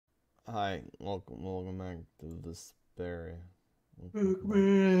Hi, welcome back to Vesperia.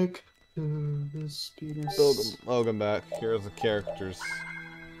 Welcome back to this Welcome back. Here's the characters.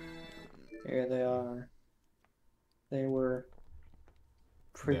 Here they are. They were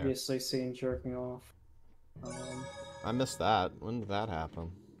There. previously seen jerking off. Um, I missed that. When did that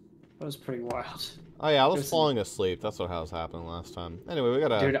happen? that was pretty wild. Oh yeah, I was There's falling asleep. That's what was happening last time. Anyway, we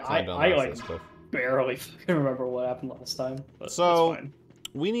gotta Dude, climb down I the rest like of this cliff. barely fucking remember what happened last time, but So, it's fine.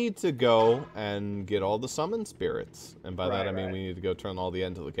 we need to go and get all the summon spirits. And by that I mean Right. we need to go turn all the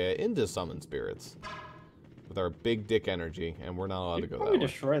Entelegae into summon spirits. With our big dick energy, and we're not allowed You to could go probably that way.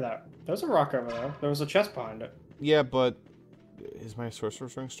 destroy that. There's a rock over there. There was a chest behind it. Yeah, but is my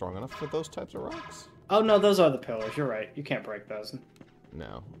sorcerer's ring strong enough for those types of rocks? Oh no, those are the pillars. You're right. You can't break those.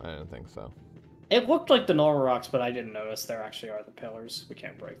 No, I didn't think so. It looked like the normal rocks, but I didn't notice there actually are the pillars. We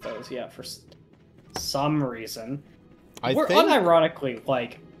can't break those. Yeah, for some reason. We're unironically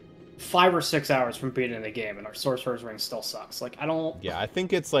like 5 or 6 hours from beating the game, and our sorcerer's ring still sucks. Like I don't. Yeah, I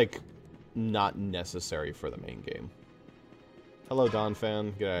think it's like not necessary for the main game. Hello, Don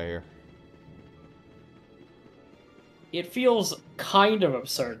fan. Get out of here. It feels kind of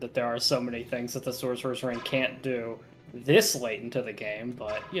absurd that there are so many things that the sorcerer's ring can't do this late into the game,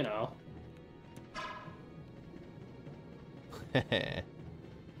 but you know.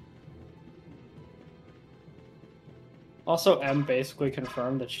 Also, M basically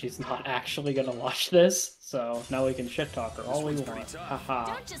confirmed that she's not actually gonna watch this, so now we can shit talk her all we want. Haha.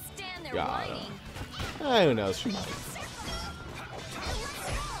 Don't just stand there God. whining. Who knows? She might.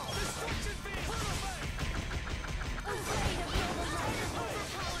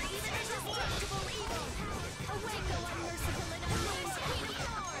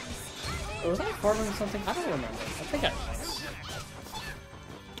 Was I farming something? I don't remember. I think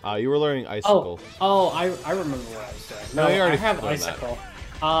I You were learning icicle. I remember what I was doing. No, you already I have learned that. icicle.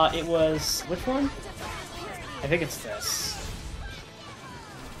 It was which one? I think it's this.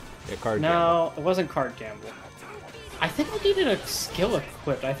 Yeah, card No, it wasn't card gamble. I think I needed a skill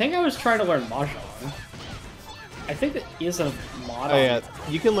equipped. I think I was trying to learn Mahjong. I think that is a mod. Oh yeah,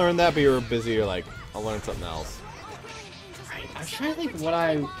 you can learn that, but you were busy. You're like, I'll learn something else. Right. I'm trying to think what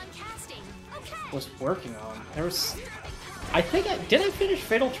I was working on. There was. I think did I finish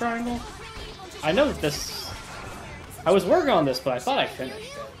Fatal Triangle? I know that this. I was working on this, but I thought I finished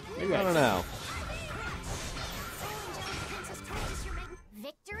it. Maybe I don't know.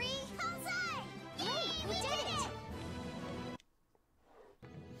 Victory? Huzzah! Hey, we did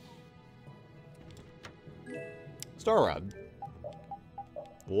it! Star Rod.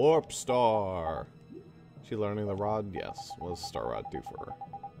 Warp Star. She learning the rod? Yes. What does Star Rod do for her?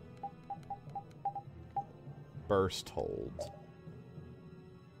 Burst hold.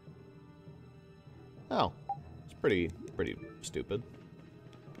 Oh, it's pretty stupid.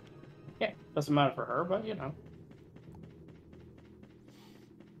 Yeah, doesn't matter for her, but you know.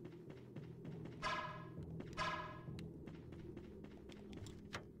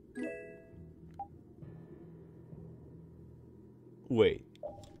 Wait,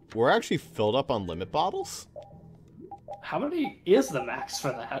 we're actually filled up on limit bottles? How many is the max for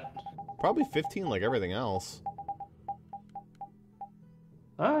that? Probably 15 like everything else.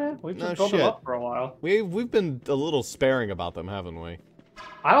 Oh yeah, we've No just built them shit. up for a while. We've been a little sparing about them, haven't we?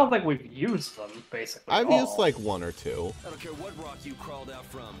 I don't think we've used them, basically. I've at all. used like one or two. I don't care what rock you crawled out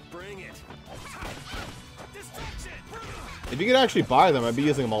from. Bring it. Destruction. If you could actually buy them, I'd be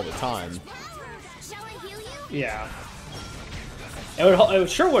using them all the time. Shall I heal you? Yeah. It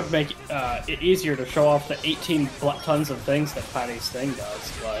sure would make it easier to show off the 18 tons of things that Patty's thing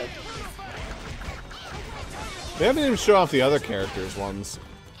does, but... They haven't even shown off the other characters' ones.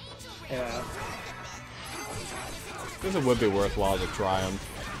 Yeah. I guess it would be worthwhile to try them.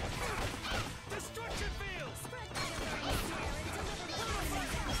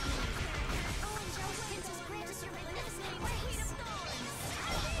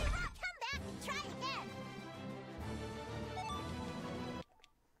 Come back and try again.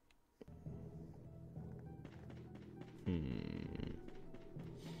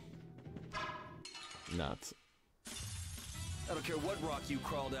 Nuts. I don't care what rock you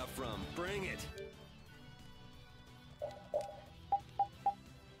crawled out from. Bring it.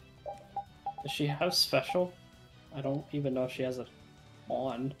 Does she have special? I don't even know if she has it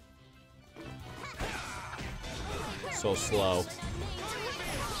on. So slow.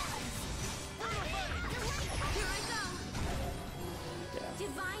 Yeah.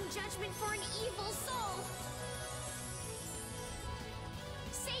 Divine judgment for an evil soul.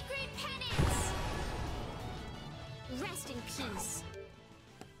 Sacred penance. Rest in peace.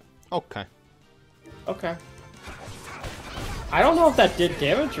 Okay. Okay. I don't know if that did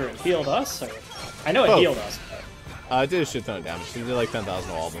damage or it healed us, or... I know it healed us, but... It did a shit ton of damage. It did like 10,000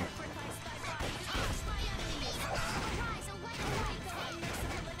 to all of them.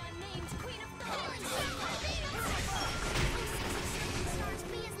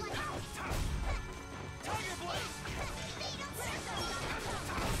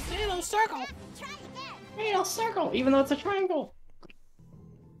 Circle! Fatal circle, even though it's a triangle.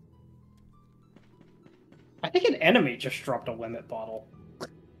 I think an enemy just dropped a limit bottle.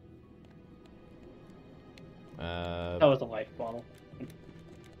 That was a life bottle.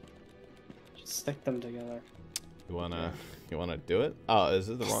 Just stick them together. You wanna do it? Oh, is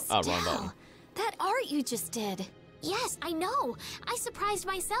it the wrong button? That art you just did. Yes, I know. I surprised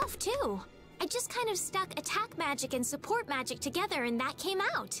myself too. I just kind of stuck attack magic and support magic together and that came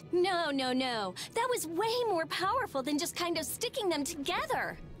out. No. That was way more powerful than just kind of sticking them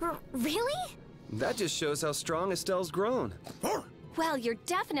together. Really? That just shows how strong Estelle's grown. Well, you're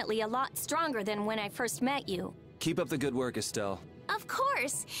definitely a lot stronger than when I first met you. Keep up the good work, Estelle. Of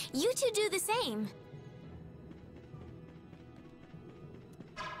course. You two do the same.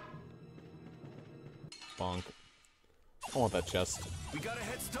 Bonk. I want that chest. We got a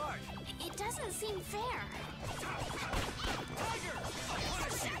head start. It doesn't seem fair.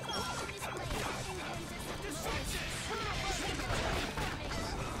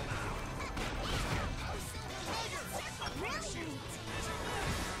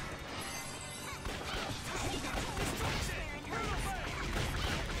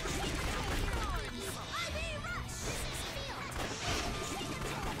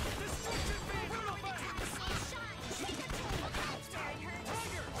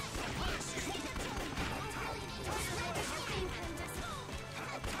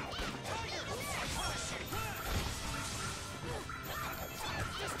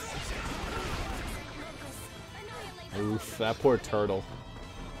 Oof, that poor turtle.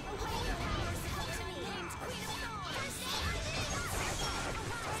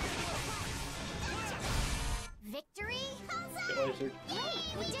 Victory? Laser.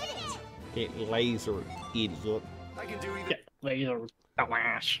 We did it! Get laser, idiot. I can do either. Get laser.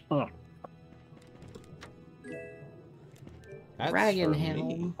 Flash. Ugh. That's Dragon for me.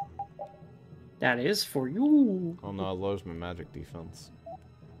 Helm. That is for you. Oh no, it lowers my magic defense.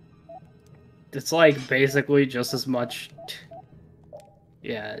 It's like basically just as much.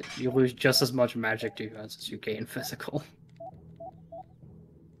 Yeah, you lose just as much magic defense as you gain physical.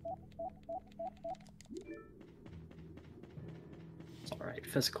 It's alright,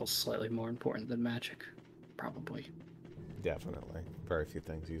 physical's slightly more important than magic. Probably. Definitely. Very few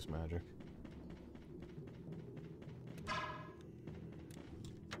things use magic.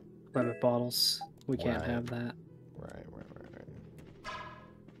 Limit bottles. We can't Right. have that. Right.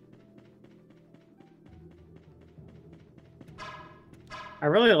 I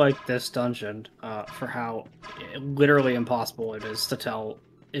really like this dungeon for how literally impossible it is to tell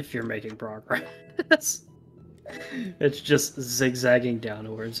if you're making progress. It's just zigzagging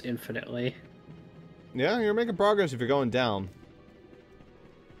downwards infinitely. Yeah, you're making progress if you're going down.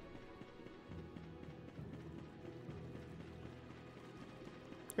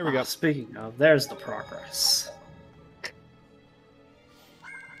 Here we go. Speaking of, there's the progress.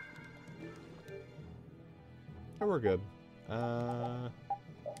 Oh, we're good.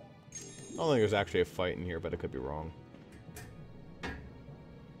 I don't think there's actually a fight in here, but it could be wrong.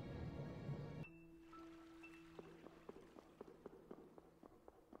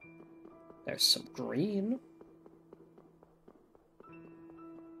 There's some green.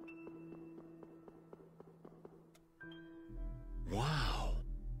 Wow.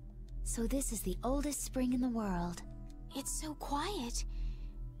 So this is the oldest spring in the world. It's so quiet.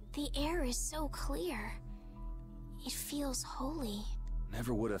 The air is so clear. It feels holy.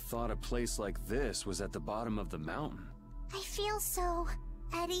 Never would have thought a place like this was at the bottom of the mountain. I feel so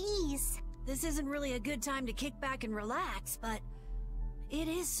at ease. This isn't really a good time to kick back and relax, but it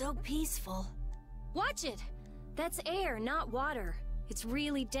is so peaceful. Watch it! That's air, not water. It's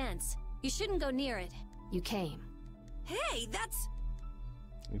really dense. You shouldn't go near it. You came. Hey, that's...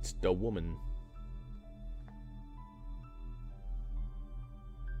 It's the woman.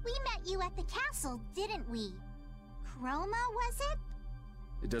 We met you at the castle, didn't we? Chroma, was it?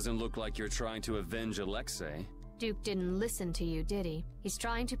 It doesn't look like you're trying to avenge Alexei. Duke didn't listen to you, did he? He's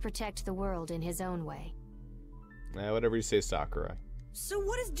trying to protect the world in his own way. Whatever you say, Sakurai. So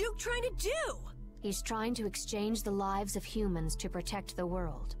what is Duke trying to do? He's trying to exchange the lives of humans to protect the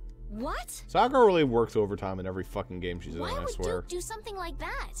world. What? Sakura really works overtime in every fucking game she's in, Why I would swear. Duke do something like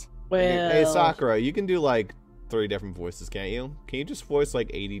that? Well, Hey, Sakura, you can do like 3 different voices, can't you? Can you just voice like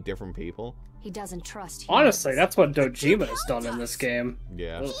 80 different people? He doesn't trust humans. Honestly, that's what Dojima has done in this game.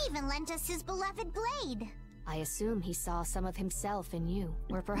 Yeah. He even lent us his beloved blade. I assume he saw some of himself in you,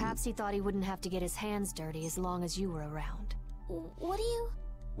 or perhaps he thought he wouldn't have to get his hands dirty as long as you were around. What do you...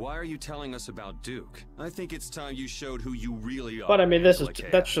 Why are you telling us about Duke? I think it's time you showed who you really are. But I mean, that's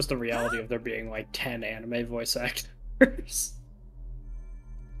just the reality of there being like 10 anime voice actors.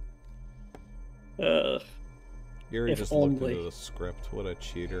 Yuri just looked into the script. What a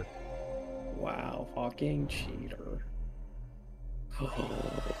cheater. Wow, fucking cheater.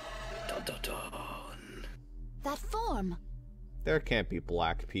 Dun, dun, dun. That form. There can't be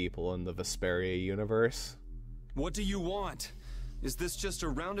black people in the Vesperia universe. What do you want? Is this just a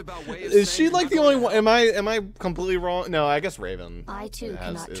roundabout way of Is she like the only one? Am I completely wrong? No, I guess Raven. I too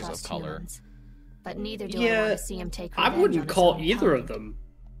cannot trust humans, but neither do I Yeah, want to see him take I revenge on wouldn't his call own either kind. of them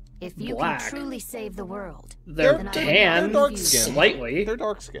If you black. can truly save the world, They're then I would tan, never dark view skinned. you. slightly. They're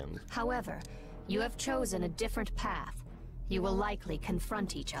dark skinned. However, you have chosen a different path. You will likely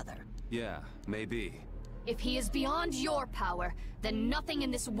confront each other. Yeah, maybe. If he is beyond your power, then nothing in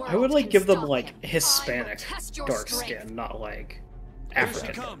this world I would like can give them stop like him. Hispanic I will test your dark strength. skin, not like Here she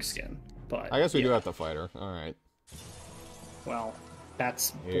African dark comes. skin. But I guess we yeah. do have to fight her. All right. Well,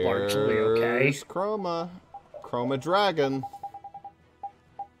 that's largely okay. Here's Chroma. Chroma Dragon.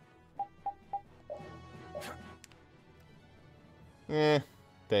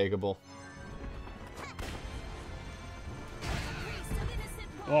 Takeable.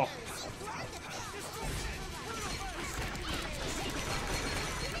 Oh,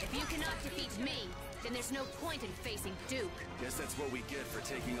 If you cannot defeat me, then there's no point in facing Duke. Guess that's what we get for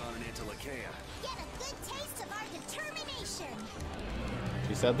taking on an Antilochea. Get a good taste of our determination.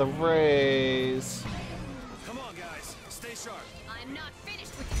 She said the phrase. Come on, guys. Stay sharp. I'm not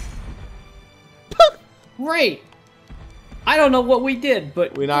finished with great! I don't know what we did,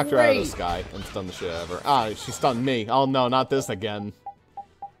 but We knocked her out of the great. sky and stunned the shit out of her. Ah, she stunned me. Oh no, not this again.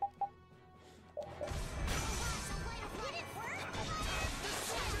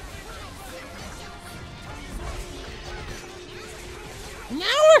 Now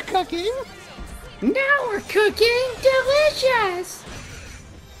we're cooking! Now we're cooking delicious!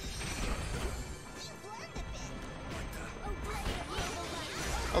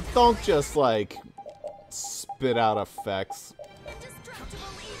 Oh, don't just, like, spit out effects.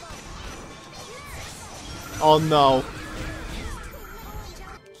 Oh no.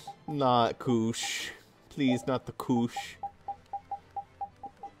 Not Koosh. Please, not the Koosh.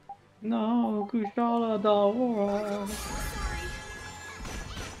 No, Kushala Dawara.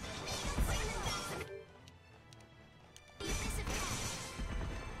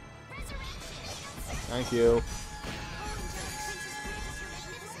 Thank you.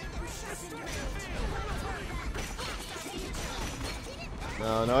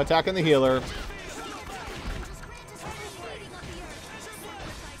 No, no attacking the healer.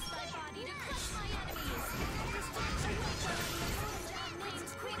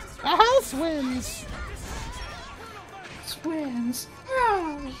 The house wins! Twins.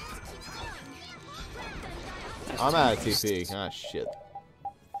 I'm out of TP. Ah, shit.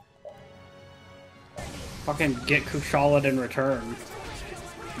 Fucking get Kushala in return.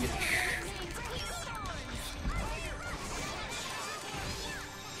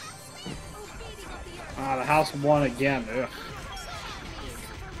 Ah, the house won again. Ugh.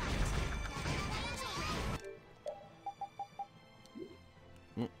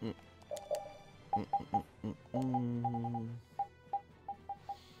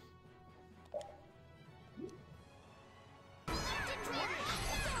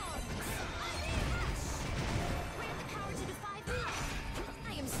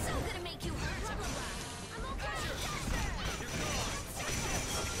 I am so gonna make you hurt.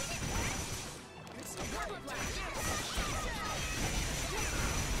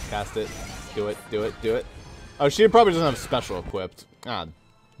 Cast it. Do it, do it, do it. Oh, she probably doesn't have special equipped. Ah,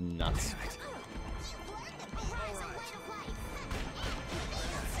 nuts.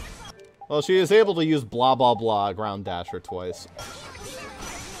 Well, she is able to use blah blah blah ground dasher twice.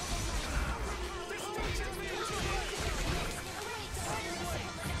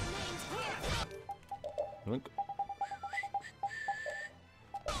 Link.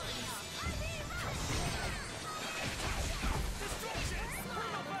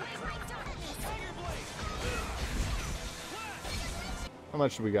 How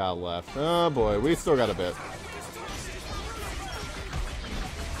much do we got left? Oh boy, we still got a bit.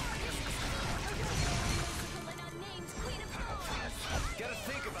 Gotta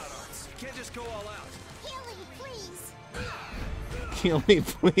think about us. You can't just go all out. Healing, please. Kill me,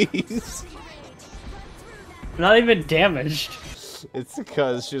 please. Not even damaged. It's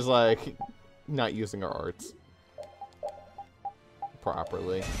because she's like, not using our arts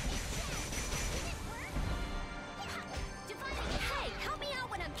properly. Hey, help me out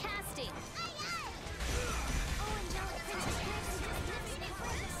when I'm casting.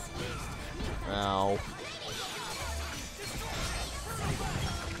 Ow.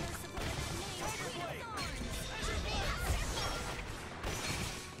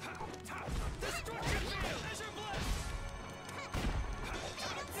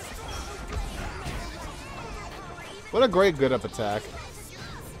 What a great good up attack.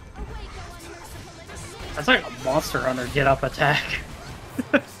 That's like a Monster Hunter get up attack.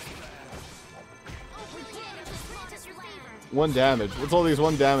 1 damage. What's all these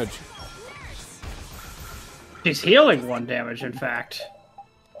 1 damage? She's healing 1 damage, in fact.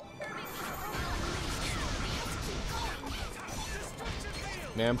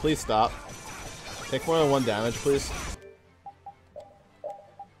 Man, please stop. Take more than 1 damage, please.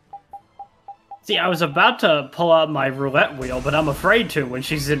 See, I was about to pull out my roulette wheel, but I'm afraid to when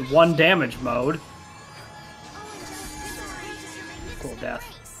she's in 1 damage mode. Cool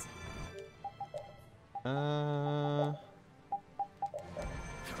death.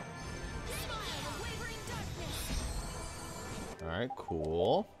 Alright,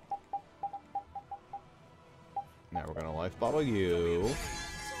 cool. Now we're gonna life bottle you.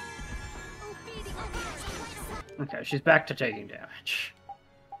 Okay, she's back to taking damage.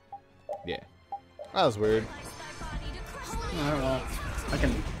 Yeah. That was weird. Alright, well, I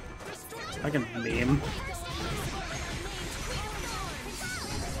can meme.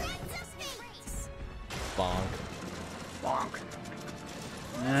 Bonk. Bonk.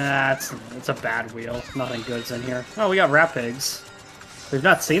 That's a bad wheel. Nothing good's in here. Oh, we got rat pigs. We've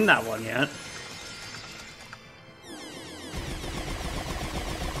not seen that one yet.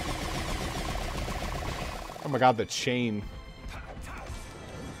 Oh my god, the chain.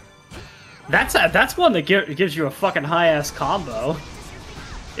 That's one that gives you a fucking high-ass combo.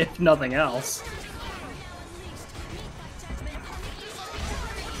 If nothing else.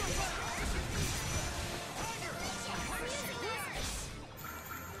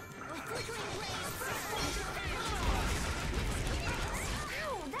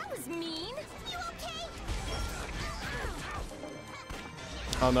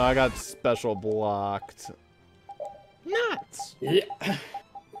 Oh no, I got special blocked. Nuts! Yeah.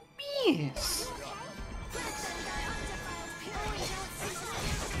 Yes.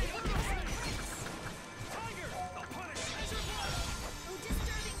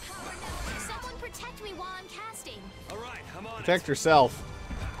 Someone protect me while I'm casting. All right, I'm on. Protect yourself.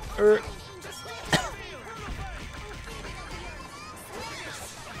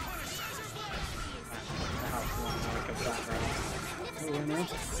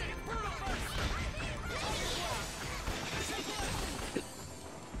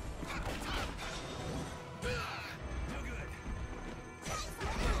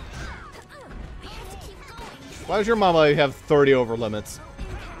 Why does your mama have 30 over limits?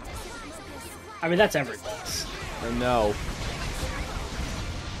 I mean, that's every boss. No.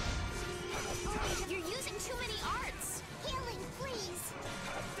 You're using too many arts. Healing, please.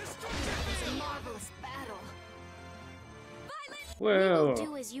 It's a marvelous battle. Whoa. We will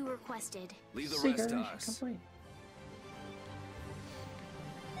do as you requested. Leave the rest to us. I'm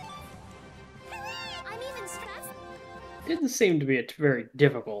even stressed. Didn't seem to be a very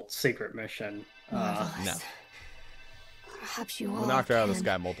difficult secret mission. No. Perhaps you We all knocked her out of the can,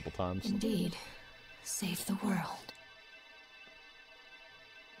 sky multiple times. indeed, save the world.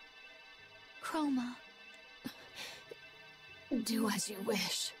 Chroma, do as you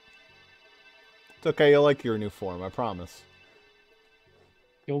wish. It's okay, you'll like your new form, I promise.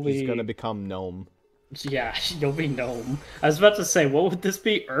 You'll She's be gonna become gnome. Yeah, you'll be gnome. I was about to say, what would this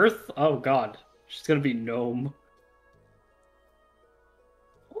be? Earth? Oh god. She's gonna be gnome.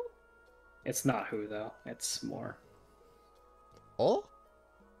 It's not who though. It's more. Oh?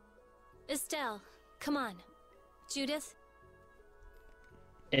 Estelle, come on. Judith?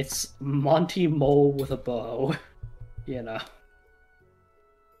 It's Monty Mole with a bow. You know.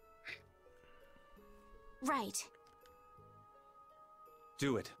 Right.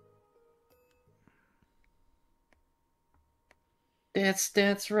 Do it.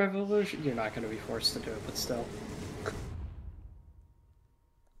 Dance Revolution. You're not gonna be forced to do it, but still.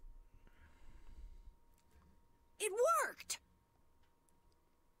 It worked!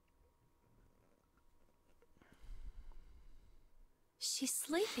 She's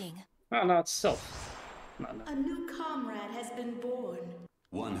sleeping. Oh no, it's still. No. A new comrade has been born.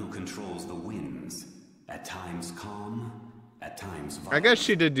 One who controls the winds. At times calm, at times violent. I guess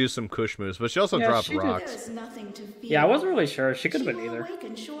she did do some kush moves, but she also Yeah, dropped she did. rocks. There is nothing to fear. Yeah, I wasn't really sure. She could have been She will either.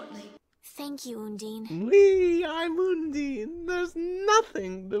 awaken shortly. Thank you, Undine. Wee, I'm Undine. There's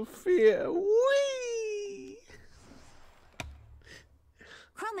nothing to fear. Wee.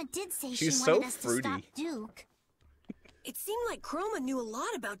 Chroma did say She's she so wanted us fruity. to stop Duke. It seemed like Chroma knew a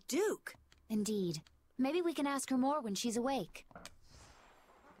lot about Duke. Indeed. Maybe we can ask her more when she's awake.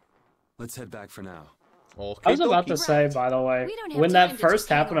 Let's head back for now. Okay, I was about to say, by the way, when that first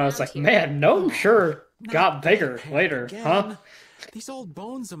happened, I was like, man, Gnome sure got bigger later, huh? These old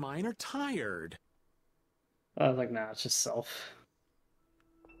bones of mine are tired. I was like, nah, it's just self.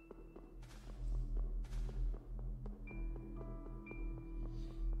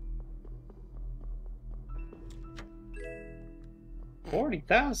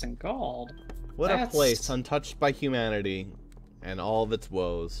 $40,000 gold. What a place untouched by humanity and all of its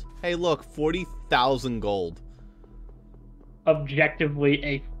woes. Hey, look, 40,000 gold. Objectively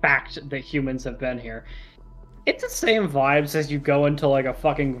a fact that humans have been here. It's the same vibes as you go into like a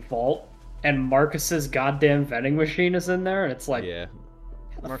fucking vault and Marcus's goddamn vending machine is in there and it's like, yeah,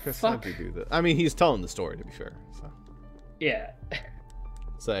 Marcus, how'd you do that? I mean, he's telling the story to be fair. So. Yeah.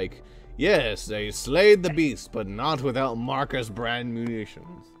 It's like, yes, they slayed the beast, but not without Marcus brand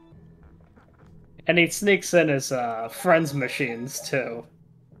munitions. And he sneaks in his friends' machines too.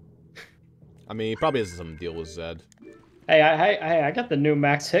 I mean, he probably has some deal with Zed. Hey, I got the new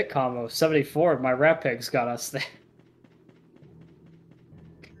max hit combo, 74. My rat pigs got us there.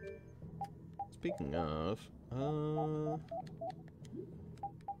 Speaking of,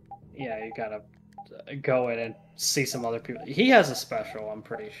 yeah, you gotta go in and see some other people. He has a special, I'm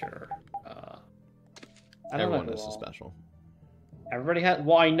pretty sure. I don't everyone know has a special. Everybody has.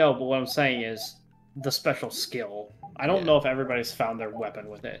 Well, I know, but what I'm saying is the special skill. I don't know if everybody's found their weapon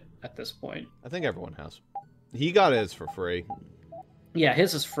with it at this point. I think everyone has. He got his for free. Yeah,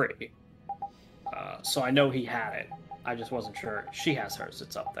 his is free. So I know he had it. I just wasn't sure. She has hers.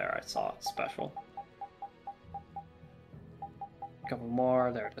 It's up there. I saw it. Special. A couple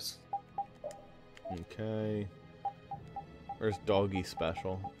more. There it is. Okay. Where's Doggy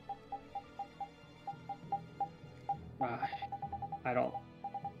special? I don't...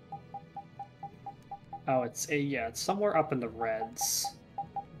 Oh, it's somewhere up in the reds.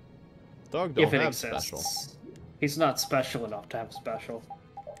 Dog don't if it have exists. special. He's not special enough to have special.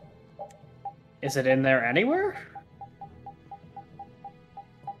 Is it in there anywhere?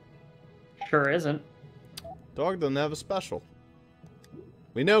 Sure isn't. Dog doesn't have a special.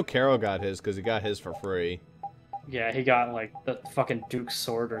 We know Carol got his because he got his for free. Yeah, he got like the fucking Duke's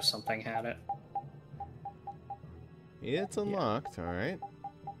sword or something had it. It's unlocked, alright.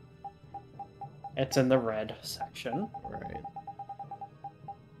 It's in the red section. Right.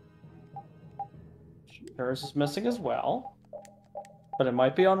 Hers is missing as well. But it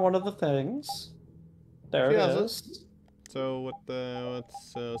might be on one of the things. There She it has is. So what's the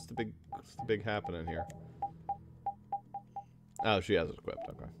big happening here? Oh, she has it equipped,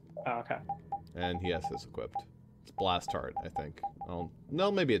 okay. Oh, okay. And he has his equipped. It's Blast Heart, I think. Oh, no,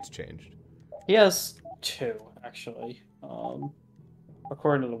 maybe it's changed. He has two, actually.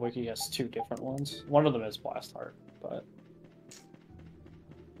 According to the wiki, he has two different ones. One of them is Blast Heart, but...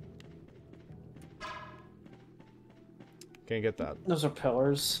 Can't get that. Those are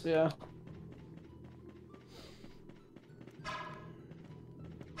pillars, yeah.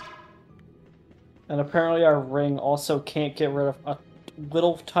 And apparently our ring also can't get rid of a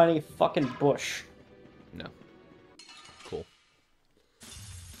little tiny fucking bush. No. Cool.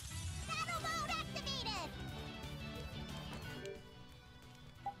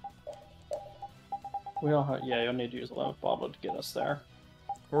 We don't have, yeah, you'll need to use a limit bobble to get us there.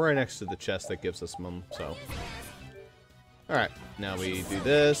 We're right next to the chest that gives us mum, so... Alright, now we do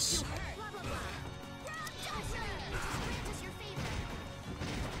this.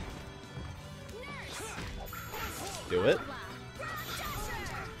 Do it.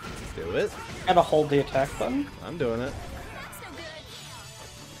 Do it. Gotta hold the attack button. I'm doing it.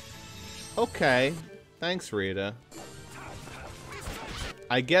 Okay. Thanks, Rita.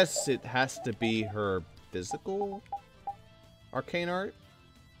 I guess it has to be her physical arcane art?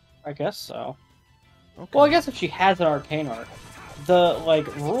 I guess so. Okay. Well, I guess if she has an arcane art, the like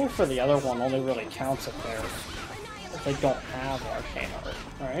rule for the other one only really counts if they don't have arcane art,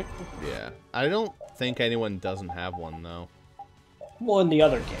 right? Yeah. I don't think anyone doesn't have one, though. Well, in the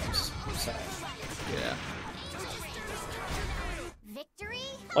other games, I'm saying. Yeah. Victory?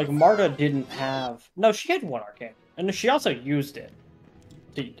 Like, Marta didn't have... No, she had one arcane. And she also used it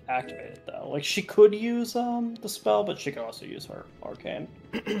to activate it, though. Like, she could use the spell, but she could also use her arcane.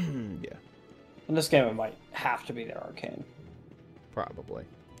 Yeah. In this game, it might have to be their arcane. Probably.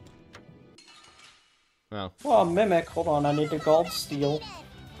 Well. Well, Mimic. Hold on, I need to gold steel.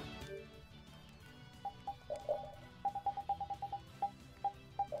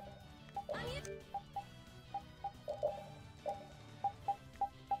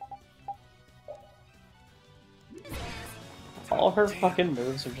 All her fucking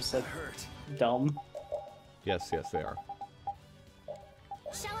moves are just like dumb. Yes, they are.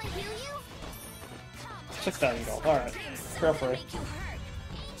 Shall I heal you? 6,000 gold. Alright. Feel free.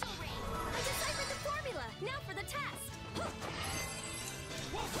 Now for the test.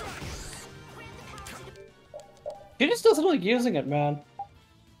 She just doesn't like using it, man.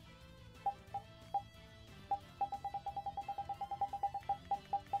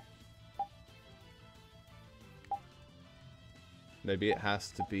 Maybe it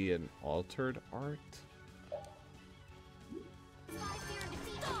has to be an altered art?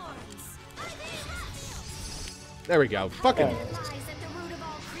 There we go. Fucking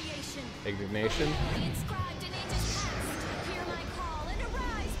indignation.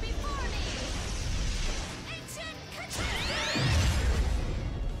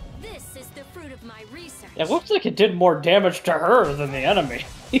 This is the fruit of my research. It looks like it did more damage to her than the enemy.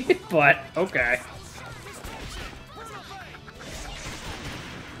 But, okay.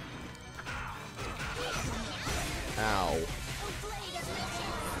 Ow.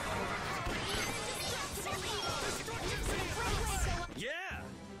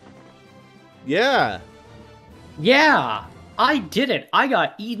 Yeah! Yeah! I did it! I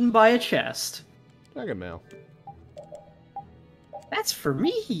got eaten by a chest. Dragon mail. That's for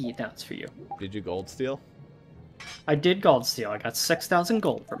me! No, it's for you. Did you gold steal? I did gold steal. I got 6,000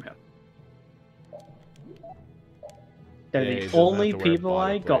 gold from him. They're Yeah, he the doesn't only have to wear people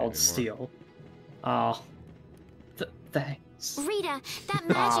body I plate gold anymore. steal. Oh. Thanks. Rita, that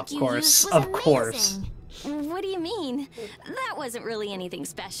magic of you course, used was of course. amazing. What do you mean? That wasn't really anything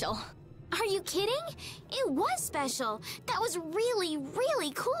special. Are you kidding? It was special. That was really,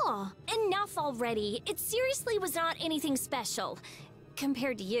 really cool. Enough already. It seriously was not anything special.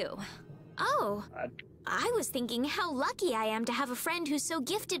 Compared to you. Oh, I was thinking how lucky I am to have a friend who's so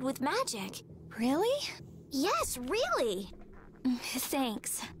gifted with magic. Really? Yes, really.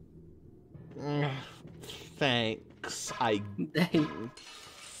 Thanks. Thanks.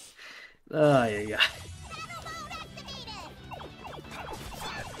 Oh, yeah.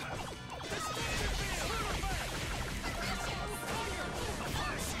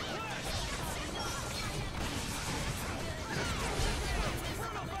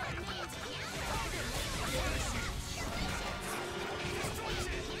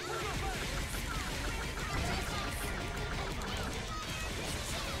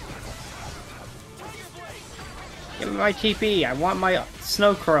 Give me my TP. I want my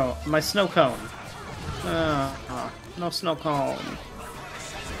snow cone. No snow cone.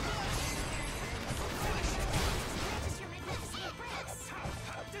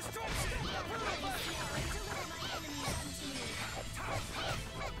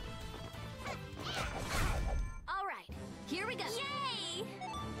 All right, here we go. Yay!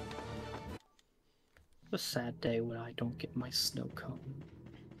 A sad day when I don't get my snow cone.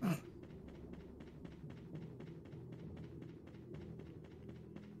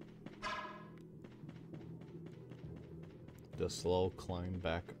 The slow climb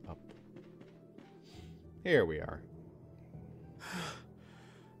back up. Here we are.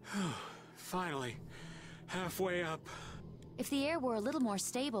 Finally. Halfway up. If the air were a little more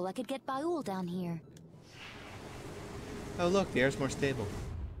stable, I could get Baul down here. Oh look, the air's more stable.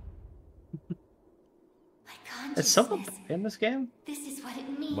 Is someone in this game? This is what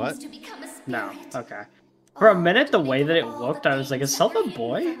it means What? to become a spirit. No. Okay. For a minute, the way that it looked, I was like, is someone a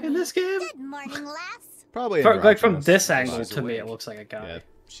boy in this game? Good morning, lass. Probably Like from androgynous. this angle, She's to me, it awake. looks like a guy.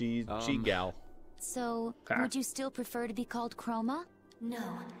 Yeah, she gal. So, Okay. would you still prefer to be called Chroma?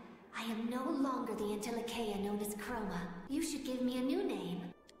 No, I am no longer the Antilocheia known as Chroma. You should give me a new name.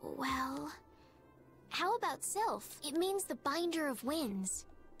 Well, how about Sylph? It means the binder of winds.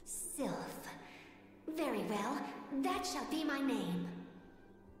 Sylph. Very well, that shall be my name.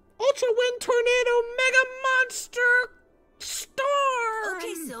 Ultra Wind Tornado Mega Monster Storm!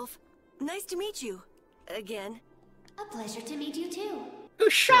 Okay, Sylph. Nice to meet you. Again. A pleasure to meet you too.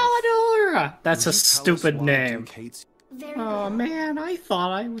 Ushaladora! That's a Will you tell us stupid why name. Duke hates- Very Oh well. man, I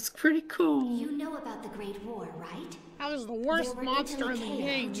thought I was pretty cool. You know about the Great War, right? I was the There worst were monster in the Antilocheia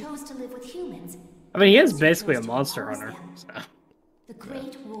game. who chose to live with humans. I mean, he is Those who basically a chose to monster oppose hunter. them. So. The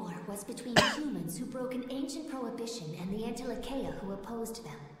Great War was between humans who broke an ancient prohibition and the Antilocheia who opposed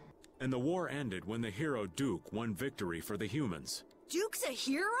them. And the war ended when the hero Duke won victory for the humans. Duke's a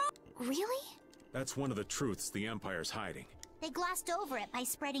hero? Really? That's one of the truths the Empire's hiding. They glossed over it by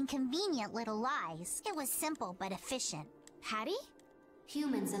spreading convenient little lies. It was simple but efficient. Patty?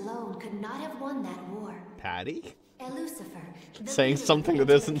 Humans alone could not have won that war. Patty? Lucifer, the Saying leader of something the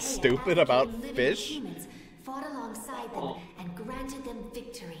that isn't Antilocheia stupid advocated about living with fish? Humans, fought alongside them and granted them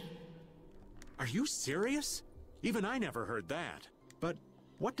victory. Are you serious? Even I never heard that. But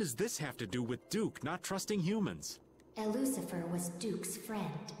what does this have to do with Duke not trusting humans? Lucifer was Duke's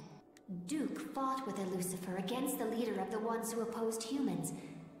friend. Duke fought with Lucifer against the leader of the ones who opposed humans,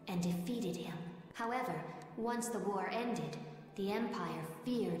 and defeated him. However, once the war ended, the Empire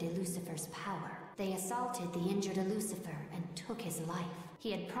feared Lucifer's power. They assaulted the injured Lucifer and took his life.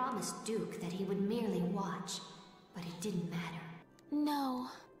 He had promised Duke that he would merely watch, but it didn't matter. No.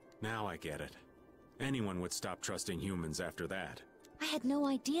 Now I get it. Anyone would stop trusting humans after that. I had no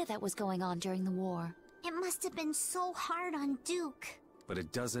idea that was going on during the war. It must have been so hard on Duke. But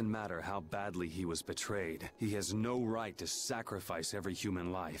it doesn't matter how badly he was betrayed. He has no right to sacrifice every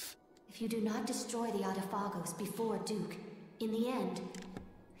human life. If you do not destroy the Autophagos before Duke, in the end,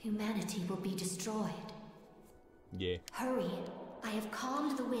 humanity will be destroyed. Yeah. Hurry. I have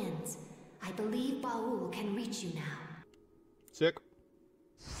calmed the winds. I believe Baul can reach you now. Sick.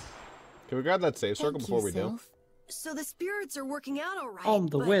 Can we grab that save circle before we do? So the spirits are working out all right. Calm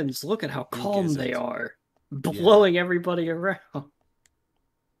the but... winds. Look at how calm they are. Blowing everybody around.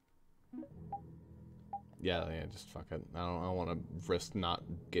 Yeah, just fuck it. I don't want to risk not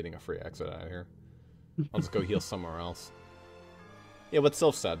getting a free exit out of here. I'll just go heal somewhere else. Yeah, what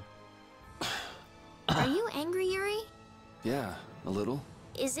Sylph said. Are you angry, Yuri? Yeah, a little.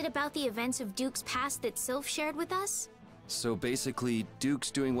 Is it about the events of Duke's past that Sylph shared with us? So basically, Duke's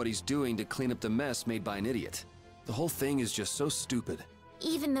doing what he's doing to clean up the mess made by an idiot. The whole thing is just so stupid.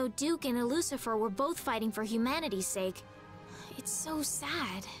 Even though Duke and Lucifer were both fighting for humanity's sake, it's so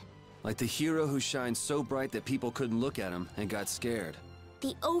sad. Like the hero who shines so bright that people couldn't look at him and got scared.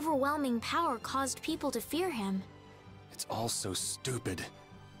 The overwhelming power caused people to fear him. It's all so stupid.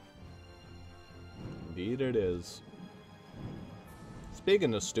 Indeed it is.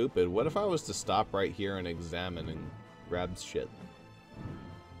 Speaking of stupid, what if I was to stop right here and examine and grab shit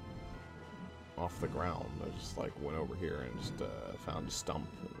off the ground? I just like went over here and just found a stump.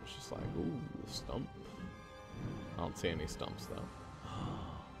 And it was just like, ooh, a stump. I don't see any stumps though.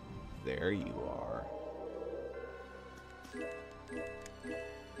 There you are.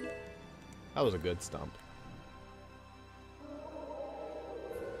 That was a good stump.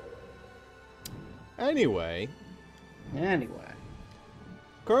 Anyway.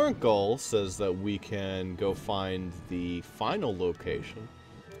 Current goal says that we can go find the final location.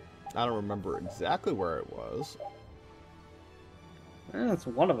 I don't remember exactly where it was. That's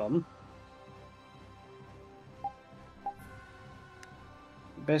one of them.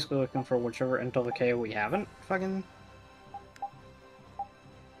 Basically looking for whichever Antilochea we haven't fucking...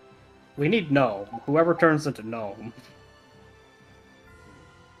 We need Gnome. Whoever turns into Gnome.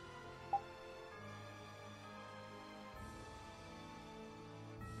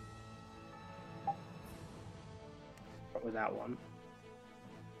 With that one.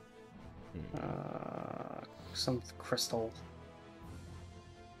 Some crystal.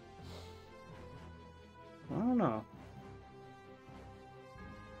 I don't know.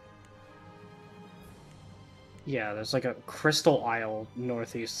 Yeah, there's like a crystal isle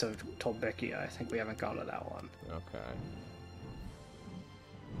northeast of Tolbikia. I think we haven't gone to that one. Okay.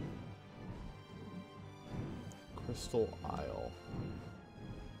 Crystal Isle.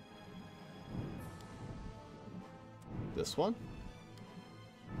 This one?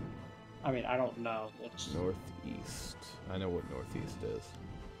 I mean, I don't know. It's... Northeast. I know what northeast is.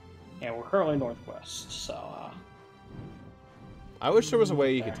 Yeah, we're currently northwest, so, I wish there was a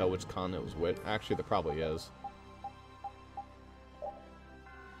way you could tell which continent was which. Actually, there probably is.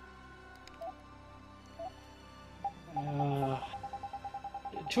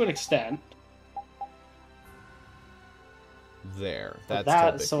 To an extent. There. That's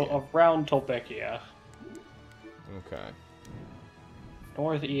that, Tolbikia. so around Tolbikia. Okay.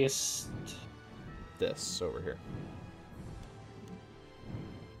 Northeast. This over here.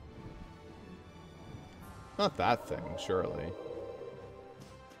 Not that thing, surely.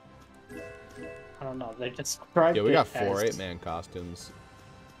 I don't know. They described yeah, we got it 4 as... 8-man costumes.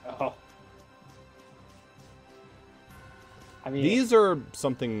 Oh. I mean, these are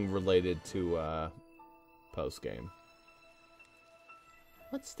something related to post game.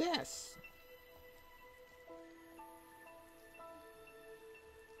 What's this?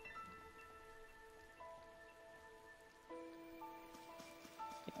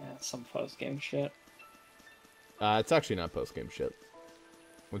 Yeah, some post game shit. It's actually not post game shit.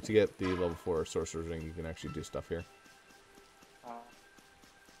 Once you get the level 4 Sorcerer's Ring, you can actually do stuff here.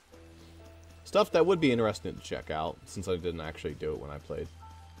 Stuff that would be interesting to check out, since I didn't actually do it when I played.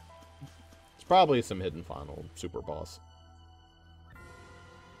 It's probably some hidden final super boss.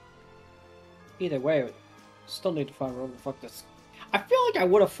 Either way, still need to find where the fuck this... I feel like I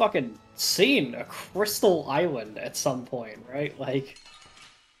would have fucking seen a crystal island at some point, right? Like...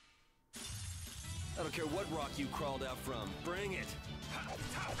 I don't care what rock you crawled out from. Bring it.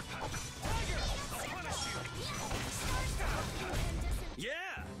 Yeah.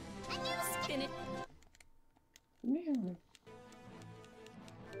 Spin it.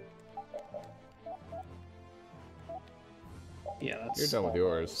 Yeah, that's... You're done with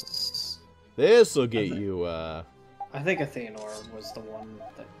yours. This'll get you, I think Athenor was the one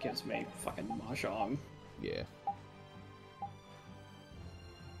that gives me fucking mahjong. Yeah.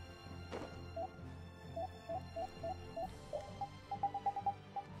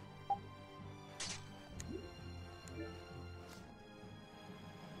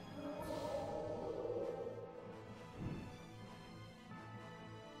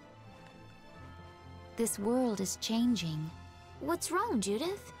 This world is changing. What's wrong,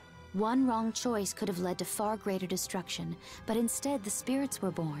 Judith? One wrong choice could have led to far greater destruction, but instead the spirits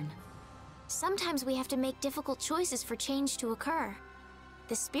were born. Sometimes we have to make difficult choices for change to occur.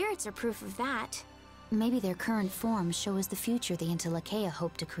 The spirits are proof of that. Maybe their current forms show us the future the Intellicheia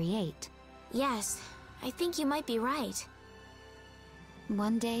hope to create. Yes, I think you might be right.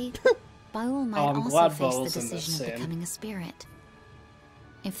 One day, Baul might I'm also glad face Baul's the in this decision of scene. becoming a spirit.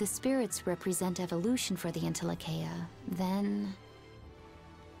 If the spirits represent evolution for the Intellicheia, then...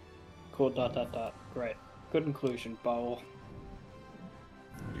 Cool, ... Great. Good inclusion, Baul.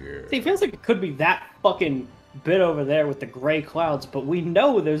 Yeah. See, it feels like it could be that fucking bit over there with the gray clouds, but we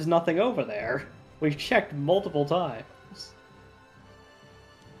know there's nothing over there. We've checked multiple times.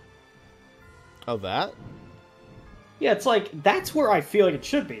 Oh, that? Yeah, it's like, that's where I feel like it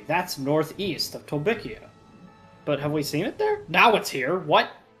should be. That's northeast of Tolbikia. But have we seen it there? Now it's here.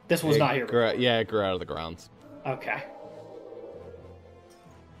 What? This was not here before. Yeah, it grew out of the grounds. Okay.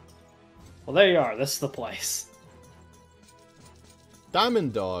 Well, there you are. This is the place.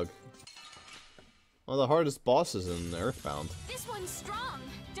 Diamond Dog. One of the hardest bosses in Earthbound. This one's strong.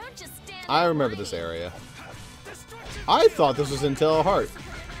 Don't just stand. I remember this area. I thought this was in Tale of Heart.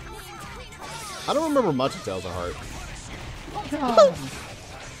 I don't remember much of Tales of Heart.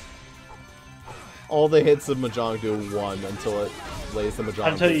 All the hits of Mahjong do one until it lays the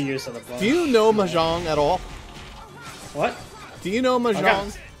Mahjong. Until you use it a bunch. Do you know Mahjong at all? What? Do you know Mahjong?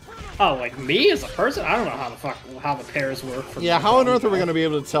 Okay. Oh, like me as a person? I don't know how the pairs work. For Yeah, how on earth are we gonna be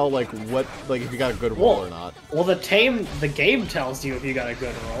able to tell like what if you got a good roll or not? Well, the game tells you if you got a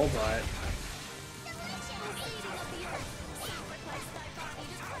good roll, but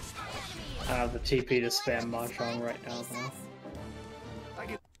I have the TP to spam Mahjong right now, though.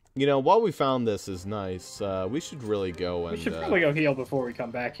 You know, while we found this is nice, we should really go and We should probably go heal before we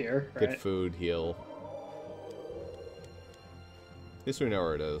come back here, right? get food, heal. At least we know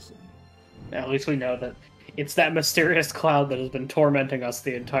where it is. At least we know that it's that mysterious cloud that has been tormenting us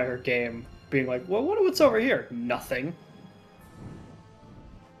the entire game. Being like, well, what's over here? Nothing.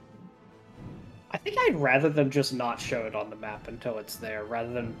 I think I'd rather them just not show it on the map until it's there,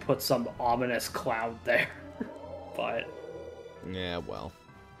 rather than put some ominous cloud there. But... yeah, well.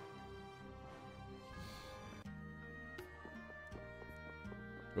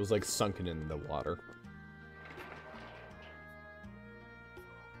 It was like sunken in the water.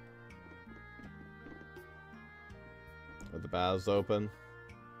 Are the baths open?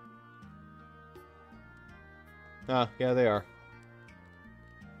 Ah, yeah, they are.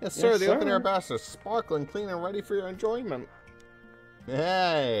 Yes, sir, the open-air baths are sparkling, clean, and ready for your enjoyment.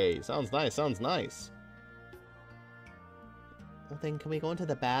 Hey, sounds nice, sounds nice. Well, then, can we go into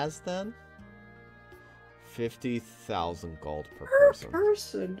the baths, then? 50,000 gold per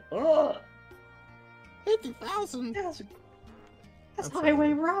person. Ugh! 50,000? That's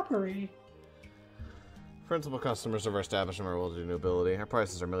highway robbery. Principal customers of our establishment are well-to-do nobility. Our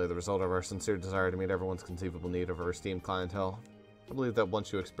prices are merely the result of our sincere desire to meet everyone's conceivable need of our esteemed clientele. I believe that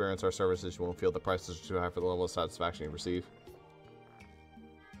once you experience our services, you won't feel the prices are too high for the level of satisfaction you receive.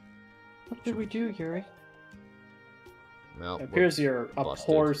 What did we do, Yuri? Well, it appears you're a busted.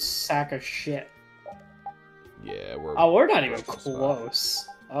 poor sack of shit. Yeah, we're not even close.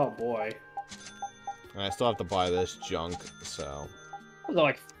 Oh boy. And I still have to buy this junk, so... Was it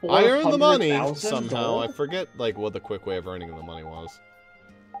like I earned the money somehow. Gold? I forget like what the quick way of earning the money was.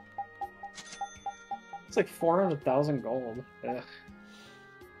 It's like 400,000 gold. Ugh.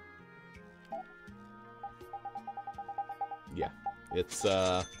 Yeah, it's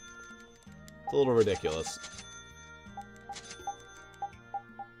a little ridiculous.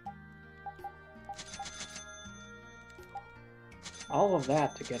 All of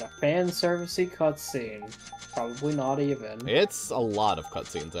that to get a fan servicey cutscene. Probably not even. It's a lot of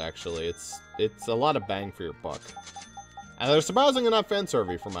cutscenes, actually. It's a lot of bang for your buck. And they're surprising enough fan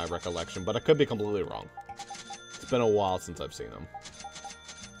survey from my recollection, but I could be completely wrong. It's been a while since I've seen them.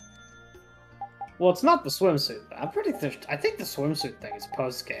 Well, it's not the swimsuit. I think the swimsuit thing is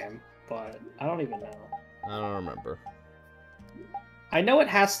post-game, but I don't even know. I don't remember. I know it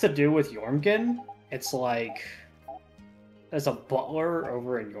has to do with Jormungand. It's like there's a butler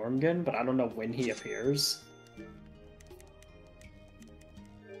over in Jormungand, but I don't know when he appears.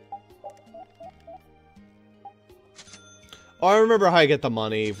 Oh, I remember how you get the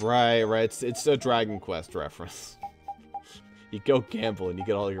money. Right. It's a Dragon Quest reference. You go gamble and you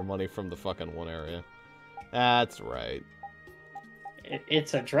get all your money from the fucking one area. That's right.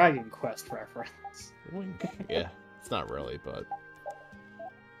 It's a Dragon Quest reference. Wink. Yeah, it's not really, but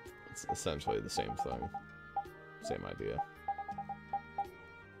it's essentially the same thing. Same idea.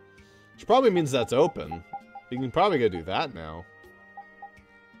 Which probably means that's open. You can probably go do that now.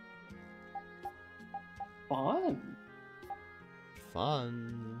 Fun.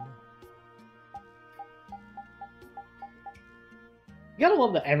 Fun. You gotta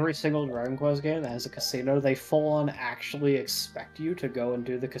love that every single Dragon Quest game that has a casino, they full-on actually expect you to go and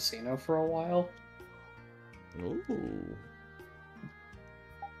do the casino for a while. Ooh.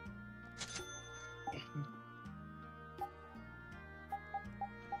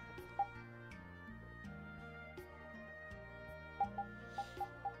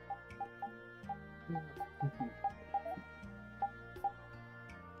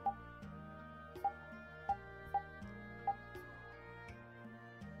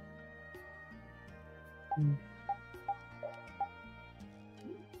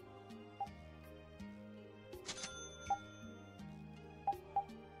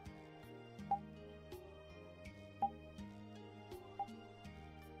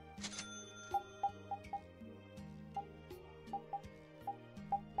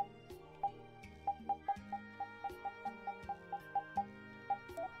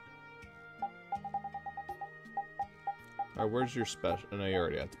 Alright, where's your special? Oh, no, you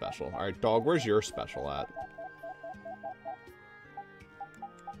already had special. Alright, dog, where's your special at?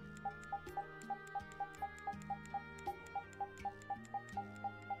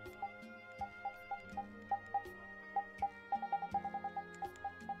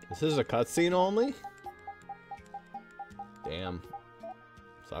 This is a cutscene only? Damn.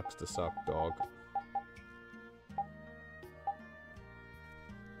 Sucks to suck, dog.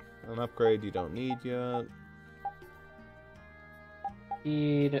 An upgrade you don't need yet.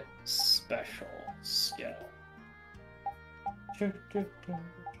 Need special skill.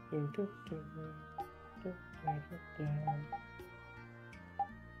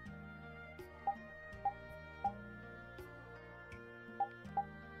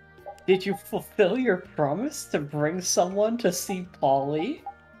 Did you fulfill your promise to bring someone to see Polly?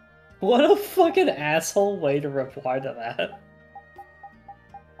 What a fucking asshole way to reply to that.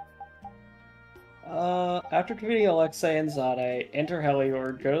 After defeating Alexei and Zade, enter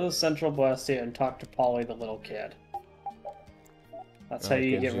Heliord, go to the Central Bastion, and talk to Polly the little kid. That's how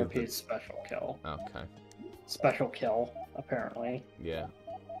you get repeat special kill. Okay. Special kill, apparently. Yeah.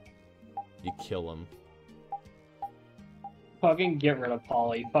 You kill him. Fucking get rid of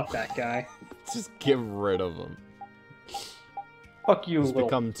Polly. Fuck that guy. Just get rid of him. Fuck you, He's little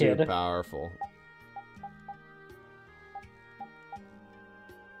become kid. too powerful.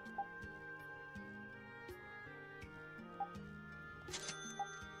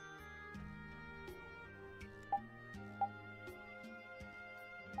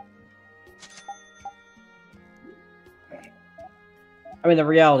 I mean, the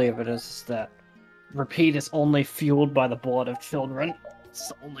reality of it is that repeat is only fueled by the blood of children. It's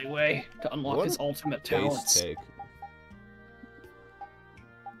the only way to unlock his ultimate talents. Take.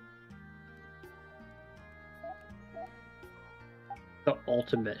 The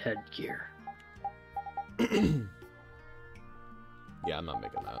ultimate headgear. Yeah, I'm not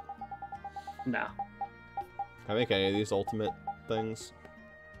making that. No. Can I make any of these ultimate things?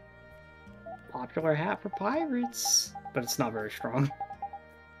 Popular hat for pirates, but it's not very strong.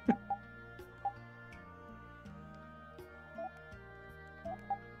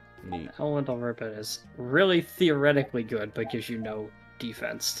 Neat. Elemental Ribbon is really theoretically good, but gives you no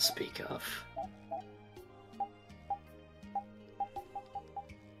defense to speak of.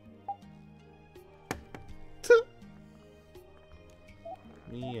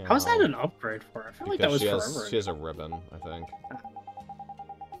 Meow. How's that an upgrade for her? I feel like that was forever. She has a ribbon, I think.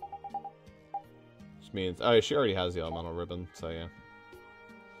 Which means... Oh, she already has the elemental ribbon, so yeah.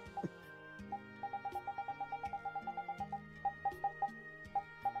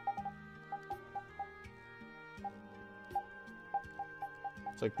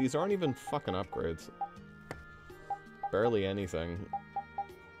 It's like, these aren't even fucking upgrades. Barely anything.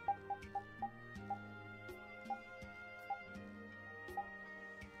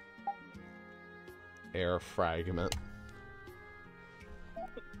 Air fragment.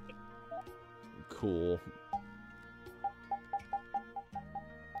 Cool.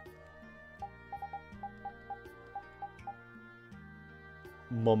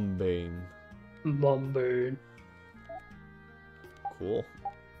 Mumbane. Mumbane. Cool.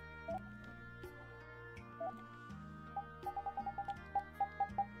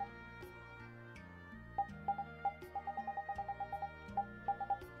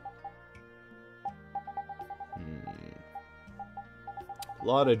 A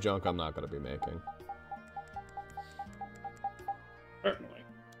lot of junk I'm not going to be making. Certainly.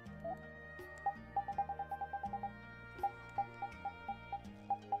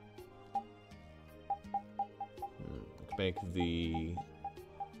 Make the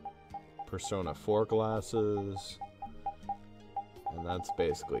Persona 4 glasses. And that's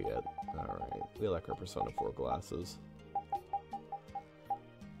basically it. Alright, we like our Persona 4 glasses.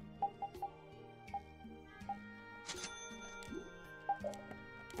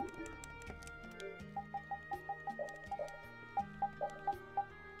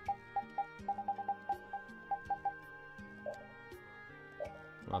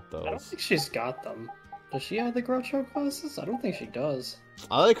 Not those. I don't think she's got them. Does she have the Groucho glasses? I don't think she does.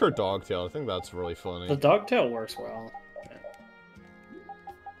 I like her dogtail. I think that's really funny. The dogtail works well. Yeah.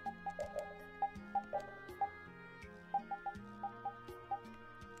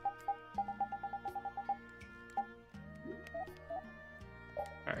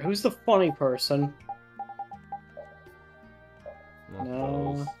 Alright, who's the funny person? Not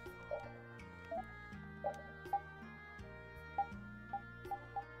No. those.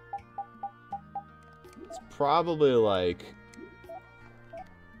 Probably like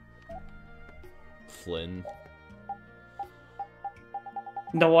Flynn.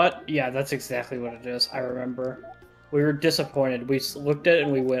 You know what? Yeah, that's exactly what it is. I remember. We were disappointed. We looked at it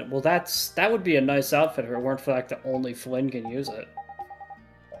and we went, well, that would be a nice outfit if it weren't for the fact that only Flynn can use it.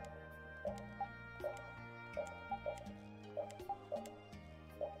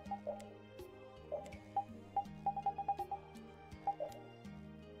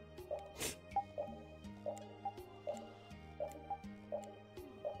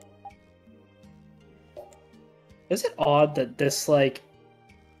 Is it odd that this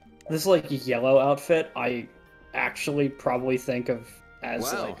yellow outfit I actually probably think of as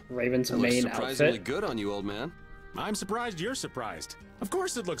Wow. like Raven's That looks main surprisingly outfit? good on you, old man. I'm surprised you're surprised. Of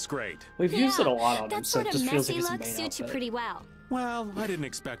course it looks great. We've used it a lot on him, that so sort it of just feels like messy his look main suits you outfit. pretty well. Well, I didn't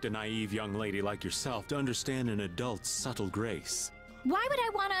expect a naive young lady like yourself to understand an adult's subtle grace. Why would I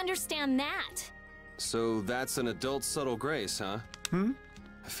want to understand that? So that's an adult subtle grace, huh? Hmm?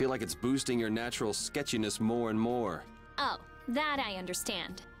 I feel like it's boosting your natural sketchiness more and more. Oh, that I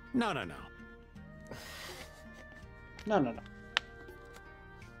understand. No. No. No.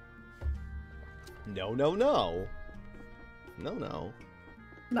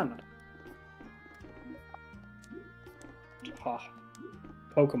 No. Ah,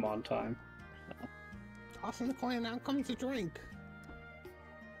 Pokemon time. Tossing the coin, out comes the drink.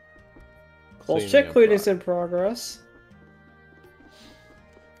 Close Saving check it, cleaning's but- in progress.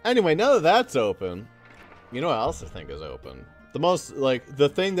 Anyway, now that that's open, you know what else I think is open?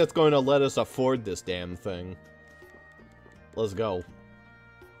 The thing that's going to let us afford this damn thing. Let's go.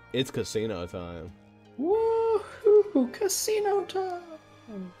 It's casino time. Woohoo! Casino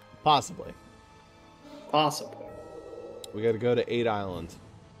time! Possibly. Possibly. We gotta go to 8 Island.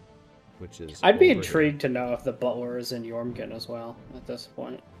 Which is I'd be over intrigued to know if the butler is in Jormungand as well at this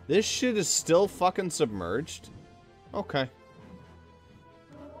point. here. This shit is still fucking submerged? Okay.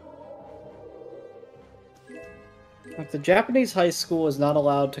 Like, the Japanese high school is not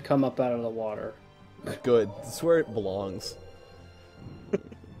allowed to come up out of the water. Good. That's where it belongs.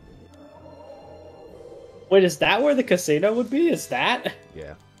 Wait, is that where the casino would be? Is that?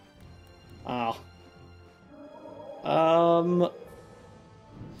 Yeah. Oh.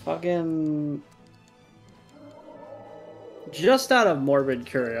 Fucking... Just out of morbid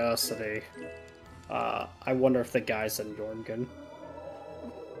curiosity, I wonder if the guy's in Jormungand.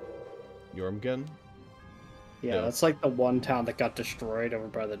 Jormungand? Yeah, Yeah. that's like the one town that got destroyed over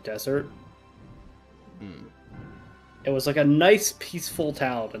by the desert. Hmm. It was like a nice, peaceful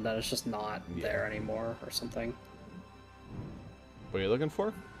town, and then it's just not Yeah. there anymore, or something. What are you looking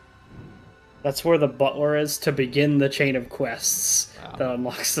for? That's where the butler is to begin the chain of quests Wow. that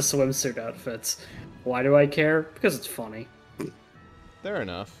unlocks the swimsuit outfits. Why do I care? Because it's funny. Fair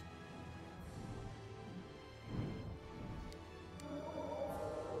enough.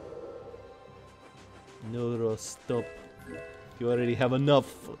 No, stop. You already have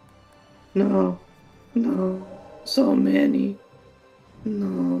enough. No. No. So many.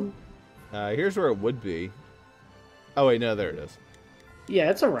 No. Here's where it would be. Oh wait, no, there it is. Yeah,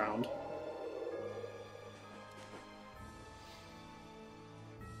 it's around.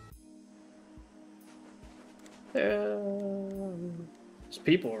 There's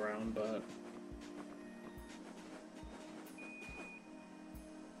people around, but...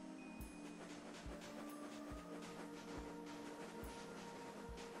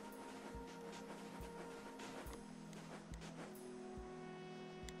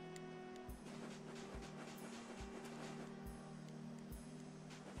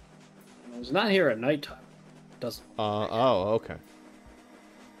 It's not here at nighttime. Doesn't. Oh, okay.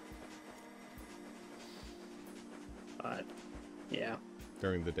 Yeah.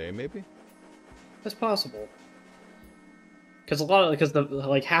 During the day, maybe? That's possible. Because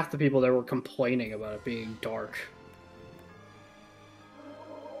like half the people there were complaining about it being dark.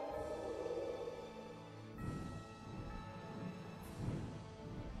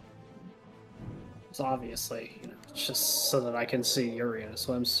 It's obviously, it's just so that I can see Yuri in a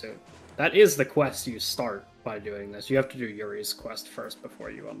swimsuit. That is the quest you start by doing this. You have to do Yuri's quest first before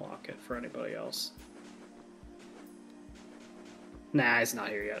you unlock it for anybody else. Nah, it's not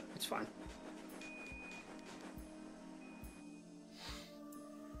here yet. It's fine.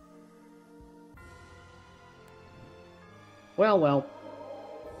 Well.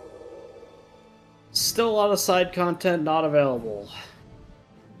 Still a lot of side content not available.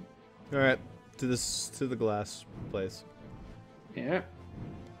 Alright, to the glass place. Yeah.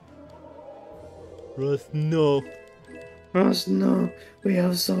 Russ, no. Russ, no. We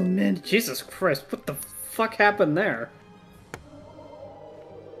have so many. Jesus Christ, what the fuck happened there?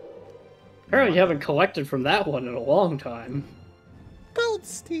 Apparently you haven't collected from that one in a long time. Gold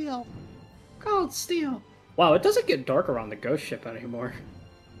steel. Gold steel. Wow, it doesn't get dark around the ghost ship anymore.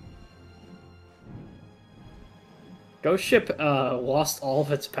 Ghost ship lost all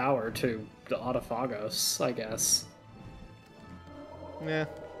of its power to the Autophagos, I guess. Yeah.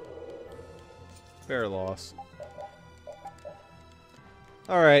 Fair loss.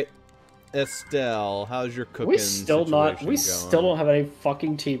 Alright. Estelle, how's your cooking situation going? Still don't have any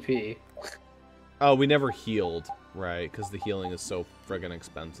fucking TP. Oh, we never healed, right? Because the healing is so friggin'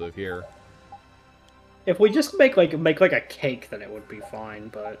 expensive here. If we just make like a cake, then it would be fine,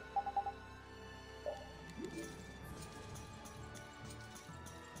 but...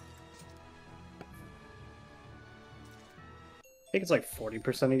 I think it's like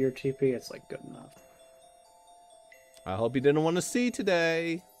 40% of your TP, it's like good enough. I hope you didn't want to see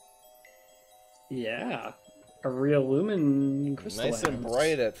today. Yeah. A real lumen crystal. Nice and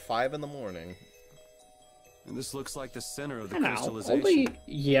bright at 5 in the morning. And this looks like the center of the I know, crystallization. only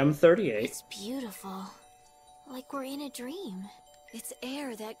YM38. It's beautiful. Like we're in a dream. It's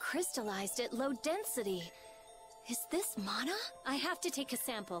air that crystallized at low density. Is this mana? I have to take a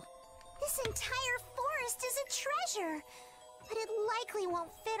sample. This entire forest is a treasure, but it likely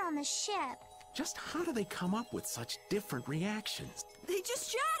won't fit on the ship. Just how do they come up with such different reactions? They just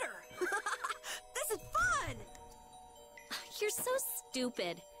shatter! This is fun! You're so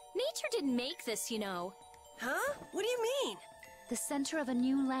stupid. Nature didn't make this, you know. Huh? What do you mean? The center of a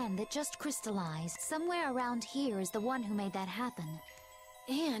new land that just crystallized. Somewhere around here is the one who made that happen.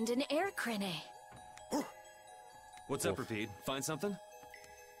 And an air crane. What's up, Repeat? Find something?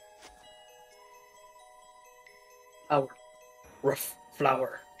 Flower. Rough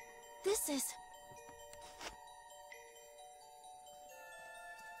flower. This is...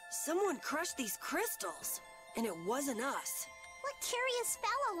 Someone crushed these crystals, and it wasn't us. What curious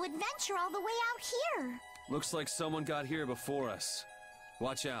fellow would venture all the way out here? Looks like someone got here before us.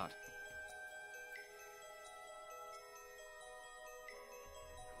 Watch out.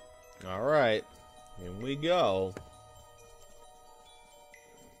 Alright. Here we go.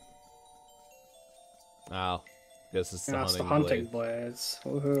 Oh. Guess it's the hunting blades.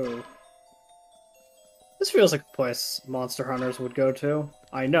 Woohoo. This feels like a place Monster Hunters would go to.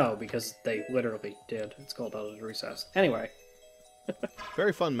 I know, because they literally did. It's called Elder's Recess. Anyway.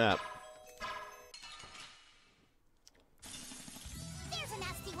 Very fun map. There's a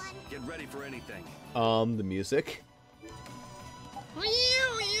nasty one. Get ready for anything. The music.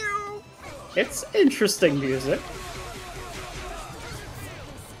 It's interesting music.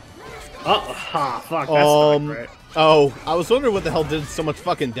 Oh, ha, fuck, that's not great. Oh, I was wondering what the hell did so much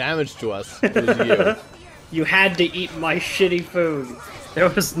fucking damage to us. It was you. You had to eat my shitty food. There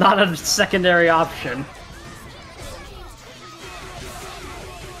was not a secondary option.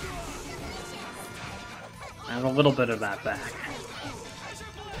 I have a little bit of that back.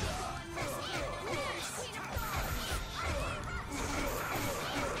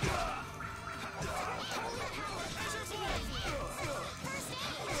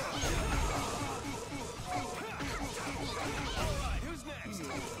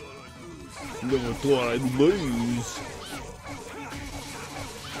 Never thought I'd lose.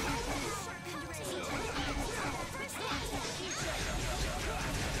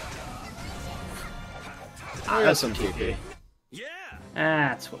 That's some PP. Yeah.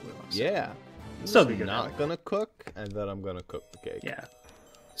 That's what we want. Yeah. Still be good. Not gonna cook, and then I'm gonna cook the cake. Yeah.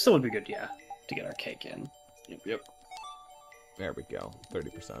 Still would be good, yeah, to get our cake in. Yep. There we go.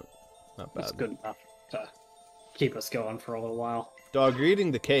 30%. Not bad. That's good enough to keep us going for a little while. Dog, you're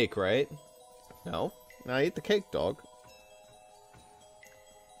eating the cake, right? No. Now eat the cake, dog.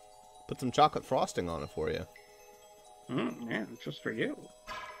 Put some chocolate frosting on it for you. Yeah, just for you.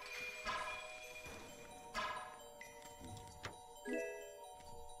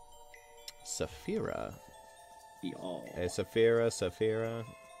 Saphira. Yo. Hey, Saphira.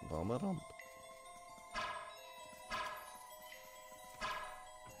 Bum-a-dum.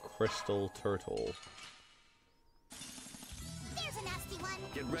 Crystal turtle. There's a nasty one.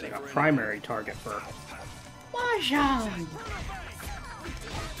 Get ready Like a for primary target for Mahjong.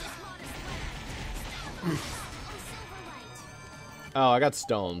 Oh, I got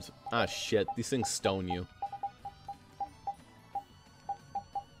stoned. Ah, shit. These things stone you.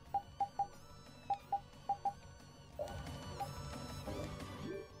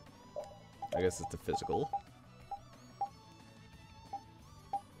 I guess it's a physical.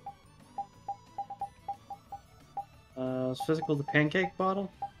 Is physical the pancake bottle?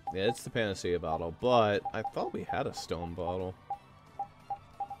 Yeah, it's the Panacea bottle, but I thought we had a stone bottle.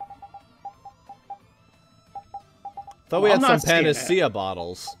 Thought we had some Panacea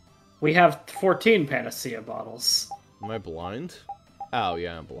bottles. We have 14 Panacea bottles. Am I blind? Oh,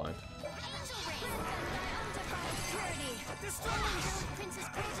 yeah, I'm blind.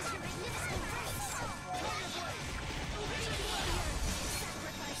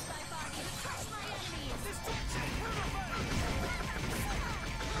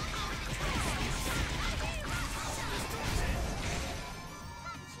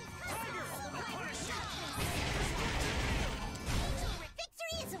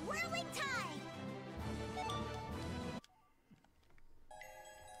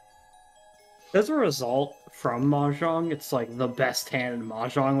 As a result, from Mahjong, it's like the best hand in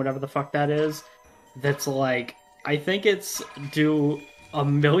Mahjong, whatever the fuck that is. That's like, I think it's do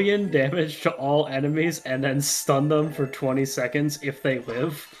 1,000,000 damage to all enemies and then stun them for 20 seconds if they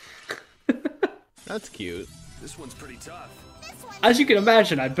live. That's cute. This one's pretty tough. As you can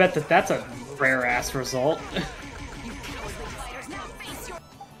imagine, I bet that that's a rare-ass result.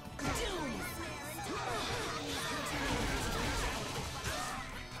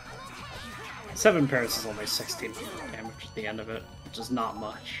 7 pairs is only 16 damage at the end of it, which is not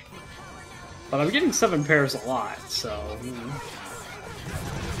much. But I'm getting 7 pairs a lot, so...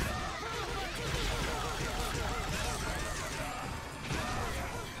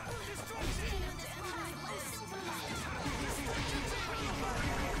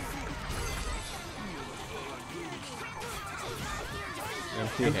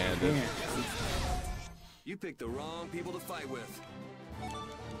 Empty-handed. You picked the wrong people to fight with.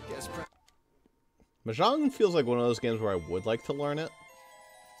 Guess Mahjong feels like one of those games where I would like to learn it.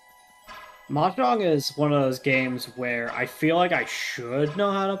 Mahjong is one of those games where I feel like I should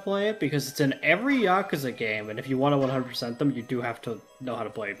know how to play it, because it's in every Yakuza game, and if you want to 100% them, you do have to know how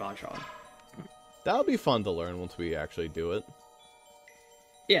to play Mahjong. That'll be fun to learn once we actually do it.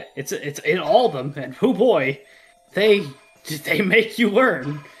 Yeah, it's in all of them, and oh boy, they make you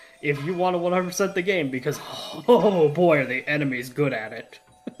learn if you want to 100% the game, because oh boy, are the enemies good at it.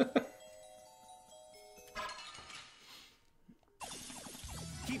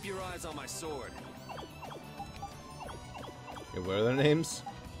 Keep your eyes on my sword. Okay, what are their names?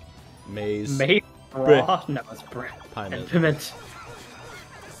 Maze. Maze. Raw? No, it's Brett. Piment. Piment.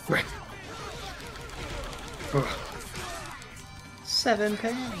 Brett. 7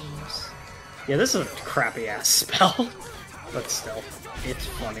 pairs. Yeah, this is a crappy ass spell, but still, it's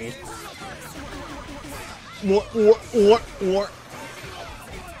funny. What?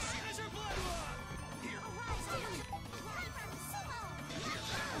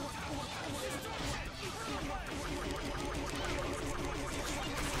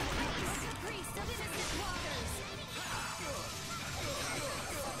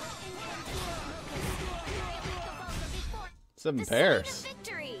 7 pairs.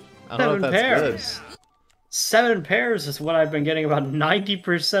 I don't know if that's pairs. Good. 7 pairs is what I've been getting about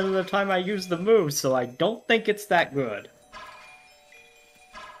 90% of the time I use the move, so I don't think it's that good.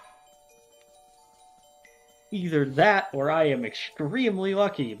 Either that, or I am extremely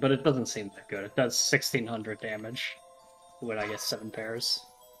lucky, but it doesn't seem that good. It does 1,600 damage when I get 7 pairs.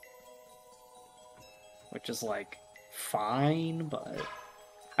 Which is, like, fine, but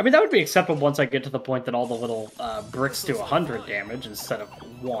I mean, that would be acceptable once I get to the point that all the little bricks do 100 damage instead of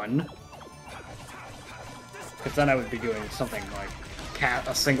 1. Because then I would be doing something like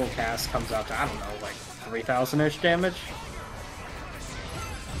a single cast comes out to, I don't know, like 3,000-ish damage.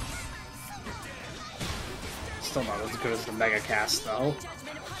 Still not as good as the Mega Cast, though.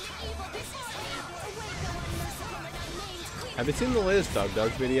 Have you seen the latest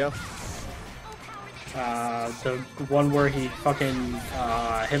Doug video? The one where he fucking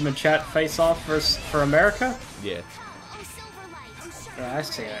him and Chat face off for America? Yeah. Yeah, I've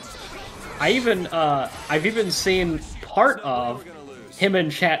seen it. I've even seen part of him and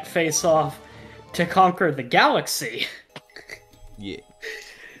Chat face off to conquer the galaxy. Yeah.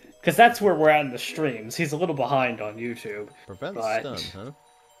 Because that's where we're at in the streams. He's a little behind on YouTube. Prevent but stun,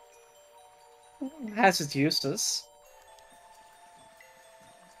 huh? Has its uses.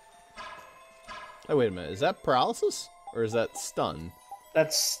 Oh, wait a minute. Is that paralysis? Or is that stun?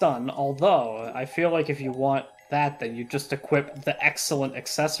 That's stun, although I feel like if you want that, then you just equip the excellent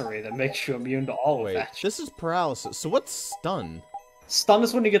accessory that makes you immune to all of that. This is paralysis. So what's stun? Stun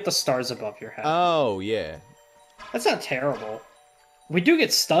is when you get the stars above your head. Oh, yeah. That's not terrible. We do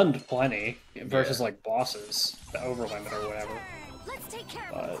get stunned plenty versus like bosses, the overlimit or whatever. Let's take care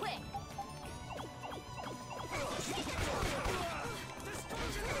of it quick.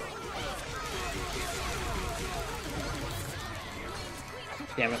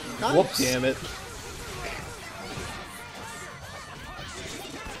 Damn it. God Whoops. Damn it.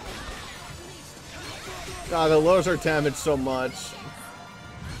 God, it lowers our damage so much.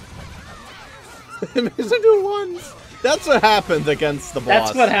 It makes us do ones. That's what happened against the boss.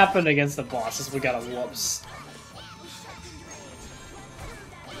 That's what happened against the boss, is we got a whoops.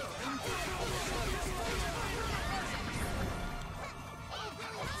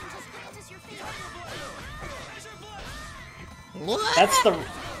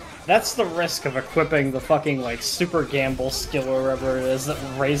 That's the risk of equipping the fucking like super gamble skill or whatever it is that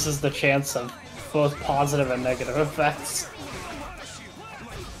raises the chance of both positive and negative effects.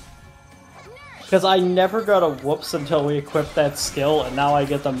 Because I never got a whoops until we equipped that skill, and now I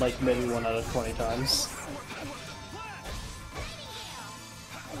get them like maybe 1 out of 20 times.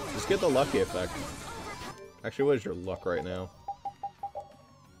 Just get the lucky effect. Actually, what is your luck right now?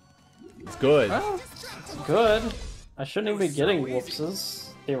 It's good. Well, it's good. I shouldn't even be getting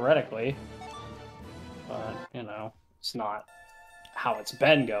whoopses, theoretically. But, you know, it's not how it's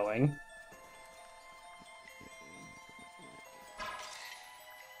been going.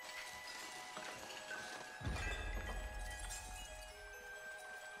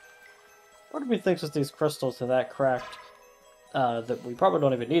 Part of me thinks with these crystals are that cracked that we probably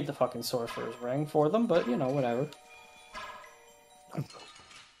don't even need the fucking Sorcerer's Ring for them, but, you know, whatever.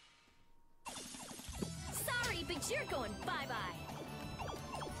 Sorry, but you're going bye-bye.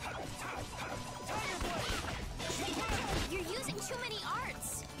 You're using too many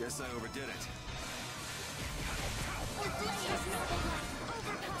arts. Guess I overdid it.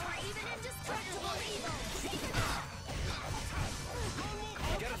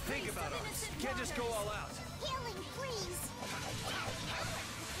 Gotta think about us. Can't just go all out. Healing, please.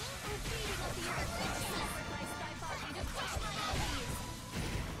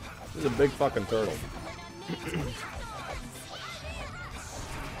 This is a big fucking turtle.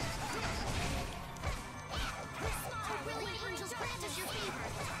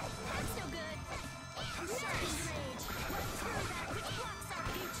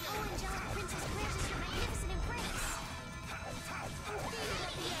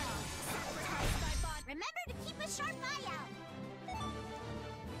 Remember to keep a sharp eye out.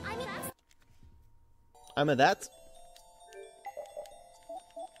 I'm a that.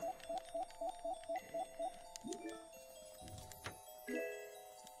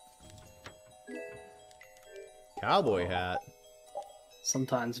 Cowboy hat.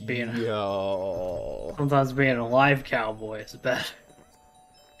 Sometimes being a live cowboy is better.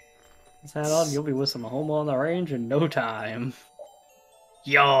 This hat on, you'll be whistling home on the range in no time.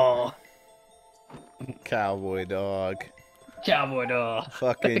 Yo, Cowboy dog. cowboy dog.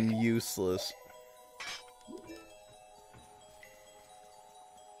 Fucking useless.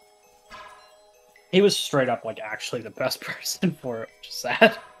 He was straight up like actually the best person for it, which is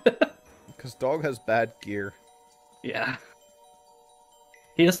sad. Because dog has bad gear. Yeah.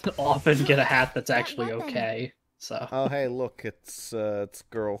 He doesn't often get a hat that's actually okay, so. Oh hey, look, it's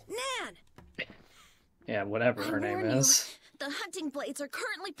girl. Nan! Yeah, whatever her name is. The hunting blades are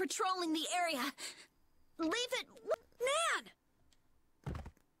currently patrolling the area. Leave it, Nan!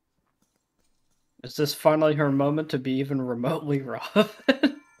 Is this finally her moment to be even remotely rough?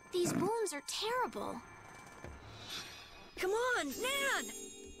 These wounds are terrible. Come on, Nan!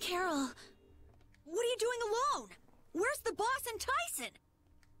 Carol, what are you doing alone? Where's the boss and Tyson?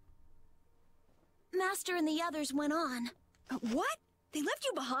 Master and the others went on. What? They left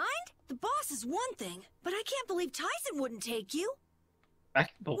you behind? The boss is one thing, but I can't believe Tyson wouldn't take you. I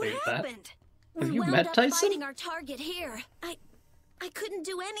can believe what that. Happened? Have you wound met up Tyson? Fighting our target here. I couldn't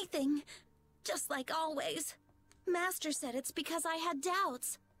do anything. Just like always. Master said it's because I had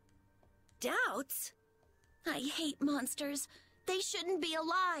doubts. Doubts? I hate monsters. They shouldn't be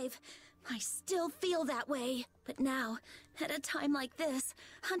alive. I still feel that way. But now, at a time like this,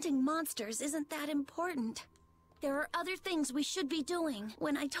 hunting monsters isn't that important. There are other things we should be doing.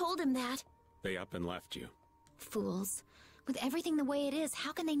 When I told him that... They up and left you. Fools. With everything the way it is,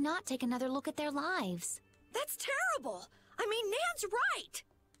 how can they not take another look at their lives? That's terrible! I mean, Nan's right!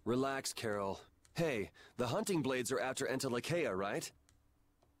 Relax, Carol. Hey, the hunting blades are after Entelekea, right?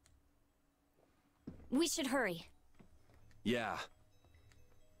 We should hurry. Yeah.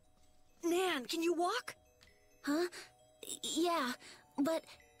 Nan, can you walk? Huh? Yeah, but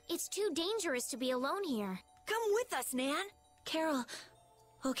it's too dangerous to be alone here. Come with us, Nan. Carol,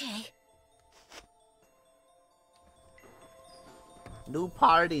 okay. New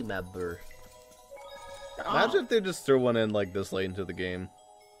party member. Imagine if they just threw one in like this late into the game.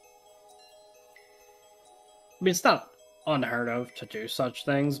 I mean, it's not unheard of to do such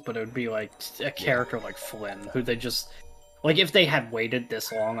things, but it would be like a character like Flynn, who they just... Like, if they had waited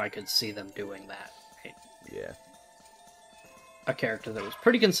this long, I could see them doing that. Right? Yeah. A character that was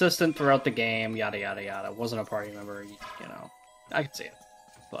pretty consistent throughout the game, yada yada yada, wasn't a party member, you know. I could see it,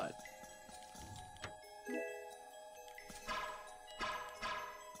 but...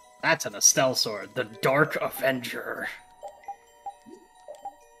 That's an Estelle sword, the Dark Avenger.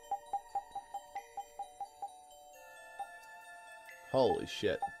 Holy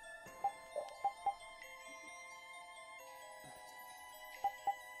shit.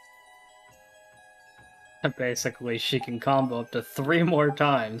 Basically, she can combo up to 3 more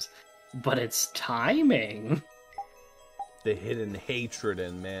times, but it's timing. The hidden hatred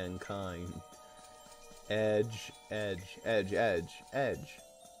in mankind. Edge, edge, edge, edge, edge.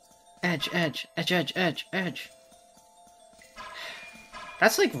 Edge, edge, edge, edge, edge, edge.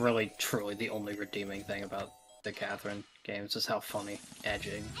 That's like really, truly the only redeeming thing about the Catherine games is how funny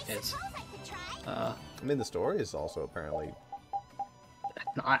edging is. I mean, the story is also apparently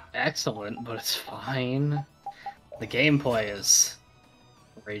not excellent, but it's fine. The gameplay is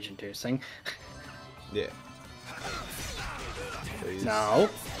rage-inducing. Yeah. Please. No.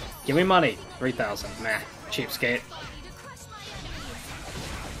 Give me money. 3,000. Nah. Cheapskate.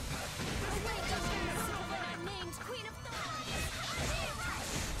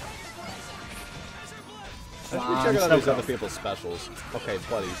 Let's be checking out these other people's specials. Okay,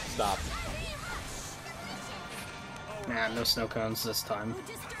 buddy, stop. Nah, no snow cones this time.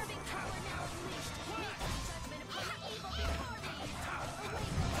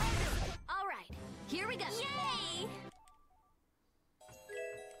 Alright, here we go. Yay!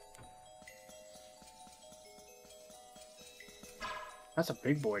 That's a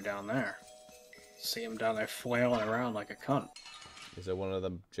big boy down there. See him down there flailing around like a cunt. Is it one of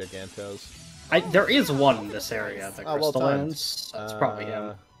the Gigantos? There is one in this area, the Crystal well Lands. That's probably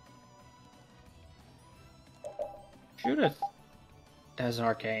him. Judith has an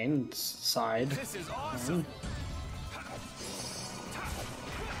arcane side. This is awesome.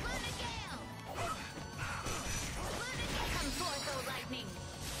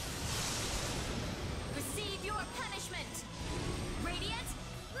 Receive your punishment. Radiant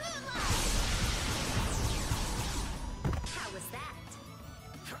moonlight. How was that?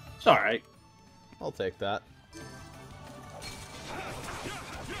 It's alright. I'll take that.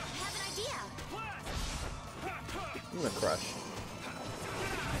 Have an idea. I'm gonna crush.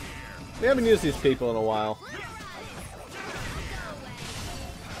 We haven't used these people in a while.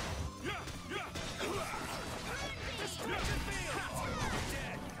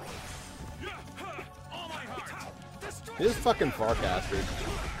 This fucking forecasted.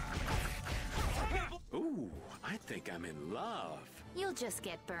 Ooh, I think I'm in love. You'll just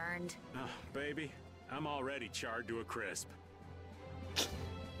get burned. Oh, baby, I'm already charred to a crisp.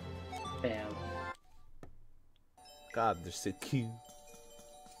 Damn. God, they're so cute.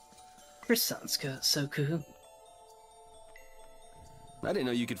 Your son's so cool. I didn't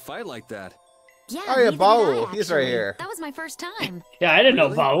know you could fight like that. Yeah, Oh yeah, neither did Baul. I, He's right actually. here. That was my first time. Yeah, I didn't know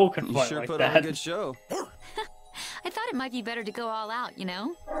Really? Baul could You fight sure like put that. on a good show. I thought it might be better to go all out, you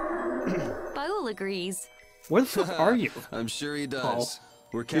know? Baul agrees. Where the fuck are you? I'm sure he does.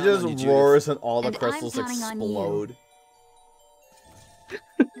 We're He counting just on you, Judith. roars and all the And I'm crystals counting on you. explode.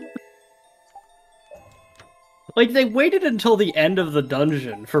 Like, they waited until the end of the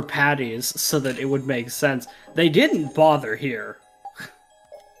dungeon for patties so that it would make sense. They didn't bother here.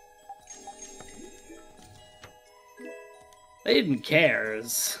 They didn't care.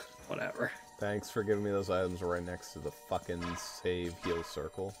 It's whatever. Thanks for giving me those items right next to the fucking save heal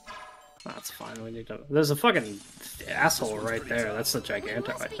circle. That's fine. We need to. There's a fucking asshole right there. That's the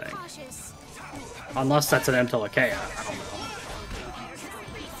Giganto, I think. Unless that's an Entelekea. I don't know.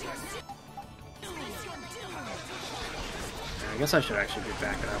 I guess I should actually be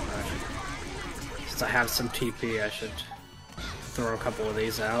backing up. Since I have some TP, I should throw a couple of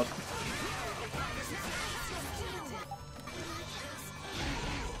these out.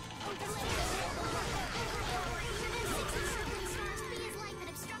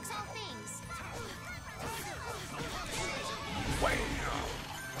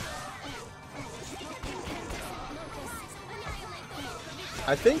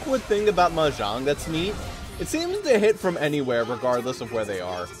 I think one thing about Mahjong that's neat, it seems to hit from anywhere regardless of where they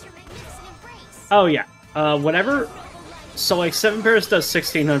are. Oh yeah, whenever, so like 7 pairs does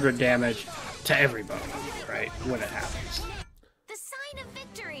 1600 damage to every bow, right, when it happens. The sign of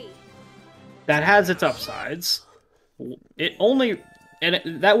victory. That has its upsides. It only,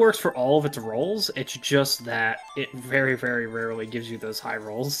 that works for all of its rolls, it's just that it very, very rarely gives you those high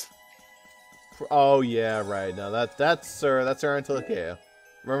rolls. Oh yeah, right, no, that's our Entelekea.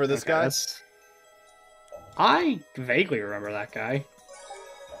 Remember this guy? I vaguely remember that guy.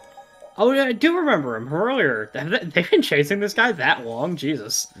 Oh, yeah, I do remember him from earlier. They've been chasing this guy that long?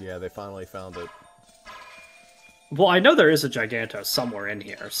 Jesus. Yeah, they finally found it. Well, I know there is a Giganto somewhere in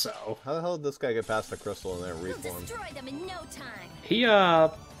here, so... How the hell did this guy get past the crystal and then reform? He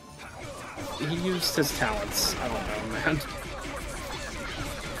used his talents. I don't know, man.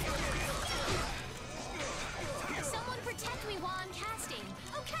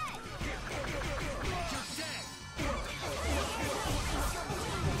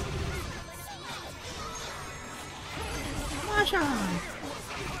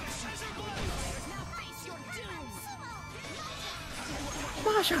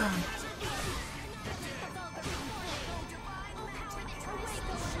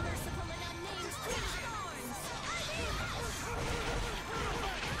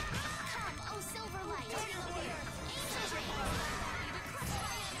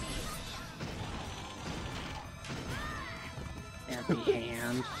 Happy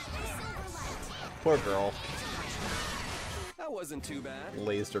hand. Poor girl. That wasn't too bad.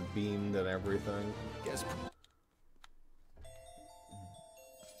 Laser beamed and everything. Guess.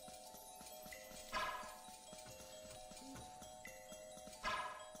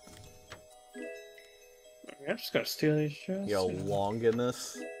 I'm just gonna steal these chests. Yo,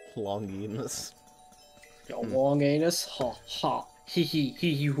 Longinus. Longinus. Yo, long anus. Ha ha. Hee hee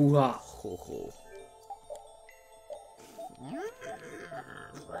hee hee hoo ha. Ho ho.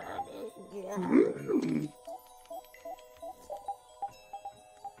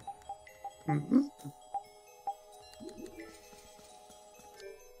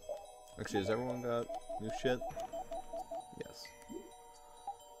 Actually, has everyone got new shit? Yes.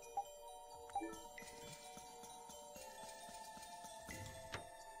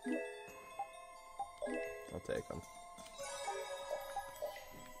 I'll take them.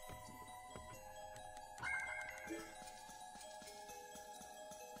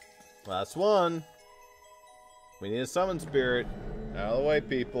 Last one. We need a summon spirit. Out of the way,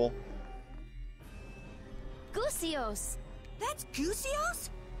 people. Gusios! That's Gusios?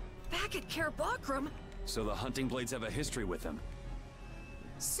 Back at Kerabakram? So the hunting blades have a history with them.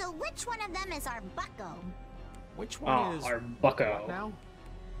 So which one of them is our bucko? Which one is our bucko? Now?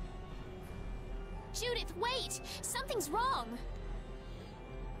 Judith, wait! Something's wrong!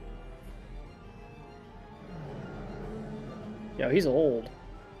 Yo, he's old.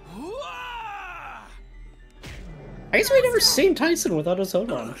 I guess we never seen Tyson without his hood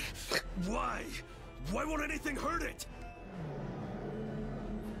on. Why? Why won't anything hurt it?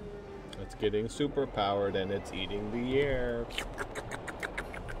 It's getting super powered and it's eating the air.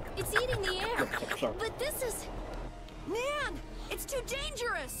 It's eating the air, but this is... Nan! It's too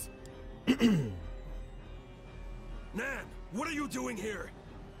dangerous! Nan, what are you doing here?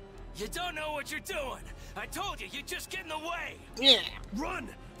 You don't know what you're doing. I told you, you just get in the way. Yeah. Run!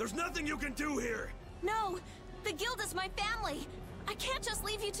 There's nothing you can do here. No! The guild is my family! I can't just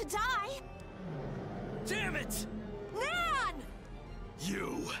leave you to die! Damn it! Nan!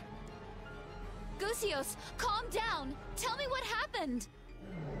 You... Gusios, calm down! Tell me what happened!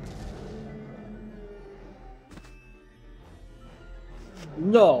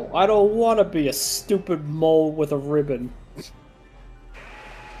 No, I don't want to be a stupid mole with a ribbon.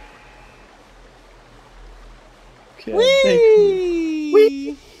 can't think.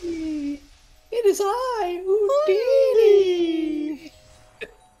 Whee! It is I, Undine!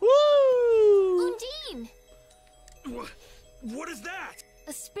 Woo! Undine! What is that?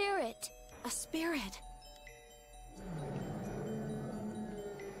 A spirit. A spirit.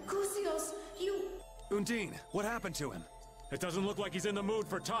 Gusios, you... Undine, what happened to him? It doesn't look like he's in the mood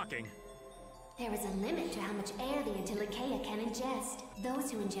for talking. There is a limit to how much air the Antilocheia can ingest.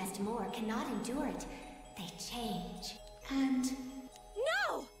 Those who ingest more cannot endure it. They change. And...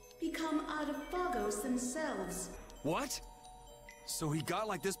 No! become Adaphagos themselves. What? So he got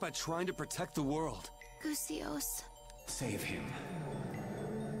like this by trying to protect the world. Gusios. Save him.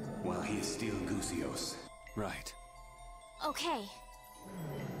 While he is still Gusios. Right. Okay.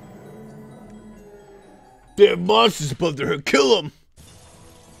 There are monsters above there. Kill them.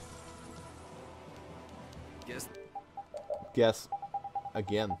 Guess.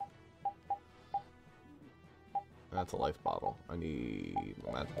 Again. That's a life bottle. I need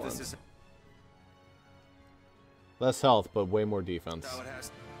magic ones. Less health, but way more defense. How it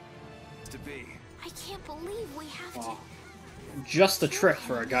has to be. I can't believe we have to. Just a trick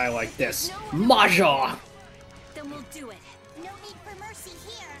for a guy like this. Mahjong! Then we'll do it. No need for mercy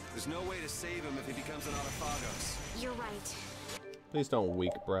here. There's no way to save him if he becomes an Adaphagos. You're right. Please don't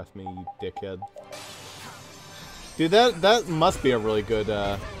weak breath me, you dickhead. Dude, that must be a really good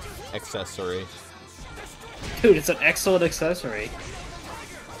accessory. Dude, it's an excellent accessory. Hey,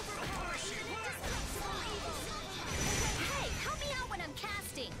 help me out when I'm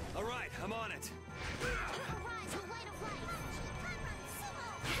casting. All right, I'm on it.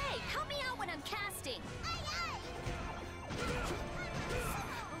 Hey, help me out when I'm casting.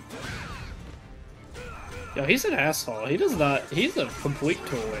 Yo, he's an asshole. He does not. He's a complete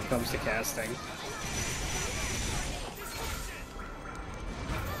tool when it comes to casting.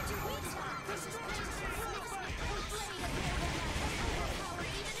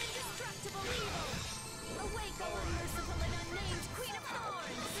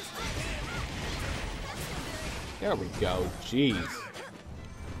 There we go. Jeez.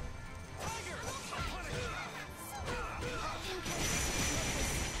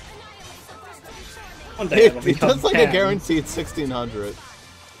 One day it'll It become does like 10. a guaranteed 1600.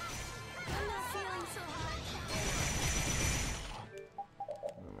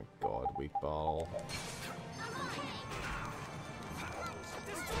 Oh my god, weak ball.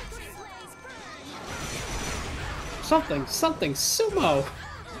 Something, sumo!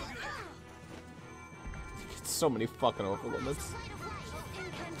 So many fucking overlimits.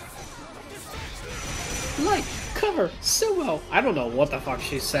 Light, cover, sumo! I don't know what the fuck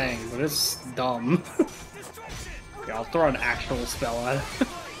she's saying, but it's dumb. Okay, I'll throw an actual spell at it.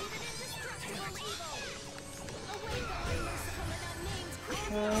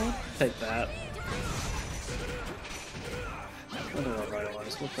 Take that. I don't know what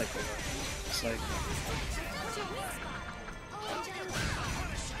revitalize. We'll take it. It's like...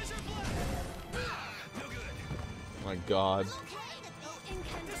 My god.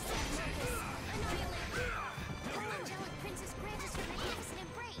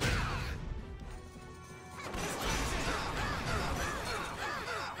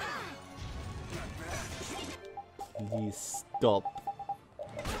 Please stop.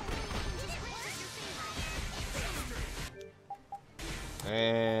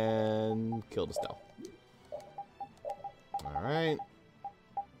 And kill the Stell. Alright.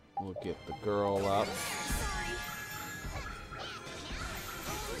 We'll get the girl up.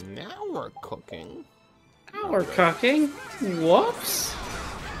 Now we're cooking. Now we're cooking? Whoops.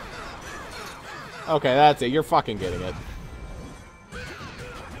 Okay, that's it. You're fucking getting it.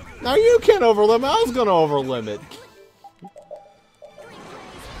 Now you can't overlimit. I was gonna overlimit.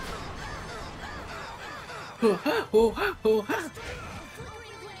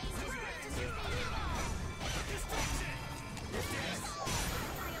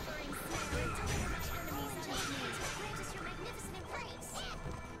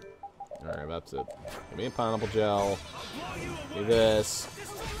 Alright, that's it. Give me a pineapple gel. Give me this.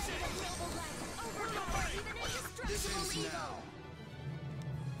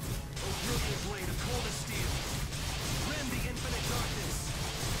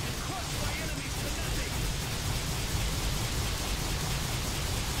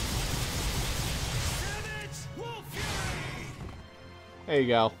 There you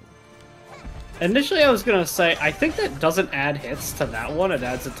go. Initially, I was gonna say, I think that doesn't add hits to that one. It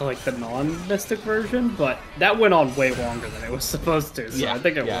adds it to, like, the non-mystic version, but that went on way longer than it was supposed to, so Yeah, I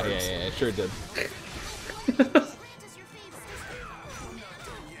think it works. Yeah, it sure did.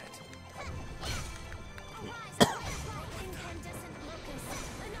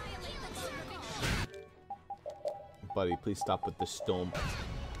 Buddy, please stop with the stomp.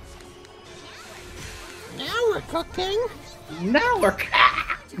 Now we're cooking! Now we're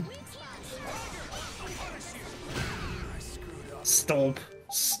Stomp.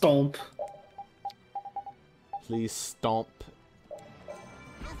 Stomp. Please stomp.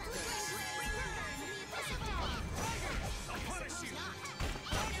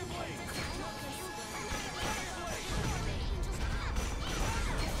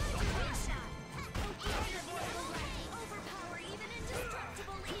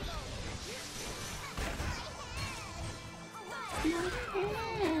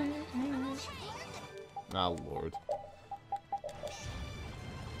 Oh, Lord.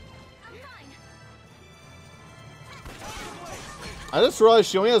 I just realized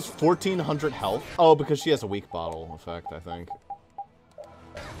she only has 1,400 health. Oh, because she has a weak bottle effect, I think.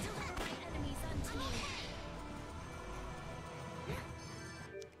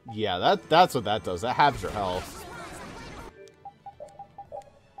 Yeah, that's what that does. That halves your health.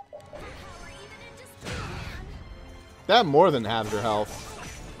 That more than halves your health.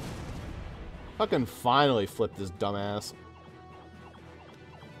 Fucking finally flipped this dumbass.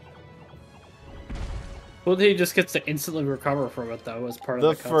 Well, he just gets to instantly recover from it, though, as part of the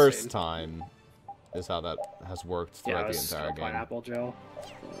cutscene. The first time is how that has worked throughout the entire game. Pineapple gel.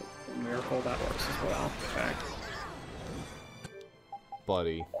 Miracle, that works as well. Okay.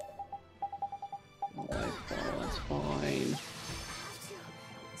 Buddy. That's fine.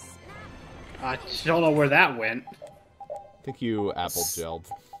 I don't know where that went. I think you apple gelled.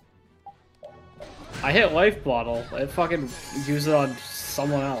 I hit life bottle. It fucking used it on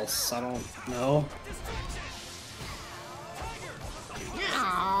someone else. I don't know.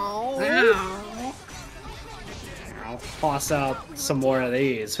 I'll toss out some more of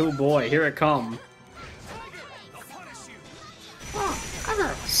these. Oh boy, here it come. Oh, I'm a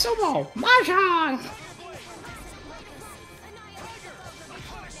sumo mahjong.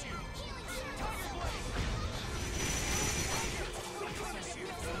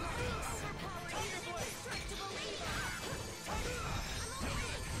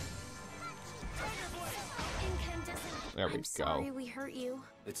 There we go. Sorry we hurt you.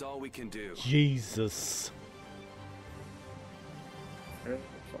 It's all we can do. Jesus.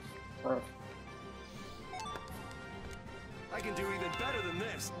 I can do even better than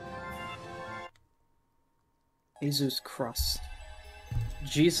this. Jesus crust.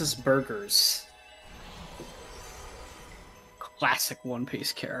 Jesus burgers. Classic One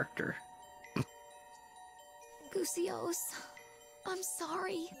Piece character. Gusios, I'm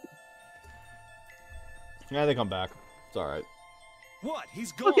sorry. Yeah, they come back. It's alright. What?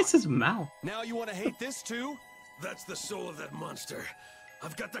 He's gone. Look at his mouth. Now you want to hate this too? That's the soul of that monster.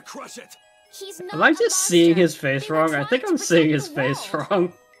 I've got to crush it. He's not Am I just seeing his face wrong? I think I'm seeing his face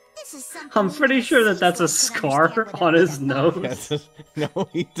wrong. I'm pretty sure that that's a scar on his nose. No,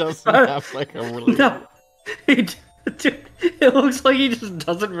 he doesn't have like a really... No. Dude, it looks like he just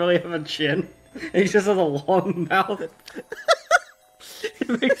doesn't really have a chin. He just has a long mouth.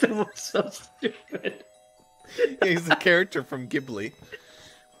 It makes him look so stupid. Yeah, he's a character from Ghibli.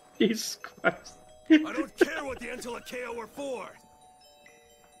 Jesus Christ. I don't care what the Entelakea were for.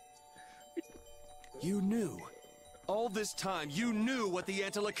 You knew. All this time, you knew what the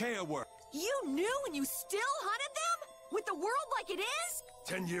Entelakea were. You knew and you still hunted them? With the world like it is?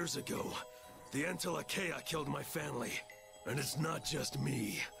 10 years ago, the Entelakea killed my family. And it's not just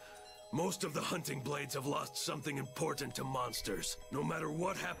me. Most of the hunting blades have lost something important to monsters. No matter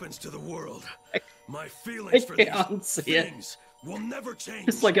what happens to the world, my feelings for these things will never change.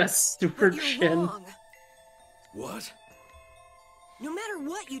 It's like a super chin. Wrong. What? No matter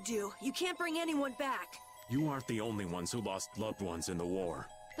what you do, you can't bring anyone back. You aren't the only ones who lost loved ones in the war.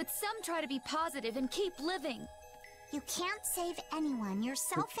 But some try to be positive and keep living. You can't save anyone,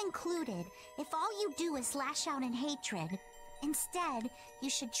 yourself included, if all you do is lash out in hatred. Instead,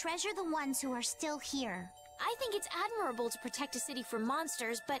 you should treasure the ones who are still here. I think it's admirable to protect a city from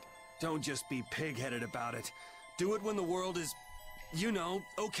monsters, but... Don't just be pig-headed about it. Do it when the world is, you know,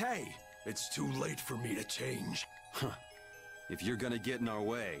 okay. It's too late for me to change. Huh. If you're gonna get in our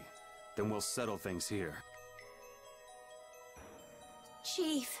way, then we'll settle things here.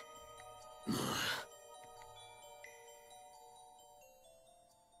 Chief.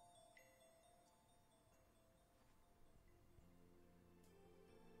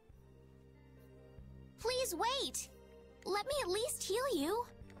 Please wait! Let me at least heal you.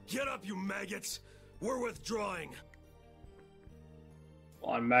 Get up, you maggots! We're withdrawing.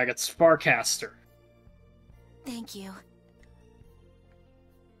 On Maggot Sparcaster. Thank you.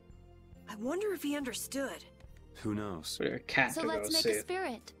 I wonder if he understood. Who knows? A cat So to let's go make see. a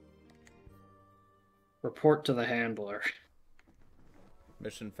spirit. Report to the handler.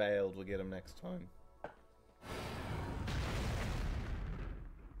 Mission failed. We'll get him next time.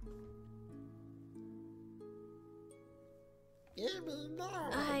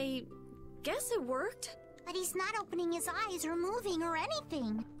 I guess it worked. But he's not opening his eyes or moving or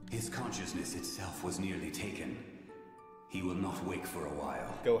anything. His consciousness itself was nearly taken. He will not wake for a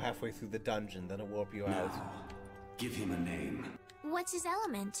while. Go halfway through the dungeon, then it'll warp you out. Give him a name. What's his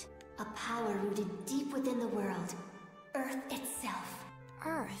element? A power rooted deep within the world. Earth itself.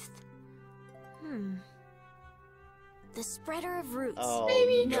 Earth. The spreader of roots. Oh,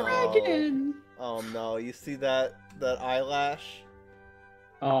 Baby no. dragon! Oh no, you see that eyelash?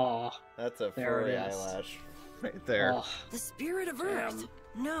 Oh. That's a there furry it is. eyelash. Right there. Oh. The spirit of Earth.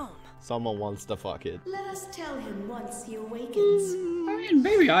 Gnome. Someone wants to fuck it. Let us tell him once he awakens. I mean,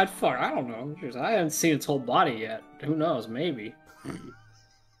 maybe I'd fuck. I don't know. I haven't seen its whole body yet. Who knows? Maybe.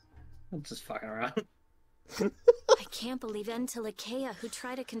 I'm just fucking around. I can't believe Entelekea, who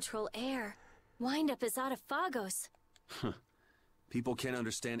tried to control air, wind up as Autophagos. People can't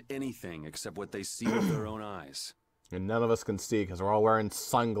understand anything except what they see with their own eyes. And none of us can see because we're all wearing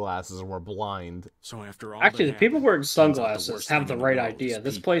sunglasses and we're blind. So after all, Actually, the people wearing sunglasses have the right idea.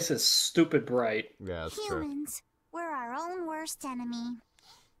 This place is stupid bright. Yeah, that's true. Humans, we're our own worst enemy.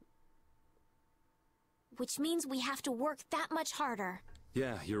 Which means we have to work that much harder.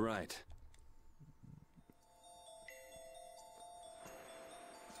 Yeah, you're right.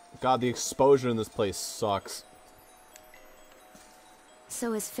 God, the exposure in this place sucks.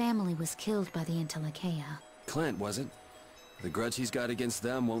 So his family was killed by the Entelekea. Clint, was it? The grudge he's got against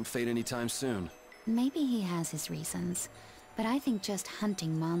them won't fade anytime soon. Maybe he has his reasons, but I think just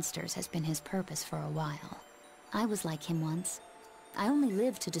hunting monsters has been his purpose for a while. I was like him once. I only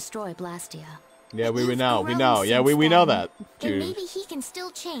lived to destroy Blastia. Yeah, we know. Yeah, we know that. And maybe he can still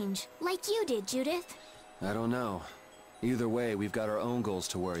change, like you did, Judith. I don't know. Either way, we've got our own goals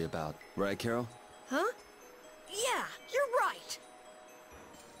to worry about. Right, Carol? Huh? Yeah, you're right.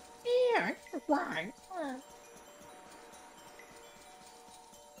 Yeah, you're right.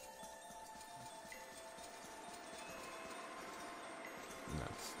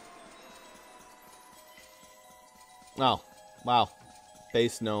 Oh, wow.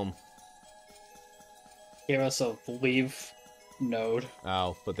 Base gnome. Gave us a leave node.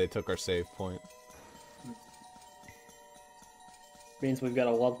 Oh, but they took our save point. Means we've got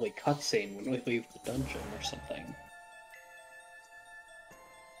a lovely cutscene when we leave the dungeon or something.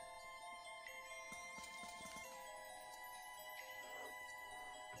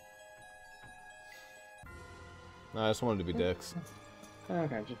 No, I just wanted to be dicks.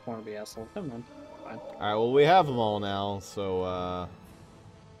 Okay, I just want to be assholes. Never mind. Fine. Alright, well, we have them all now, so,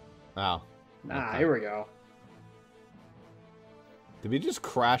 Wow. Ah, here we go. Did we just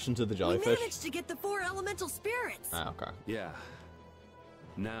crash into the jellyfish? We managed to get the 4 elemental spirits. Ah, okay. Yeah.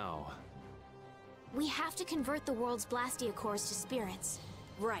 Now. We have to convert the world's Blastia cores to spirits.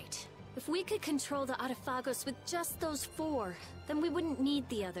 Right. If we could control the Autophagos with just those 4, then we wouldn't need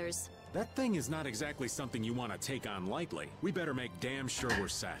the others. That thing is not exactly something you want to take on lightly. We better make damn sure we're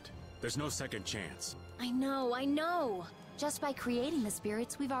set. There's no second chance. I know. Just by creating the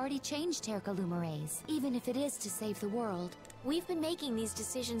spirits, we've already changed Terca Lumerays, even if it is to save the world. We've been making these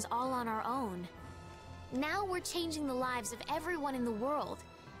decisions all on our own. Now we're changing the lives of everyone in the world.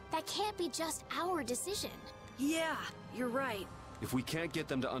 That can't be just our decision. Yeah, you're right. If we can't get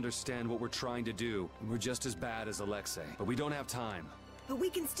them to understand what we're trying to do, we're just as bad as Alexei. But we don't have time. But we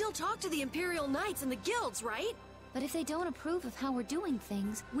can still talk to the Imperial Knights and the guilds, right? But if they don't approve of how we're doing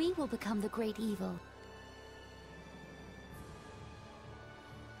things, we will become the great evil.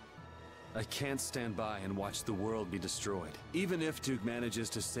 I can't stand by and watch the world be destroyed. Even if Duke manages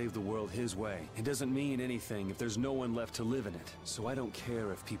to save the world his way, it doesn't mean anything if there's no one left to live in it. So I don't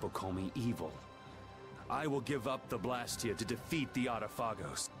care if people call me evil. I will give up the Blastia to defeat the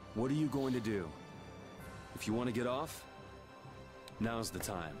Autophagos. What are you going to do? If you want to get off, now's the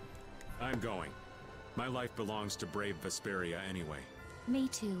time. I'm going. My life belongs to brave Vesperia anyway. Me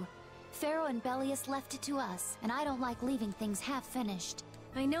too. Pharaoh and Bellius left it to us, and I don't like leaving things half-finished.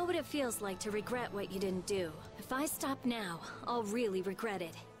 I know what it feels like to regret what you didn't do. If I stop now, I'll really regret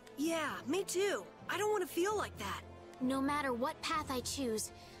it. Yeah, me too. I don't want to feel like that. No matter what path I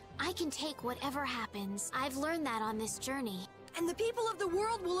choose, I can take whatever happens. I've learned that on this journey. And the people of the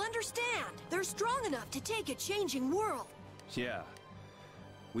world will understand. They're strong enough to take a changing world. Yeah.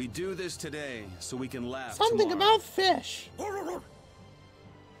 We do this today so we can laugh Something tomorrow. about fish.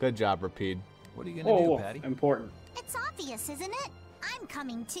 Good job, Rapide. What are you gonna do, Patty? Important. It's obvious, isn't it? I'm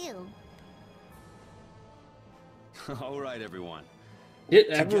coming too. All right, everyone.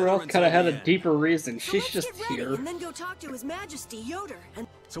 Everyone else kind of had a deeper reason. She's just here. And then go talk to His Majesty Yoder. And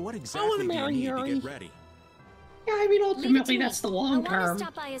so what exactly do you need to get ready? Yeah, I mean, ultimately, that's the long term. I want to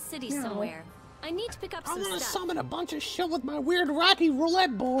stop by a city somewhere. I need to pick up some stuff. I want to summon a bunch of shit with my weird rocky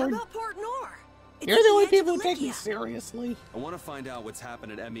roulette board. How about Port Nor? You're the only people who take me seriously. I want to find out what's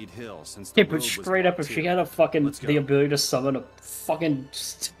happened at Emmead Hill since yeah, but straight up, if she had a fucking the ability to summon a fucking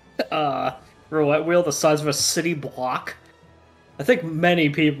roulette wheel the size of a city block, I think many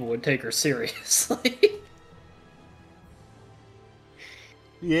people would take her seriously.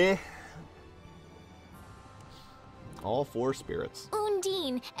 Yeah. All 4 spirits.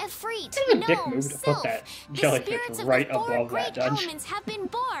 Undine, Efreet, Dick move to put that jellyfish right above that dungeon. Elements have been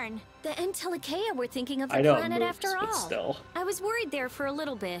born. The Entelekea were thinking of the planet after all. Still. I was worried there for a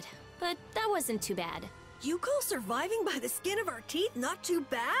little bit, but that wasn't too bad. You call surviving by the skin of our teeth not too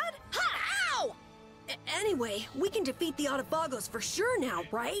bad? Ha! Ow! Anyway, we can defeat the Autophagos for sure now,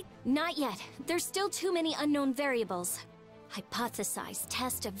 right? Not yet. There's still too many unknown variables. Hypothesize,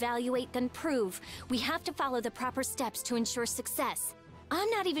 test, evaluate, then prove. We have to follow the proper steps to ensure success. I'm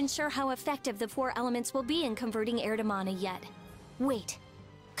not even sure how effective the 4 elements will be in converting air to mana yet. Wait,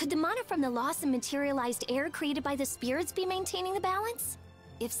 could the mana from the lost and materialized air created by the spirits be maintaining the balance?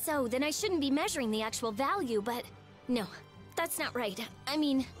 If so, then I shouldn't be measuring the actual value, but... No, that's not right. I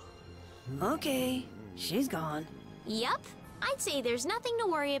mean... Okay, she's gone. Yup, I'd say there's nothing to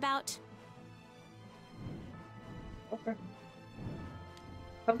worry about. Okay.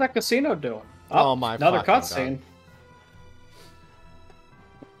 How's that casino doing? Oh my another cutscene.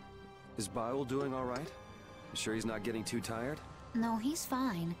 Is Baul doing all right? You sure he's not getting too tired? No, he's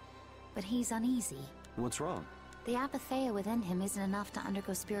fine, but he's uneasy. What's wrong? The apatheia within him isn't enough to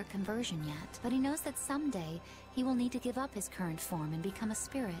undergo spirit conversion yet, but he knows that someday he will need to give up his current form and become a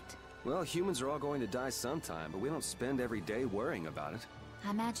spirit. Well, humans are all going to die sometime, but we don't spend every day worrying about it. I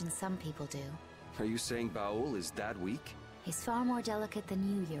imagine some people do. Are you saying Baul is that weak? He's far more delicate than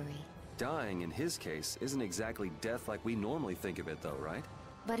you, Yuri. Dying, in his case, isn't exactly death like we normally think of it, though, right?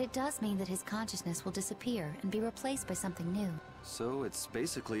 But it does mean that his consciousness will disappear and be replaced by something new. So it's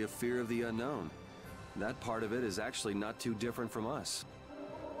basically a fear of the unknown. That part of it is actually not too different from us.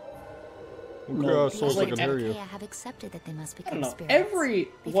 No, souls the I can hear you. have accepted that they must become spirits. Every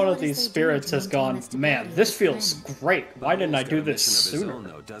one of these spirits has gone, man, this feels great. Why didn't I do this sooner? Own,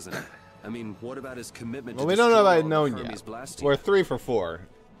 though, doesn't it? I mean, what about his commitment well, to we don't know if I'd known known yet. We're 3 for 4.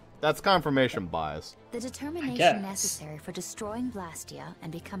 That's confirmation bias. The determination necessary for destroying Blastia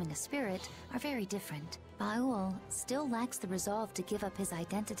and becoming a spirit are very different. Baul still lacks the resolve to give up his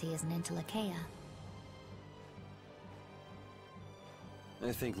identity as an Entelekea.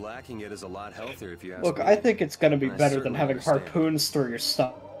 I think lacking it is a lot healthier if you ask Look, me. I think it's gonna be better than having understand. harpoons through your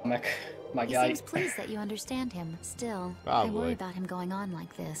stomach, my guy. He seems pleased that you understand him. Still, Probably. I worry about him going on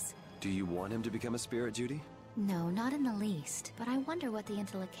like this. Do you want him to become a spirit, Judy? No, not in the least. But I wonder what the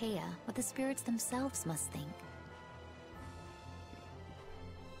Entelekea, what the spirits themselves must think.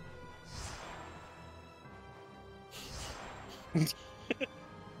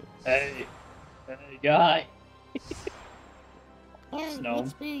 Hey, guy. Hey, No.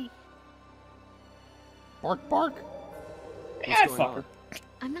 it's me. Bark, bark. Yeah, going fucker. on?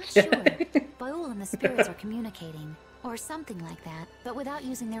 I'm not sure. Baul and the spirits are communicating, or something like that, but without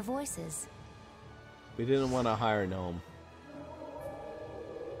using their voices. We didn't want to hire Gnome.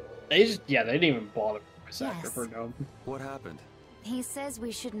 They just, yeah, they didn't even bother with this actor Yes. for no. What happened? He says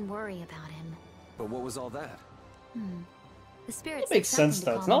we shouldn't worry about him. But what was all that? The spirits It makes said something sense to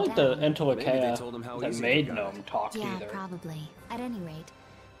though. It's calm not like him the down. Maybe they Entelekea told him how that easy made they got it. Gnome talk Yeah, either. probably. At any rate,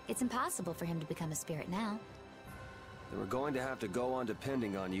 it's impossible for him to become a spirit now. Then we're going to have to go on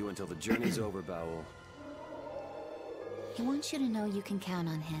depending on you until the journey's over, Baul. He wants you to know you can count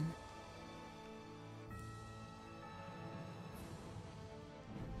on him.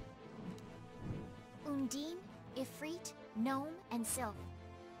 Undine, Ifrit, Gnome, and Sylph.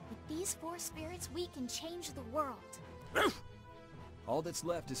 With these 4 spirits, we can change the world. All that's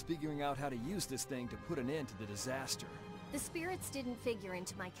left is figuring out how to use this thing to put an end to the disaster. The spirits didn't figure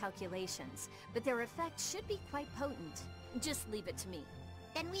into my calculations, but their effect should be quite potent. Just leave it to me.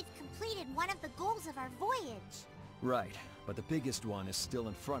 Then we've completed one of the goals of our voyage. Right, but the biggest one is still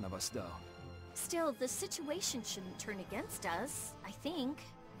in front of us, though. Still, the situation shouldn't turn against us, I think.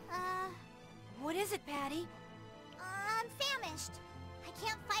 What is it, Patty? I'm famished. I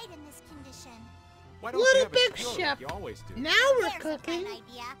can't fight in this condition. Why don't you Little have a big skillet chef. like you always do? Now we're There's a cooking. fun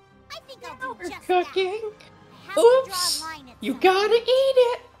idea. I think I'll do We're just cooking. that. I have to draw Oops. a line at You some gotta point. eat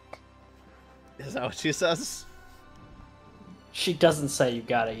it. Is that what she says? She doesn't say you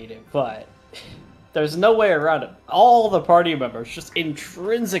gotta eat it, but There's no way around it. All the party members just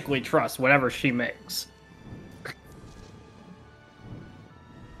intrinsically trust whatever she makes.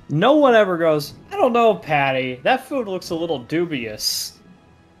 No one ever goes, I don't know, Patty, that food looks a little dubious.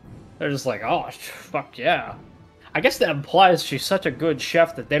 They're just like, oh, fuck yeah. I guess that implies she's such a good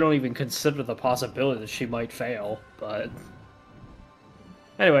chef that they don't even consider the possibility that she might fail, but...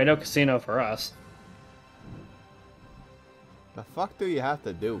 Anyway, no casino for us. The fuck do you have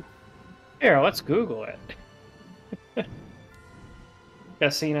to do? Here, let's Google it.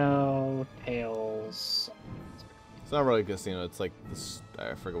 Casino Tales. It's not really a casino. It's like this.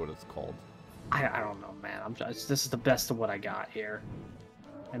 I forget what it's called. I don't know, man. This is the best of what I got here.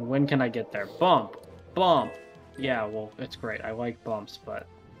 And when can I get there? Bump, bump. Yeah, well, it's great. I like bumps, but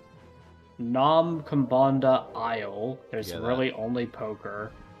Nam Kambanda Isle. There's really only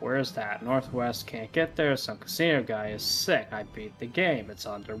poker. Where is that? Northwest, can't get there. Some casino guy is sick. I beat the game. It's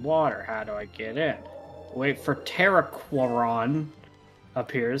underwater. How do I get in? Wait for Taraquaran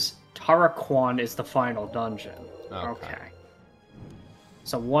appears. Taraquan is the final dungeon. Okay.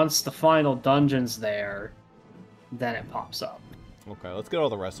 So once the final dungeon's there, then it pops up. Okay, let's get all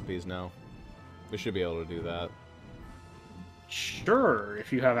the recipes now. We should be able to do that. Sure,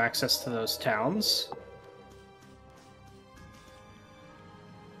 if you have access to those towns.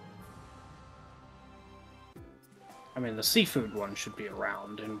 I mean, the seafood one should be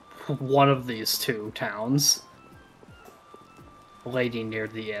around in one of these two towns. Lady near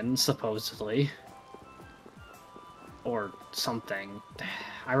the inn, supposedly. Or something.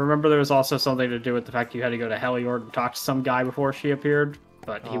 I remember there was also something to do with the fact you had to go to Heliord and talk to some guy before she appeared,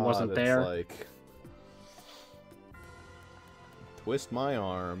 but he wasn't there. Like... Twist my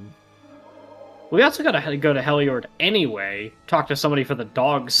arm. We also gotta go to Heliord anyway, talk to somebody for the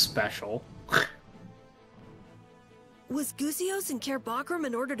dog special. Was Gusios and Kerbakram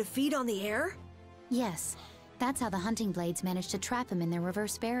in order to feed on the air? Yes. That's how the hunting blades managed to trap him in their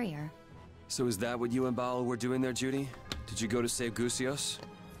reverse barrier. So is that what you and Baal were doing there, Judy? Did you go to save Gusios?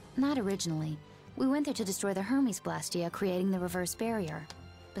 Not originally. We went there to destroy the Hermes Blastia, creating the reverse barrier.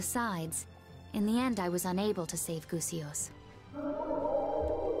 Besides, in the end I was unable to save Gusios.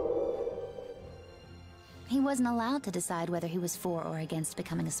 He wasn't allowed to decide whether he was for or against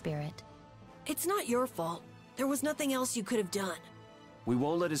becoming a spirit. It's not your fault. There was nothing else you could have done. We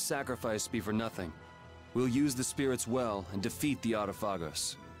won't let his sacrifice be for nothing. We'll use the spirits well and defeat the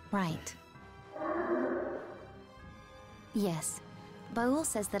Autophagos. Right. Yes. Baul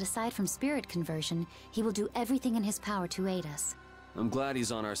says that aside from spirit conversion, he will do everything in his power to aid us. I'm glad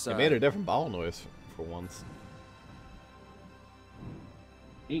he's on our side. He made a different Baul noise for once.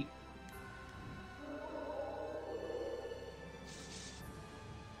 Eat.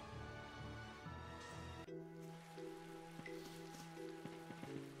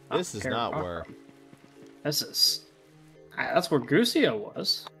 This is not where... This is... That's where Gusio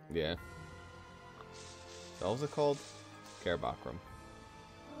was. Yeah. What was it called? Kerbakram.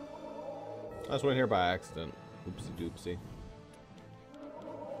 I just went here by accident. Oopsie doopsie.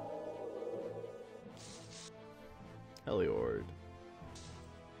 Heliord.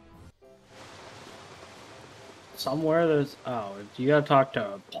 Somewhere there's... Oh, you gotta talk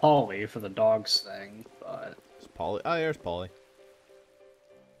to Polly for the dogs thing, but... It's Polly. Oh, there's Polly.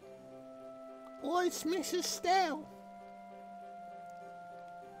 Oh, it's Mrs. Stell.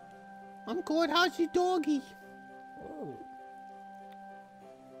 I'm good. How's your doggy?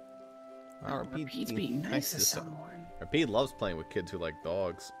 Oh, Repeat's being nice to someone. Repeat loves playing with kids who like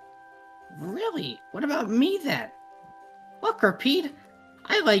dogs. Really? What about me then? Look, Repeat,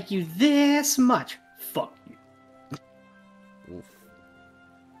 I like you this much. Fuck you. Oof.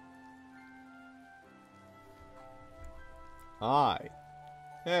 Hi.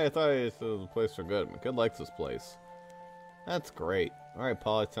 Hey, I thought this was a place for good. My kid likes this place. That's great. Alright,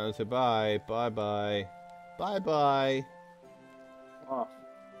 Paul, it's time to say bye. Bye-bye. Bye-bye. Oh.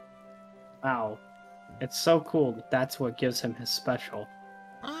 Wow. It's so cool that that's what gives him his special.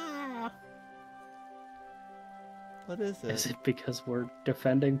 Ah. What is it? Is it because we're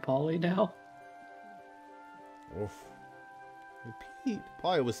defending Polly now? Oof. Repeat.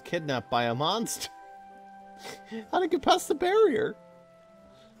 Polly was kidnapped by a monster. How did it get past the barrier?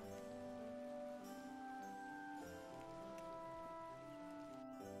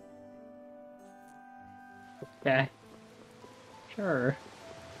 Okay. Sure.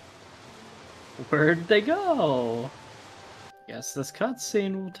 Where'd they go? Guess this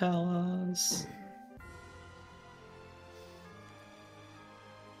cutscene will tell us.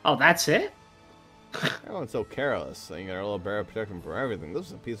 Oh, that's it? Everyone's so careless, saying our little bear protect him from everything. This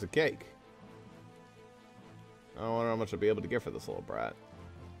is a piece of cake. I don't wonder how much I'll be able to get for this little brat.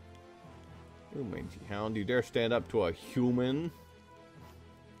 You mangy hound, you dare stand up to a human?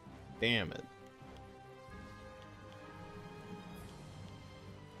 Damn it.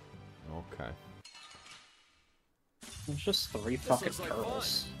 Okay. There's just 3 fucking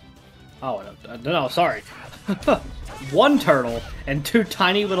turtles. Oh, no, sorry. 1 turtle and 2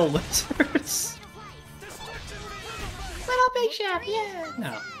 tiny little lizards. Little big chef, yeah.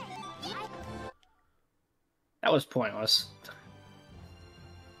 No. That was pointless.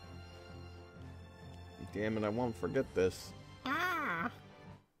 Damn it, I won't forget this. Ah.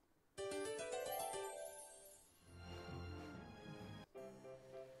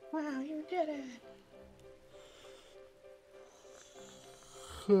 Wow, you did it.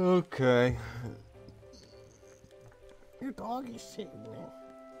 Okay. Your dog is sitting there.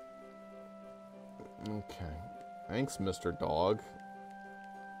 Okay. Thanks, Mr. Dog.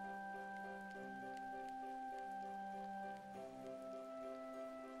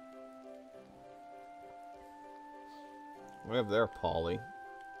 We have there, Polly.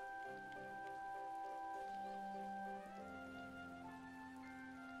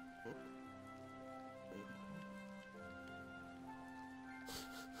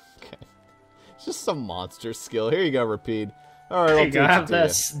 Okay. It's just some monster skill. Here you go, Rapide. Alright, There I'll you teach go, it have to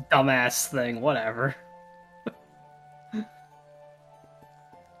this dumbass thing, whatever.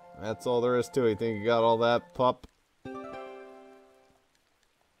 That's all there is to it. You think you got all that, pup?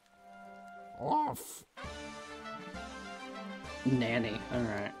 Off. Nanny,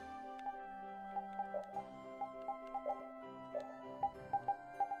 alright.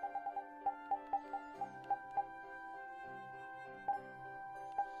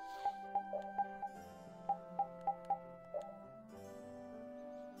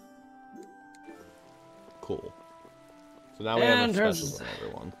 Cool. So now we have a special on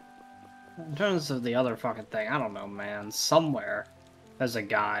everyone. In terms of the other fucking thing, I don't know, man. Somewhere there's a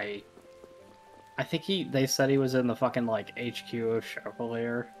guy. I think they said he was in the fucking like HQ of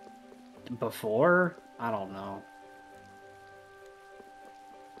Chevalier before. I don't know.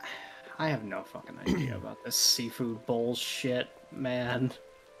 I have no fucking idea about this seafood bullshit, man.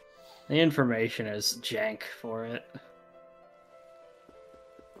 The information is jank for it.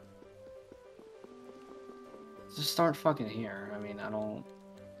 Just start fucking here. I mean, I don't.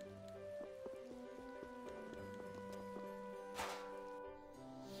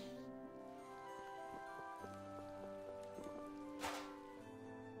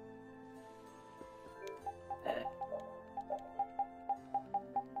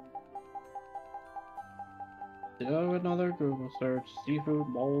 Do another Google search. Seafood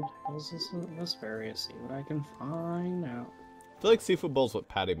mold houses in Vesperia. See what I can find out. I feel like seafood bowl's what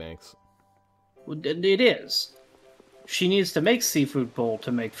Patty makes. Well, it is. She needs to make seafood bowl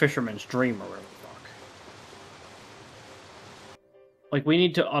to make Fisherman's Dream or whatever the fuck. Like, we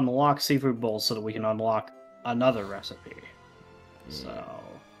need to unlock seafood bowl so that we can unlock another recipe. So...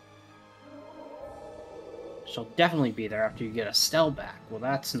 she'll definitely be there after you get Estelle back. Well,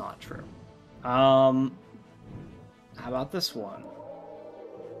 that's not true. How about this one?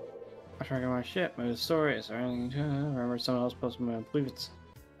 I'm trying to get my shit. Move the story. Is there anything to remember? Someone else posted me.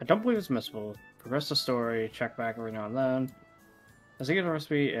 I don't believe it's missable. Progress the story. Check back every now and then. As I get the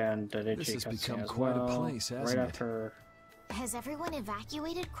recipe and This has become as quite well. a place, hasn't Right it? after. Has everyone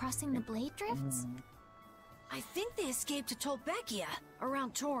evacuated crossing the blade drifts? I think they escaped to Tolbekia,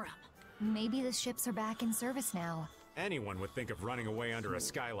 around Torum. Maybe the ships are back in service now. Anyone would think of running away under a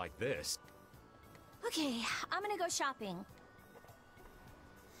sky like this. Okay, I'm gonna go shopping.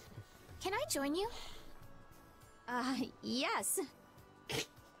 Can I join you? Yes.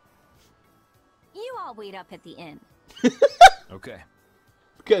 You all wait up at the inn. Okay.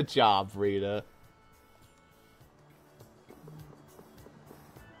 Good job, Rita.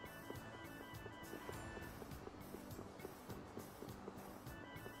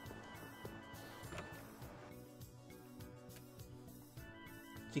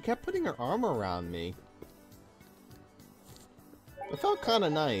 She kept putting her arm around me. It felt kind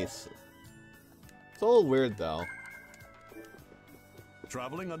of nice. It's a little weird, though.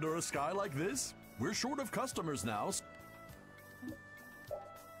 Traveling under a sky like this? We're short of customers now.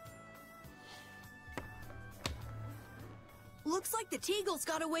 Looks like the Teagles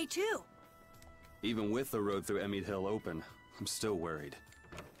got away too. Even with the road through Emmett Hill open, I'm still worried.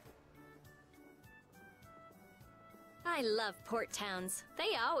 I love port towns.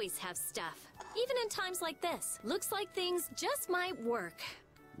 They always have stuff. Even in times like this. Looks like things just might work.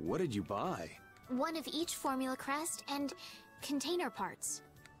 What did you buy? One of each formula crest and container parts.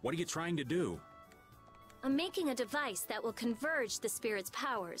 What are you trying to do? I'm making a device that will converge the spirit's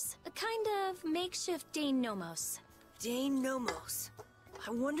powers. A kind of makeshift Dane Nomos. Dane Nomos.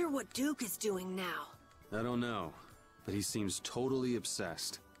 I wonder what Duke is doing now. I don't know, but he seems totally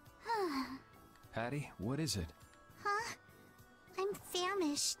obsessed. Patty, what is it? Huh? I'm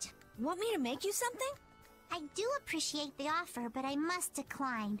famished. Want me to make you something? I do appreciate the offer, but I must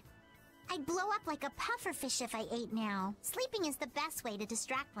decline. I'd blow up like a pufferfish if I ate now. Sleeping is the best way to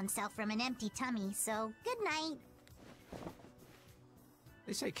distract oneself from an empty tummy, so good night.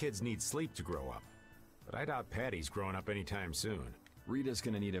 They say kids need sleep to grow up, but I doubt Patty's growing up anytime soon. Rita's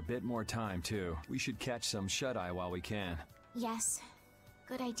gonna need a bit more time, too. We should catch some shut-eye while we can. Yes,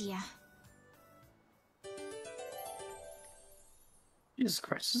 good idea. Jesus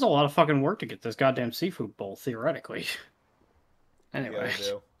Christ, this is a lot of fucking work to get this goddamn seafood bowl, theoretically. Anyway.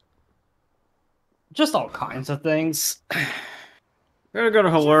 Just all kinds of things. We're gonna go to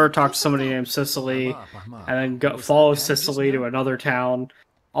Halur, talk to somebody named Cicely, and then follow Cicely to another town.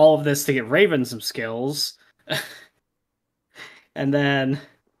 All of this to get Raven some skills. And then,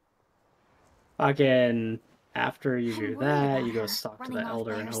 fucking, after you do that, you go talk to the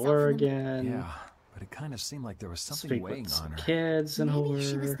Elder in Halur again. Yeah, but it kind of seemed like there was something weighing on her. Kids in Halur. Maybe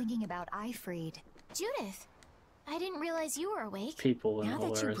she was thinking about Ifrid. Judith, I didn't realize you were awake. People in Now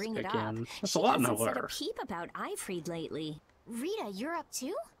that you Halur bring it again. up, That's she a lot in hasn't said a Halur. peep about Ifrid lately. Rita, you're up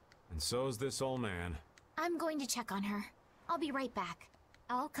too? And so's this old man. I'm going to check on her. I'll be right back.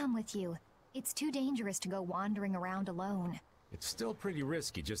 I'll come with you. It's too dangerous to go wandering around alone. It's still pretty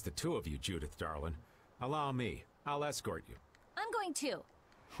risky, just the two of you, Judith, darling. Allow me. I'll escort you. I'm going too.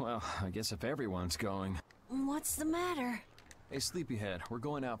 Well, I guess if everyone's going... What's the matter? Hey, Sleepyhead, we're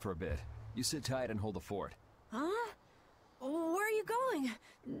going out for a bit. You sit tight and hold the fort. Huh? Where are you going?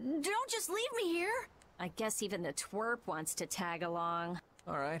 Don't just leave me here. I guess even the twerp wants to tag along.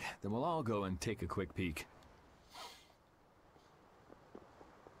 Alright, then we'll all go and take a quick peek.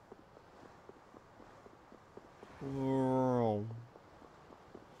 I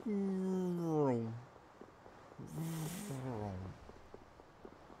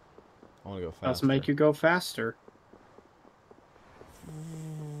want to go faster. Let's make you go faster.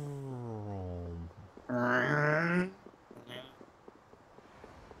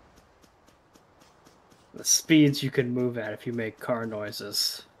 The speeds you can move at if you make car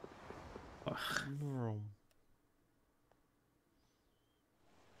noises. Ugh.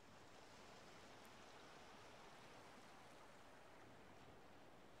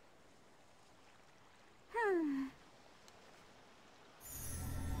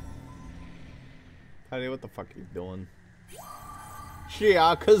 Patty, what the fuck are you doing?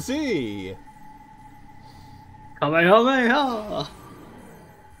 Shiakazi! Kamehameha!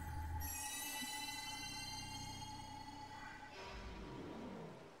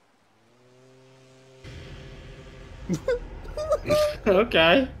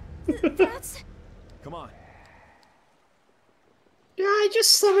 Okay. Come on. Yeah, I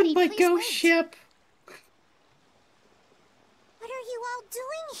just summoned my ghost ship. What are you all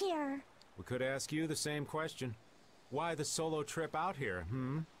doing here? We could ask you the same question. Why the solo trip out here,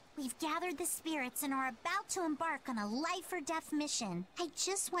 We've gathered the spirits and are about to embark on a life-or-death mission. I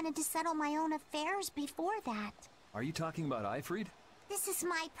just wanted to settle my own affairs before that. Are you talking about Ifrid? This is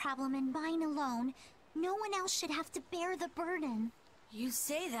my problem and mine alone. No one else should have to bear the burden. You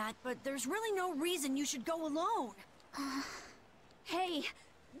say that, but there's really no reason you should go alone. Hey,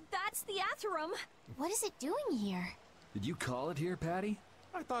 that's the Atherum. What is it doing here? Did you call it here, Patty?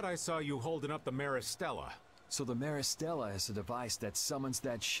 I thought I saw you holding up the Maristella. So the Maristella is a device that summons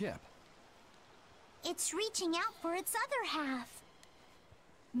that ship. It's reaching out for its other half.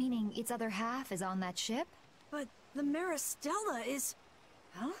 Meaning its other half is on that ship? But the Maristella is...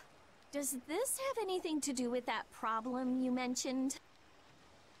 Huh? Does this have anything to do with that problem you mentioned?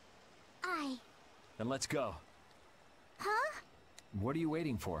 Then let's go. Huh? What are you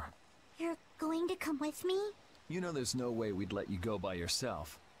waiting for? You're going to come with me? You know there's no way we'd let you go by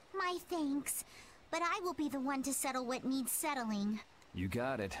yourself. My thanks. But I will be the one to settle what needs settling. You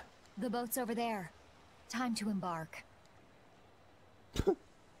got it. The boat's over there. Time to embark.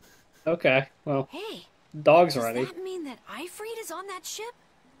 Okay, well. Hey, dog's ready. Does that mean that Ifrid is on that ship?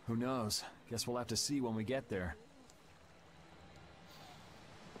 Who knows? Guess we'll have to see when we get there.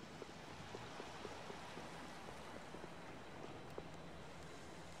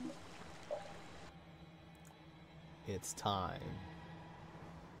 It's time.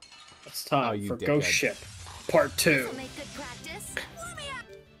 It's time you for dickhead. Ghost Ship Part 2. This'll make good practice. Warm me up.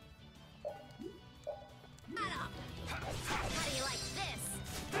 How do you like this?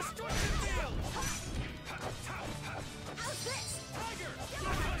 Destruction deal! How's this? Tiger! Get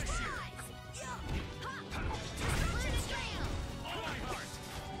on my eyes! All right, Heart! How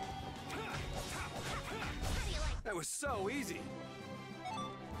do you like That was so easy.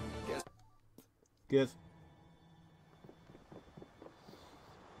 Good.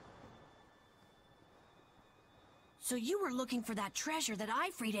 So you were looking for that treasure that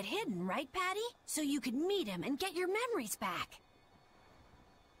Ifrit had hidden, right, Patty? So you could meet him and get your memories back.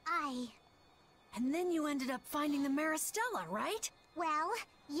 And then you ended up finding the Maristella, right? Well,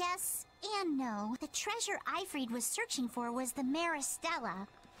 yes and no. The treasure Ifrit was searching for was the Maristella.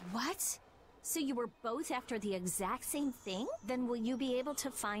 What? So you were both after the exact same thing? Then will you be able to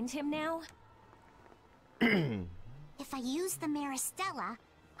find him now? If I use the Maristella,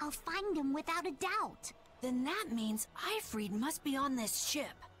 I'll find him without a doubt. Then that means Ifrit must be on this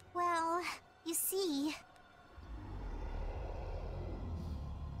ship. Well, you see...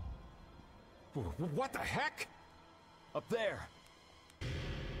 What the heck? Up there.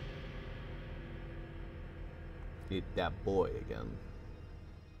 Eat that boy again.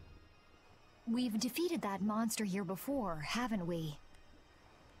 We've defeated that monster here before, haven't we?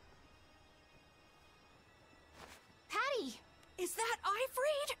 Patty! Is that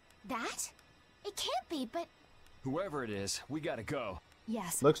Ifrit? That? It can't be, but... Whoever it is, we gotta go.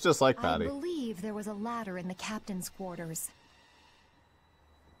 Yes. Looks just like Patty. I believe there was a ladder in the captain's quarters.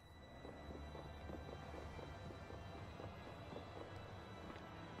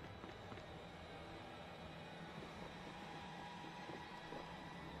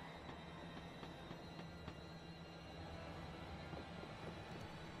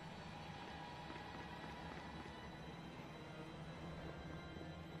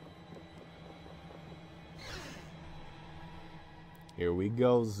 Here we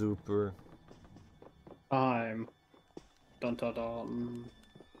go, Zuper. Time. Dun dun dun.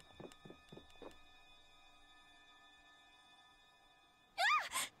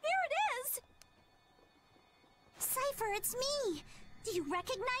 There it is! Cypher, it's me! Do you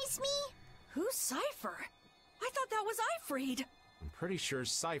recognize me? Who's Cypher? I thought that was Ifrit. I'm pretty sure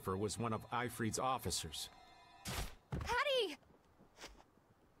Cypher was one of Ifrit's officers. Patty!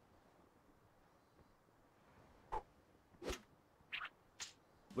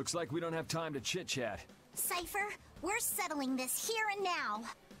 Looks like we don't have time to chit-chat. Cypher, we're settling this here and now.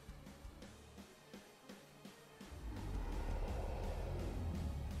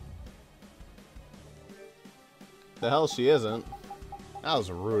 The hell she isn't. That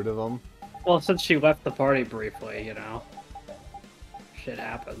was rude of him. Well, since she left the party briefly, you know. Shit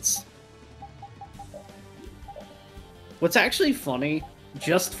happens. What's actually funny,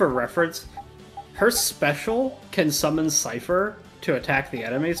 just for reference, her special can summon Cypher to attack the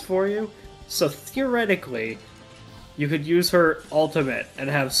enemies for you, so theoretically, you could use her ultimate and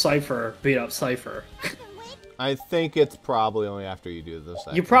have Cypher beat up Cypher. I think it's probably only after you do this.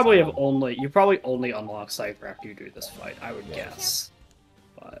 You probably only unlock Cypher after you do this fight, I would guess.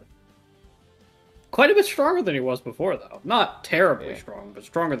 But quite a bit stronger than he was before, though. Not terribly strong, but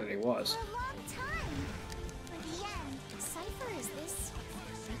stronger than he was. Cypher is this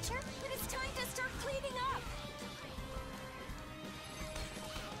creature? But it's time to start cleaning up.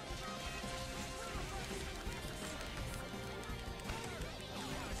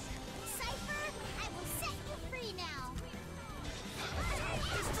 Cypher, I will set you free now.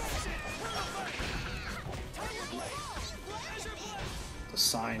 A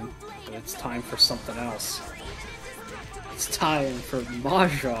sign that it's time for something else. It's time for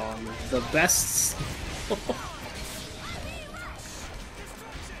Mahjong, the best.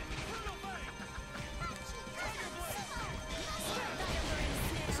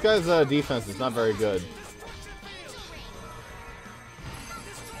 This guy's defense is not very good.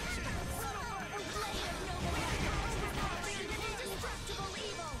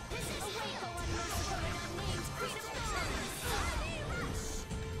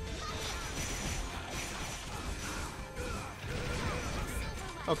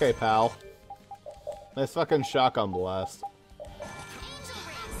 Okay, pal. Nice fucking shotgun blast.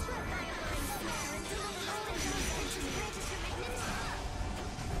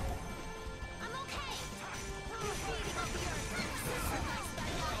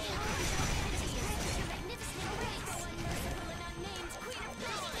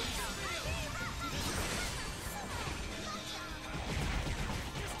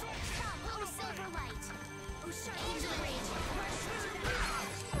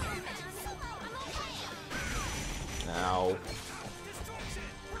 Ow.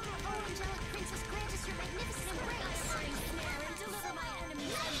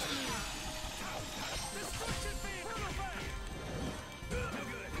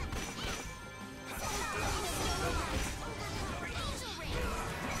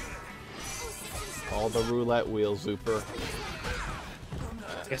 All the roulette wheel, Zuper.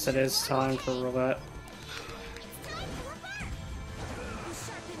 Guess it is time for roulette.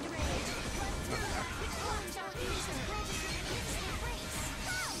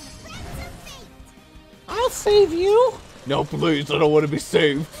 save you? No, please, I don't want to be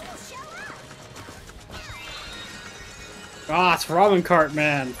saved. Ah, it's Ramen Cart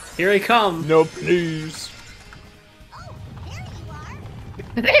Man. Here he comes. No, please.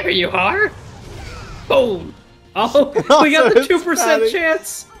 There you are. Boom. Oh, we got the 2%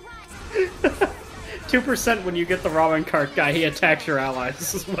 chance. 2% when you get the Ramen Cart guy, he attacks your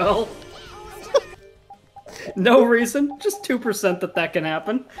allies as well. No reason, just 2% that can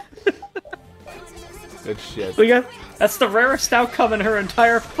happen. Good shit. That's the rarest outcome in her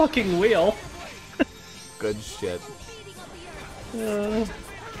entire fucking wheel. Good shit.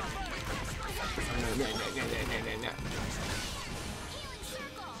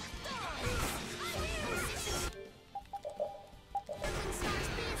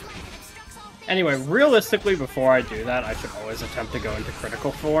 Anyway, realistically, before I do that, I should always attempt to go into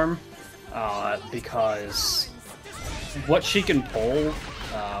critical form, because what she can pull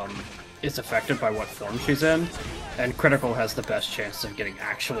is affected by what form she's in, and critical has the best chance of getting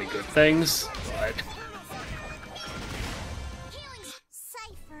actually good things, but...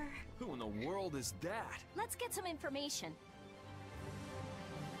 Who in the world is that? Let's get some information.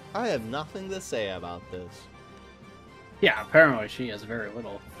 I have nothing to say about this. Yeah, apparently she has very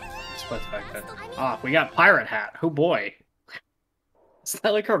little, despite the fact that... Ah, we got Pirate Hat. Oh boy. Is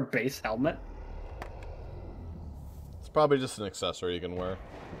that like her base helmet? It's probably just an accessory you can wear.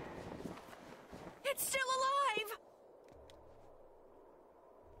 It's still alive!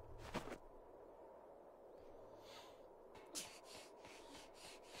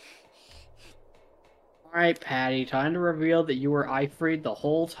 Alright, Patty, time to reveal that you were Ifreed the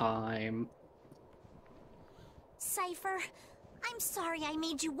whole time. Cypher, I'm sorry I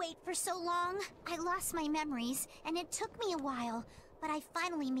made you wait for so long. I lost my memories, and it took me a while, but I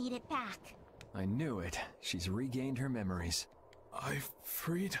finally made it back. I knew it. She's regained her memories.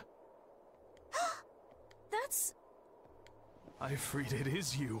 Ifreed? That's... Ifreed, it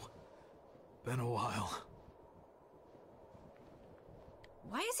is you. Been a while.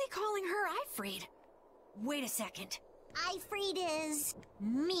 Why is he calling her Ifreed? Wait a second. Ifreed is...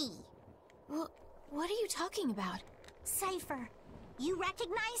 me. What are you talking about? Cypher, you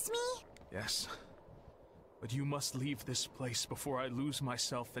recognize me? Yes. But you must leave this place before I lose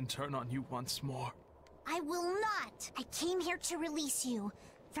myself and turn on you once more. I will not. I came here to release you.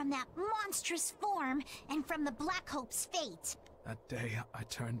 From that monstrous form, and from the Black Hope's fate. That day, I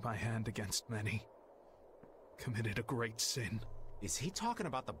turned my hand against many. Committed a great sin. Is he talking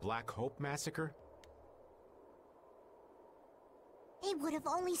about the Black Hope massacre? They would have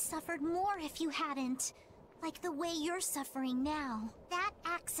only suffered more if you hadn't. Like the way you're suffering now. That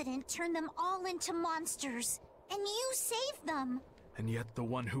accident turned them all into monsters, and you saved them. And yet the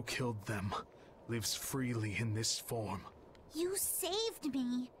one who killed them lives freely in this form. You saved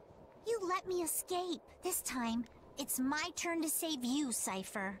me. You let me escape. This time, it's my turn to save you,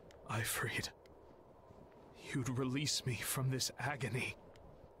 Cypher. Ifreed, you'd release me from this agony.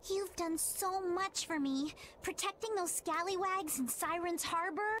 You've done so much for me, protecting those scallywags in Siren's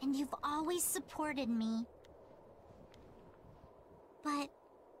Harbor, and you've always supported me.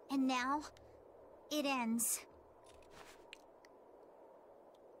 And now, it ends.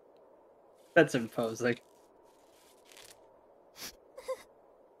 That's imposing.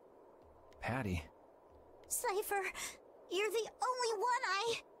 Patty. Cypher, you're the only one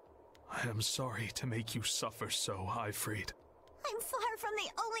I am sorry to make you suffer so, Ifreed. I'm far from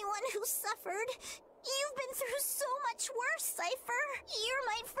the only one who suffered. You've been through so much worse, Cypher. You're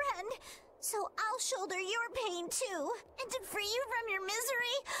my friend, so I'll shoulder your pain too. And to free you from your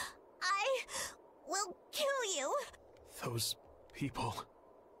misery, I will kill you. Those people...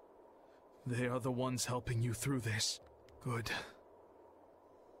 they are the ones helping you through this. Good.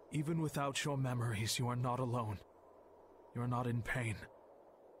 Even without your memories, you are not alone. You are not in pain.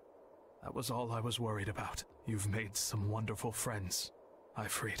 That was all I was worried about. You've made some wonderful friends,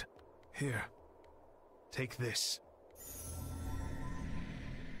 Ifreed. Here, take this.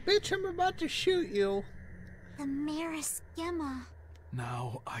 Bitch, I'm about to shoot you. The Maris Gemma.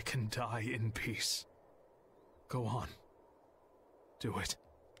 Now I can die in peace. Go on. Do it.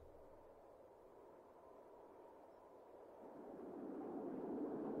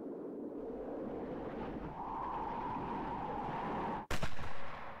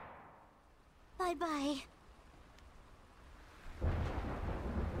 Bye-bye.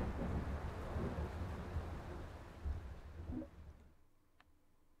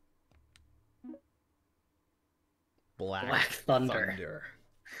 Black Thunder.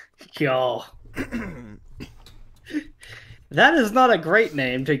 Yo. That is not a great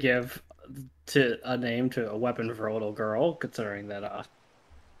name to give to a weapon for a little girl, considering that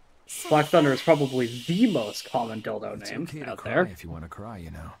Black Thunder is probably the most common dildo name okay to out cry there. if you want to cry,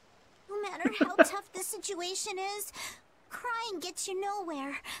 you know. No matter how tough the situation is, crying gets you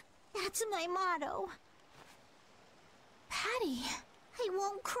nowhere. That's my motto. Patty, I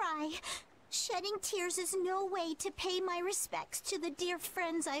won't cry. Shedding tears is no way to pay my respects to the dear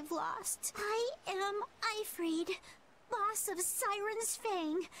friends I've lost. I am Ifrid, boss of Siren's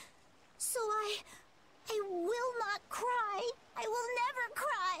Fang. So I will not cry. I will never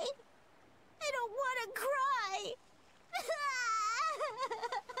cry. I don't want to cry.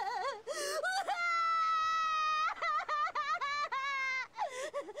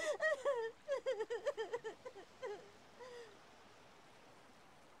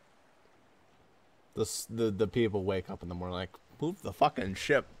 The people wake up in the morning like, move the fucking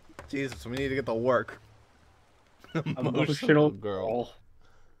ship. Jesus, we need to get to work. Emotional girl.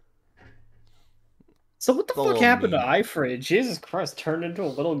 So what the fuck happened to Ifrid? Jesus Christ, turned into a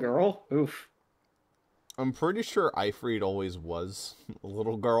little girl? Oof. I'm pretty sure Ifrid always was a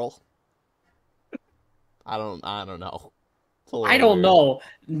little girl. I don't know. I don't know.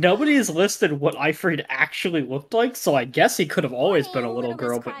 Nobody's listed what Ifrid actually looked like, so I guess he could have always been a little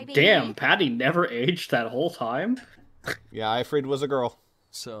girl, but damn, Patty never aged that whole time. Yeah, Ifrid was a girl.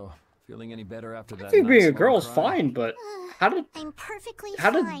 So, feeling any better after that? I think being a girl is fine, but I'm perfectly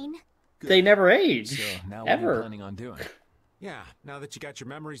fine. They never age. So, now ever. what are you planning on doing? Yeah, now that you got your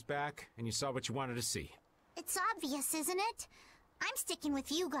memories back and you saw what you wanted to see. It's obvious, isn't it? I'm sticking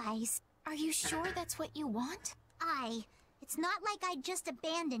with you guys. Are you sure that's what you want? It's not like I'd just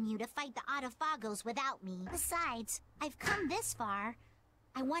abandon you to fight the Autophagos without me. Besides, I've come this far.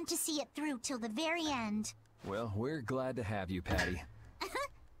 I want to see it through till the very end. Well, we're glad to have you, Patty.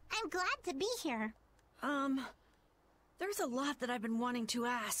 I'm glad to be here. There's a lot that I've been wanting to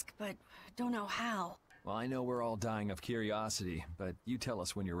ask, but don't know how. Well, I know we're all dying of curiosity, but you tell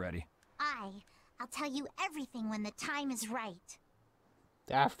us when you're ready. I'll tell you everything when the time is right.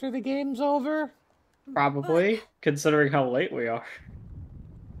 After the game's over? Probably, considering how late we are.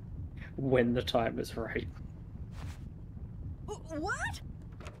 When the time is right. What?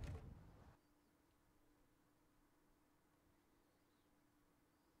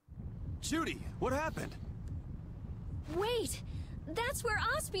 Judy, what happened? Wait, that's where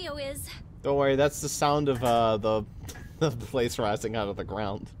Ospio is. Don't worry, that's the sound of the place rising out of the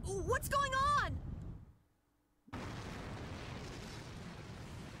ground. What's going on?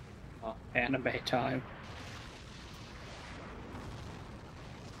 Oh, anime time.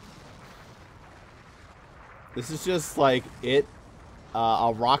 This is just like a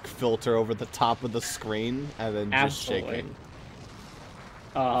rock filter over the top of the screen and then just shaking.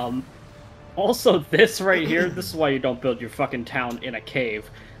 Also, this right here, this is why you don't build your fucking town in a cave.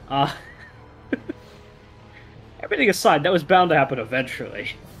 Everything aside, that was bound to happen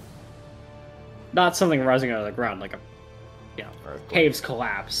eventually. Not something rising out of the ground, like a, caves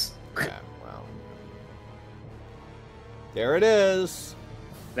collapse. Yeah, well. There it is.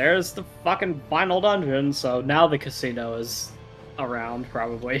 There's the fucking final dungeon, so now the casino is around,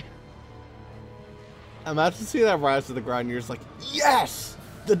 probably. Imagine seeing that rise to the ground, you're just like, yes!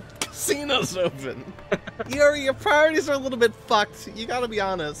 The casino's open! Your priorities are a little bit fucked, you gotta be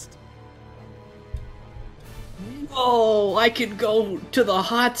honest. Oh, I can go to the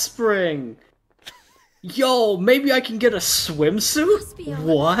hot spring! Yo, maybe I can get a swimsuit? Ospio.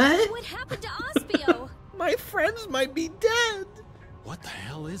 What? What happened to Ospio? My friends might be dead! What the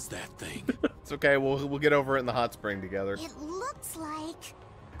hell is that thing? It's okay, we'll get over it in the hot spring together. It looks like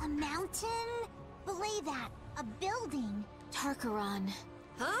a mountain. Belay that. A building. Tarkaron.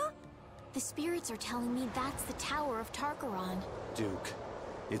 Huh? The spirits are telling me that's the Tower of Tarkaron. Duke,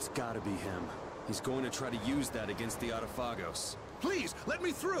 it's gotta be him. He's going to try to use that against the Autophagos. Please, let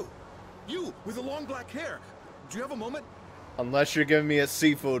me through! You, with the long black hair. Do you have a moment? Unless you're giving me a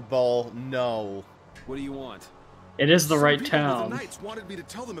seafood bowl, no. What do you want? It is the Some right people with town. the Knights wanted me to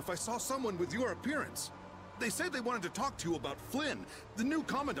tell them if I saw someone with your appearance. They said they wanted to talk to you about Flynn, the new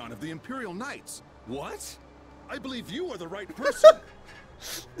commandant of the Imperial Knights. What? I believe you are the right person.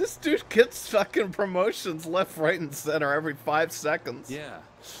 This dude gets fucking promotions left, right, and center every 5 seconds. Yeah.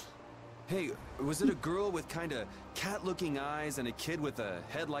 Hey, was it a girl with kinda cat-looking eyes and a kid with a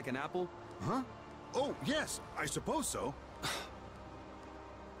head like an apple? Huh? Oh, yes, I suppose so.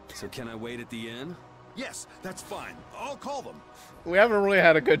 So can I wait at the inn? Yes, that's fine. I'll call them. We haven't really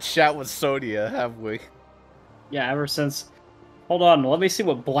had a good chat with Sodia, have we? Yeah, ever since... Hold on, let me see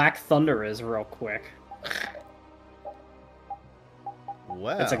what Black Thunder is real quick.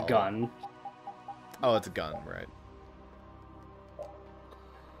 Well... It's a gun. Oh, it's a gun, right.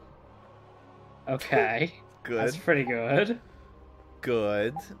 Okay. Good. That's pretty good.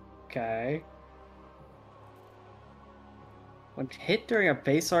 Good. Okay. When hit during a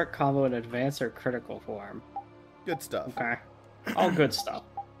base art combo in advanced or critical form. Good stuff. Okay. All good stuff.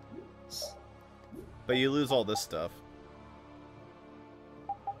 But you lose all this stuff.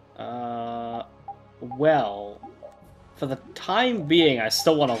 Well, for the time being, I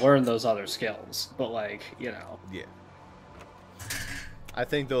still want to learn those other skills. But, like, you know. Yeah. I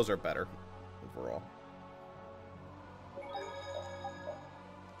think those are better overall.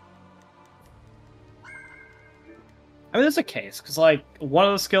 I mean, there's a case, because, like, one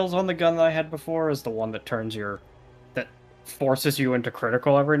of the skills on the gun that I had before is the one that that forces you into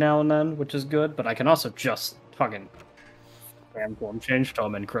critical every now and then, which is good, but I can also just fucking form change till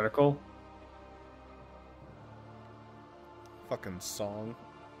I'm in critical. Fucking song.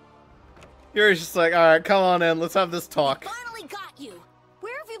 You're just like, alright, come on in, let's have this talk. Finally got you!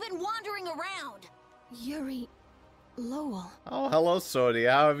 Where have you been wandering around? Yuri... Lowell. Oh, hello, Sodi.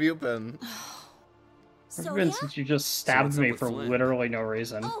 How have you been? It's been since you just stabbed me for literally no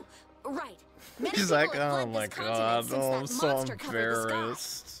reason. Oh, right. He's like, oh my god, I'm so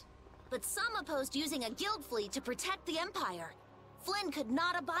embarrassed. But some opposed using a guild fleet to protect the Empire. Flynn could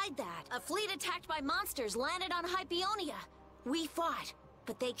not abide that. A fleet attacked by monsters landed on Hypeonia. We fought,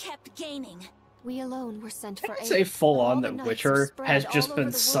 but they kept gaining. We alone were sent for aid. I'd say full on that Witcher has just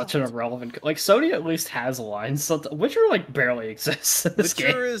been such an irrelevant... Like, Sony at least has lines, so Witcher, like, barely exists in this game.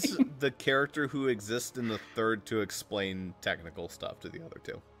 Witcher is the character who exists in the third to explain technical stuff to the other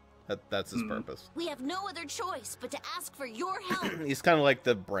two. That's his purpose. We have no other choice but to ask for your help. He's kind of like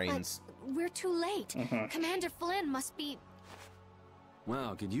the brains. But we're too late. Commander Flynn must be...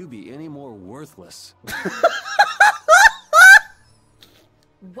 Wow, could you be any more worthless?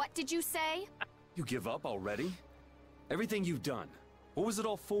 What did you say? You give up already? Everything you've done. What was it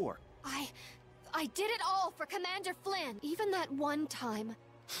all for? I did it all for Commander Flynn. Even that one time.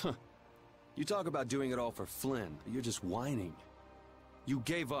 You talk about doing it all for Flynn, but you're just whining. You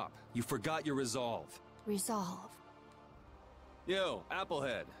gave up. You forgot your resolve. Resolve. Yo,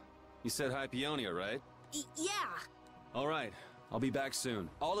 Applehead. You said Hypeonia, right? Yeah. All right. I'll be back soon.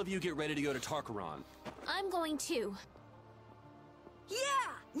 All of you get ready to go to Tarkaron. I'm going too.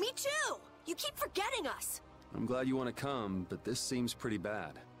 Yeah, me too. You keep forgetting us. I'm glad you want to come, but this seems pretty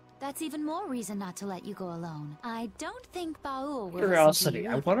bad. That's even more reason not to let you go alone. I don't think Baul will. Curiosity,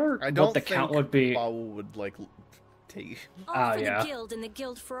 I wonder what the count would be. Baul would, like, take. All for the guild and the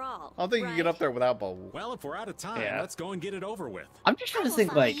guild for all. I don't think you get up there without Baul. Well, if we're out of time, let's go and get it over with. I'm just trying to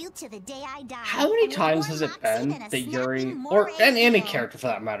think, like, how many times has it been that Yuri, or any character for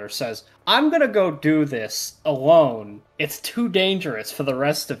that matter, says, I'm gonna go do this alone. It's too dangerous for the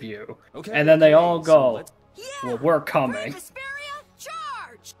rest of you. Okay, and then they all go, well, we're coming.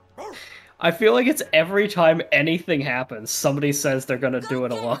 I feel like it's every time anything happens, somebody says they're gonna do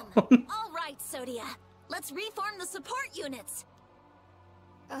it alone. All right, Sodia. Let's reform the support units.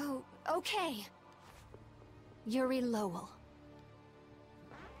 Oh, okay. Yuri Lowell.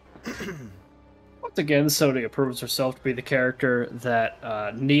 Once again, Sodia proves herself to be the character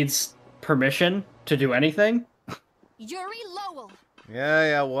that needs permission to do anything. Yuri Lowell!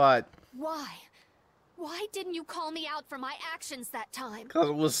 Yeah, what? Why? Why didn't you call me out for my actions that time? Because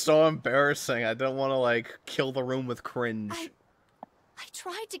it was so embarrassing. I didn't want to, like, kill the room with cringe. I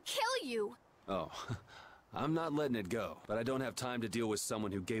tried to kill you. Oh, I'm not letting it go, but I don't have time to deal with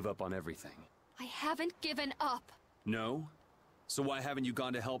someone who gave up on everything. I haven't given up. No? So why haven't you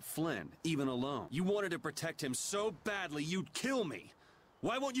gone to help Flynn, even alone? You wanted to protect him so badly you'd kill me.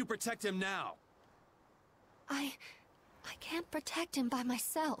 Why won't you protect him now? I can't protect him by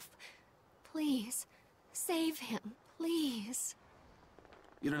myself. Please, save him, please.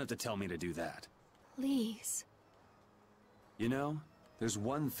 You don't have to tell me to do that. Please. You know, there's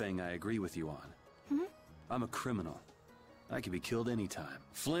one thing I agree with you on. I'm a criminal. I can be killed anytime.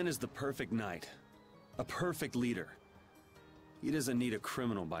 Flynn is the perfect knight. A perfect leader. He doesn't need a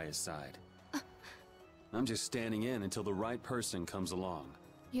criminal by his side. I'm just standing in until the right person comes along.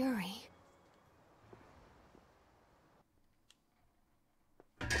 Yuri.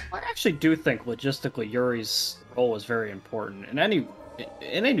 I actually do think logistically Yuri's role is very important. In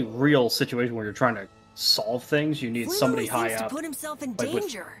any real situation where you're trying to solve things, you need somebody high up, put himself in like,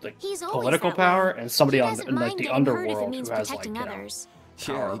 danger. with political power, and somebody in like the underworld who has like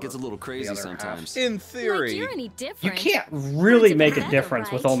Yeah, he gets a little crazy sometimes. In theory, like you're any different. You can't really make a difference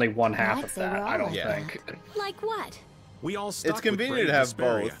with only one half of that. I don't think. Like what? We all stuck it's convenient to have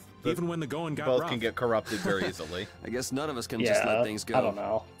both. Even when the going got both rough. can get corrupted very easily. I guess none of us can just let things go. I don't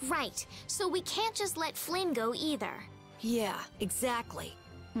know. Right. So we can't just let Flynn go either. Yeah, exactly.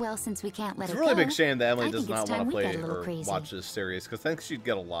 Well, since we can't let It's her a really go, big shame that Emily I does think it's not want time to we play got a little or crazy. watch this series, because I think she'd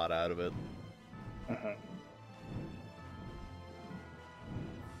get a lot out of it.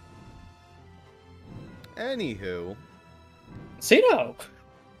 Anywho. Cino!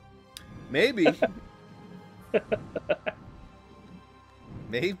 Maybe.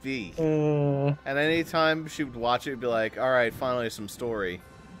 Maybe. And any time she would watch it, it'd be like, alright, finally some story.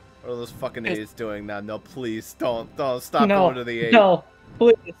 What are those fucking idiots doing now? No, please, don't stop going to the 8. No,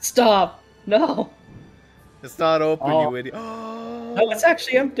 please, stop. No. It's not open, you idiot. No, it's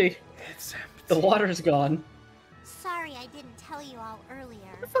actually empty. It's empty. The water's gone. Sorry I didn't tell you all earlier.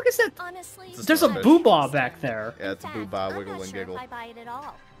 What the fuck is that? Honestly, There's a boo-bah back there. Yeah, it's a boo-bah, wiggle and Sure giggle. if I buy it at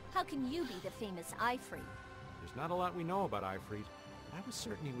all. How can you be the famous Ifrit? There's not a lot we know about Ifrit. I was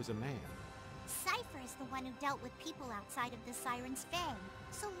certain he was a man. Cypher is the one who dealt with people outside of the Siren's Fang,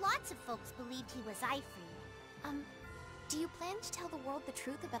 so lots of folks believed he was Ifrit. Do you plan to tell the world the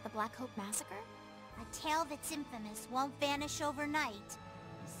truth about the Black Hope Massacre? A tale that's infamous won't vanish overnight.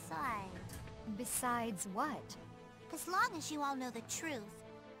 Besides what? As long as you all know the truth,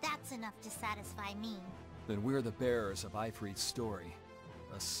 that's enough to satisfy me. Then we're the bearers of Ifrit's story.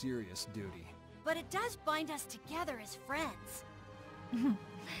 A serious duty. But it does bind us together as friends.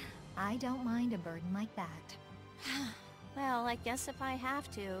 I don't mind a burden like that. Well, I guess if I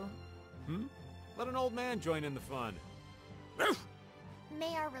have to. Let an old man join in the fun.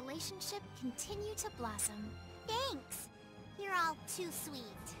 May our relationship continue to blossom. Thanks! You're all too sweet.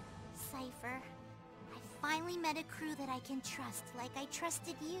 Cypher, I finally met a crew that I can trust like I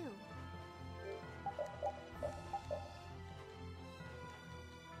trusted you.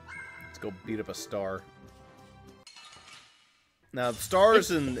 Let's go beat up a star. Now,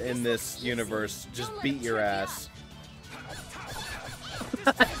 stars in this universe just beat your ass.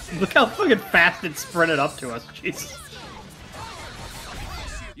 Look how fucking fast it sprinted up to us, Jesus.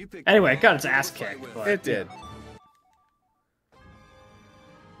 Anyway, it got its ass kicked. But, it did.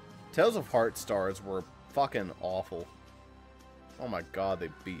 Tales of Heart stars were fucking awful. Oh my god, they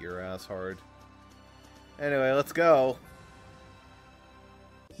beat your ass hard. Anyway, let's go.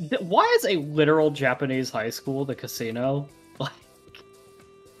 Why is a literal Japanese high school the casino? Like,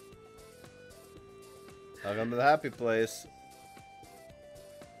 welcome to the happy place.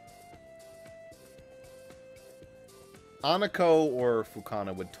 Anako or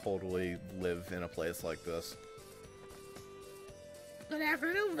Fukana would totally live in a place like this. Good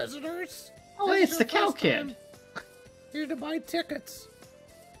afternoon, visitors. Oh, hey, it's the cow kid. Here to buy tickets.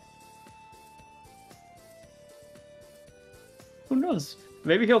 Who knows?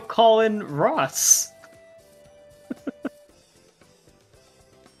 Maybe he'll call in Ross.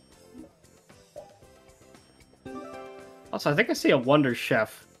 Also, I think I see a Wonder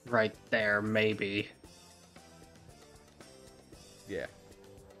Chef right there, maybe. Yeah.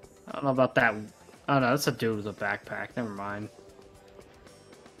 I don't know about that. Oh no, that's a dude with a backpack. Never mind.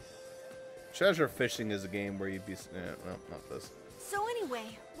 Treasure fishing is a game where you'd be... no, not this. So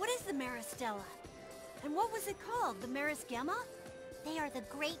anyway, what is the Maristella? And what was it called? The Maris Gemma? They are the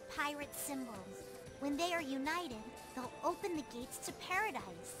great pirate symbols. When they are united, they'll open the gates to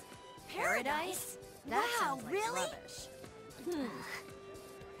paradise. Paradise? That wow, sounds like really? rubbish.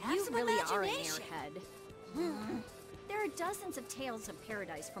 Have You some really are an imagination. airhead. There are dozens of tales of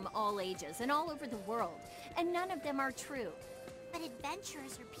paradise from all ages and all over the world, and none of them are true. But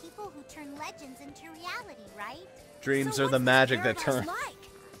adventurers are people who turn legends into reality, right? Dreams So are the what's magic that this turn... paradise like?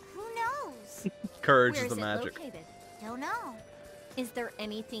 Who knows? Courage Where is the it magic. located? Don't know. Is there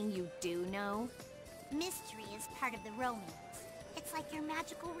anything you do know? Mystery is part of the romance. It's like your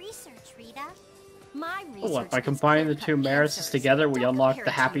magical research, Rita. My Oh, research look, by gives combining the clear-cut two Marises answers. together, we Don't unlock compare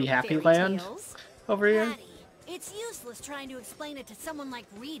the it Happy to Happy fairy Land tales. over here. Patty, it's useless trying to explain it to someone like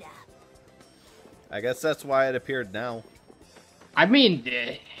Rita. I guess that's why it appeared now. I mean,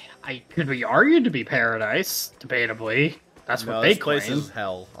 I could be argued to be paradise, debatably. That's what No, they this place claim. is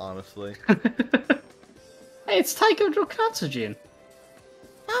hell, honestly. Hey, it's Taiko no Katsujin.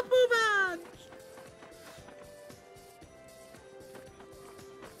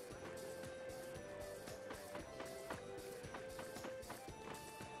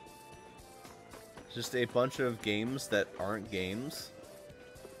 Just a bunch of games that aren't games.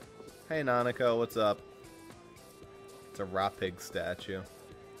 Hey, Nanako, what's up? It's a raw pig statue.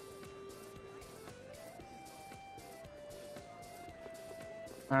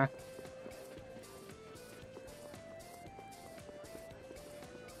 Huh?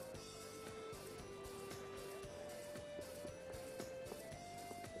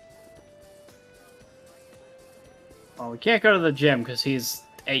 Well, we can't go to the gym because he's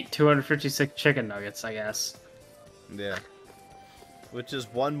ate 256 chicken nuggets, I guess. Yeah. Which is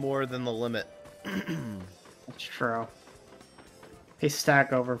one more than the limit. That's true. His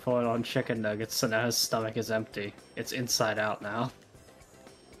stack overflowed on chicken nuggets, so now his stomach is empty. It's inside out now.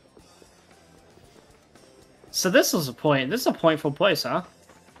 So this is a point. This is a pointful place, huh?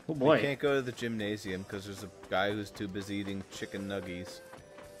 Oh boy. We can't go to the gymnasium because there's a guy who's too busy eating chicken nuggies.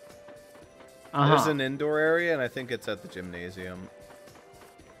 There's an indoor area, and I think it's at the gymnasium.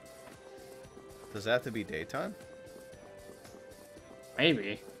 Does that have to be daytime?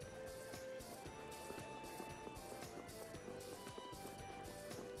 Maybe.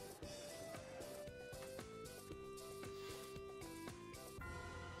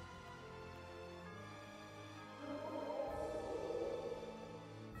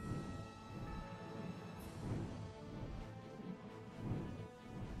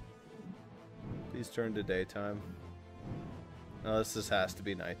 Please turn to daytime. No, this just has to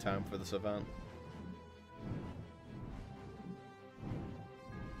be nighttime for this event.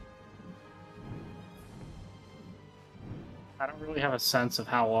 I don't really have a sense of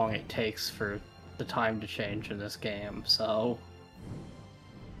how long it takes for the time to change in this game, so...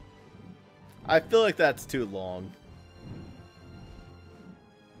 I feel like that's too long.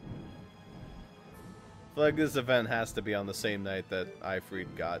 I feel like this event has to be on the same night that Ifrit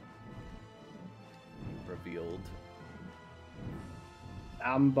got revealed.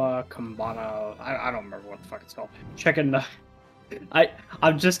 Amba Kambana... I don't remember what the fuck it's called. Chicken nugget...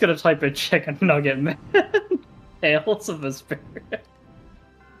 I'm just gonna type in chicken nugget, man. Tales of Vesperia.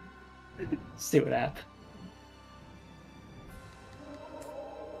 See what happens.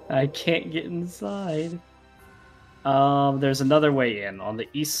 I can't get inside. There's another way in on the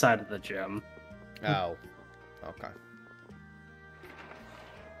east side of the gym. Oh. Okay.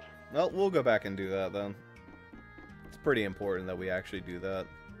 Well, we'll go back and do that then. It's pretty important that we actually do that.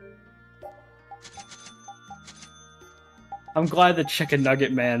 I'm glad the Chicken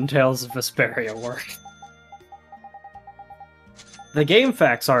Nugget Man Tales of Vesperia worked. The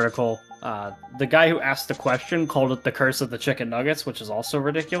GameFAQs article, the guy who asked the question called it the Curse of the Chicken Nuggets, which is also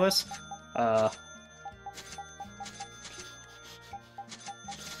ridiculous.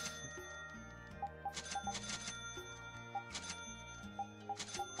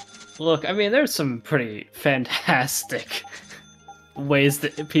 Look, I mean, there's some pretty fantastic ways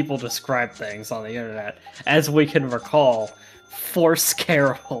that people describe things on the internet. As we can recall, force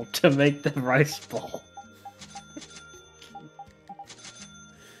Carol to make the rice bowl.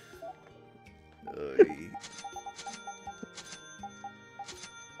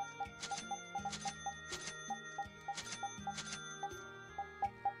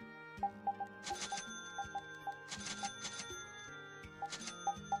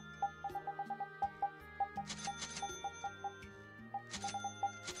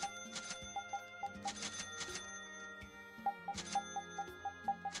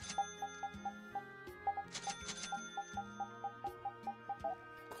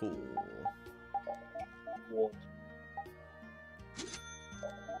 Cool.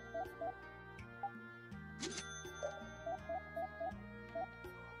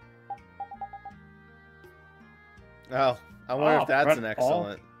 Oh, I wonder if that's an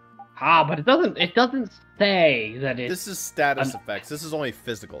excellent. But it doesn't say that it's... This is status effects. This is only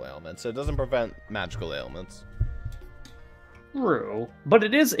physical ailments, so it doesn't prevent magical ailments. True, but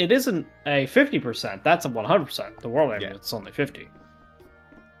it isn't a 50%. That's a 100%. The world ailment it's only 50.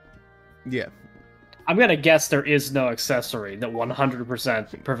 Yeah. I'm gonna guess there is no accessory that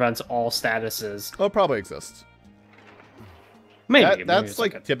 100% prevents all statuses. Oh, it probably exists. Maybe. That's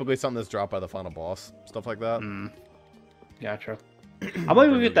like typically something that's dropped by the final boss. Stuff like that. Gotcha. I'm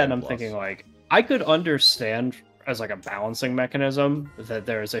looking at that and I'm thinking, like, I could understand as like a balancing mechanism that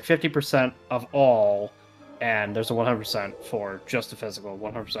there's a 50% of all, and there's a 100% for just the physical,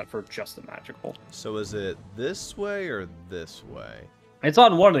 100% for just the magical. So is it this way or this way? It's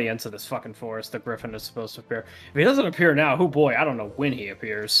on one of the ends of this fucking forest. The griffin is supposed to appear. If he doesn't appear now, oh boy, I don't know when he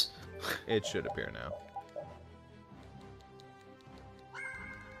appears. It should appear now.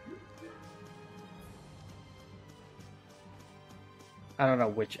 I don't know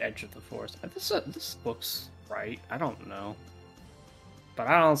which edge of the forest. This looks right. I don't know. But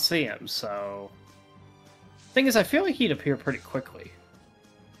I don't see him, so... Thing is, I feel like he'd appear pretty quickly.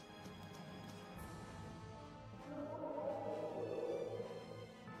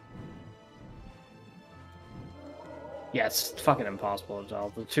 Yeah, it's fucking impossible to tell.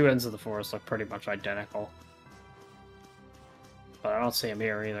 The two ends of the forest look pretty much identical. But I don't see him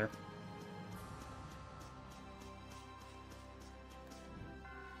here either.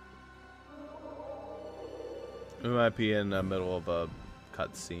 We might be in the middle of a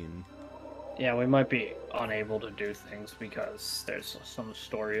cutscene. Yeah, we might be unable to do things because there's some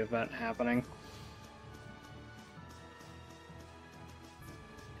story event happening.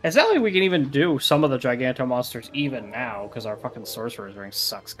 It's not like we can even do some of the Giganto monsters even now, because our fucking Sorcerer's Ring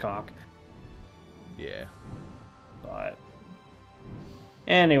sucks cock. Yeah. But...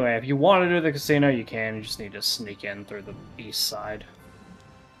 anyway, if you want to do the casino, you can. You just need to sneak in through the east side.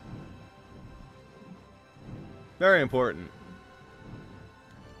 Very important.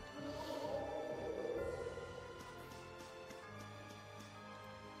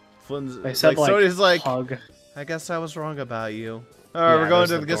 Flynn's They said, like, Sony's like, hug. I guess I was wrong about you. Alright, Yeah, we're going to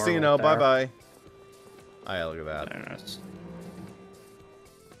there's the the door casino. right there. Bye-bye. Oh, yeah, look at that. Very nice.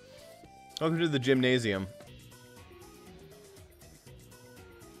 Welcome to the gymnasium.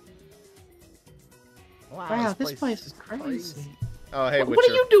 Wow, this place is crazy. Oh, hey, What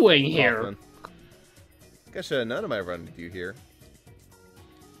are you doing here? Hoffman. Guess I should have known I might run into you here.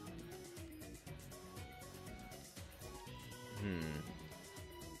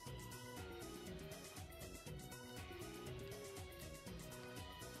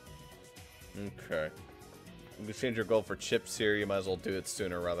 Okay. You can change your goal for chips here. You might as well do it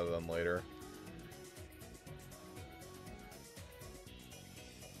sooner rather than later.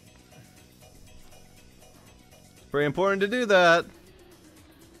 Pretty important to do that.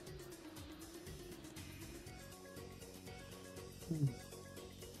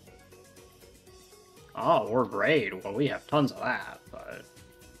 Oh, we're great. Well, we have tons of that, but...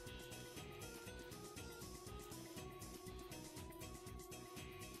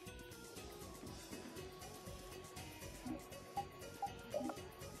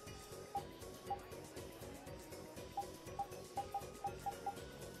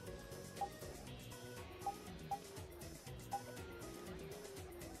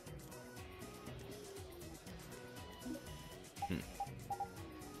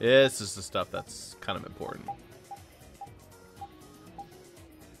 This is the stuff that's kind of important.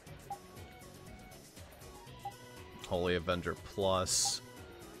 Holy Avenger Plus,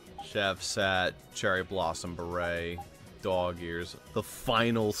 Chef Sat, Cherry Blossom Beret, Dog Ears, the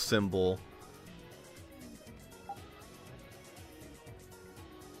final symbol.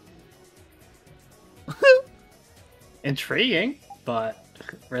 Intriguing, but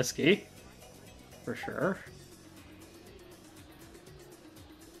risky. For sure.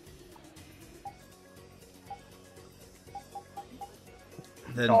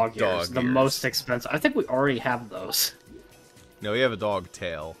 Then Dog ears, the ears. most expensive. I think we already have those. No, we have a dog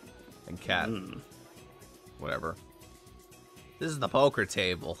tail and cat. Whatever. This is the poker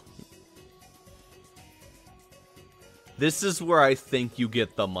table. This is where I think you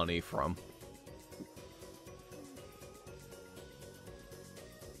get the money from.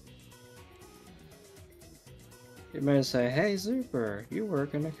 You may say, hey, Zuper, you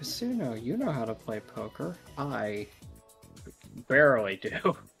work in a casino. You know how to play poker. I barely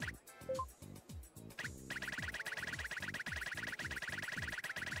do.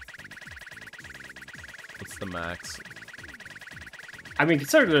 What's the max? I mean,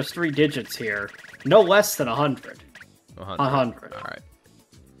 consider there's 3 digits here. No less than 100. 100. Alright.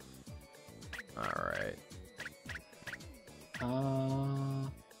 Alright.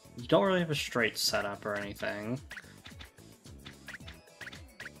 You don't really have a straight setup or anything.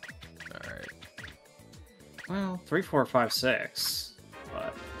 Alright. Well, 3, 4, 5, 6.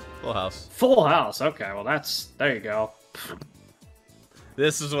 But... full house. Full house. Okay, well that's... there you go.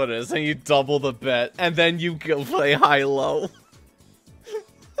 This is what it is. And you double the bet, and then you go play high-low.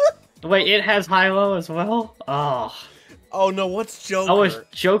 Wait, it has high-low as well? Oh. Oh no, what's Joker? Oh, is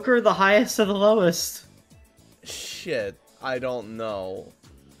Joker the highest or the lowest? Shit, I don't know.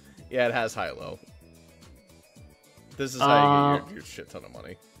 Yeah, it has high-low. This is how you get your shit ton of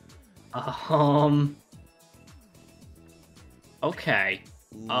money. Okay.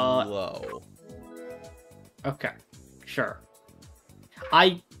 Low. Okay. Sure.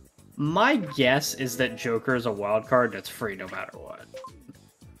 My guess is that Joker is a wild card that's free no matter what.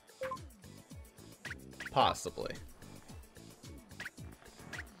 Possibly.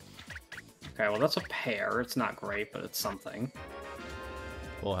 Okay, well that's a pair. It's not great, but it's something.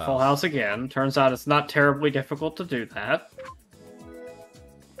 Full house. Full house again. Turns out it's not terribly difficult to do that.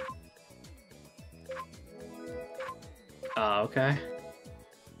 Okay.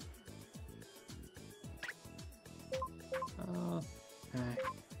 Okay.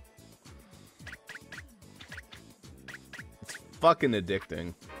 It's fucking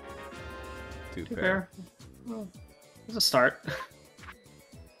addicting. Two pair. Well, it's a start.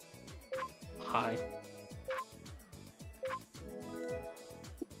 Hi.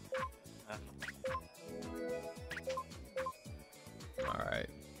 Alright.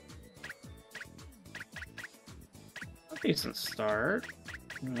 Decent start.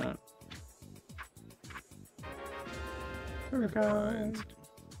 Yeah.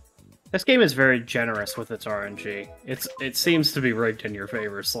 This game is very generous with its RNG. It seems to be rigged in your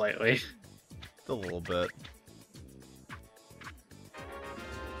favor slightly. A little bit.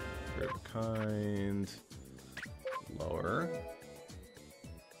 Very kind. Lower.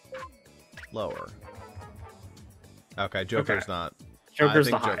 Lower. Okay, Joker's not. Joker's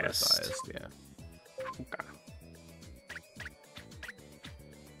I think the Joker's highest. Yeah. Okay.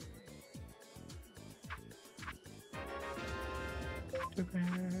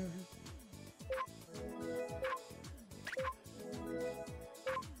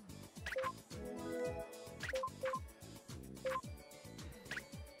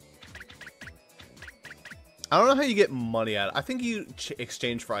 I don't know how you get money out of it. I think you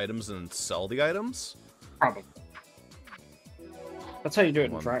exchange for items and sell the items. Probably. That's how you do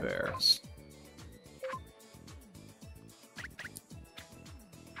it in Dragon Bear. Quest.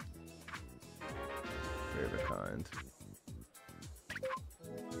 Very kind.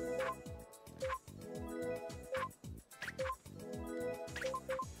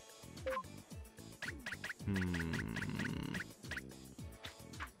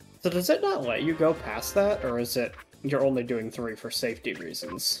 So does it not let you go past that, or is it you're only doing 3 for safety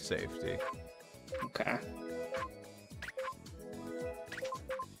reasons? Safety. Okay.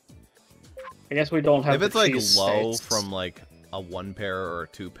 I guess we don't have. If it's like cheese low states. from like a 1 pair or a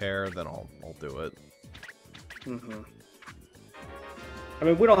 2 pair, then I'll do it. I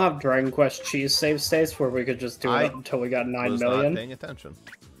mean, we don't have Dragon Quest cheese save states where we could just do it up until we got 9 million. Not paying attention.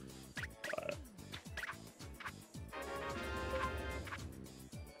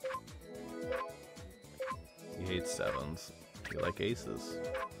 He hates 7s. You like aces.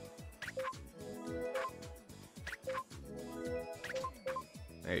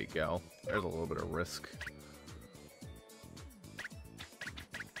 There you go. There's a little bit of risk.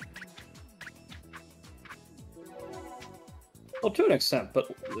 Well, to an extent, but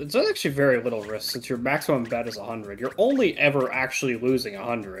it's actually very little risk since your maximum bet is 100. You're only ever actually losing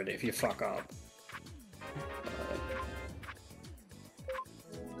 100 if you fuck up.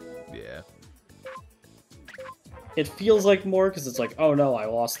 Yeah. It feels like more because it's like, oh no, I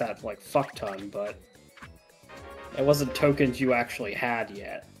lost that like fuck ton, but it wasn't tokens you actually had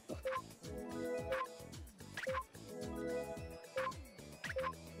yet.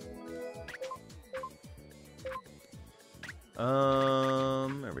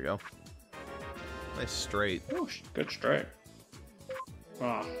 There we go. Nice straight. Oh, good straight.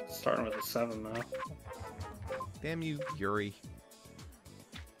 Oh, starting with a 7 now. Damn you, Yuri.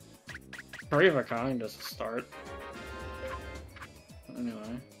 3 of a kind as a start.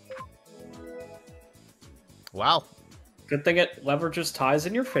 Anyway. Wow. Good thing it leverages ties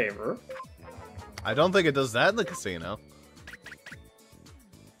in your favor. I don't think it does that in the casino.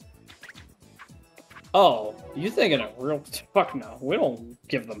 Oh, you thinking it real... Fuck no. We don't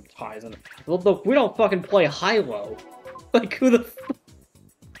give them ties in it. Look, we don't fucking play high-low. Like, who the...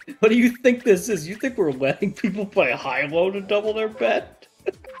 What do you think this is? You think we're letting people play high-low to double their bet?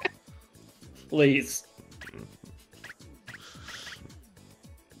 Please.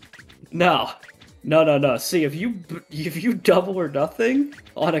 No. No. See, if you double or nothing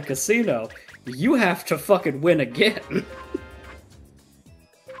on a casino, you have to fucking win again.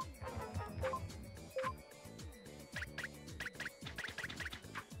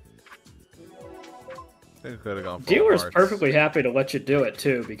 Dealer's perfectly happy to let you do it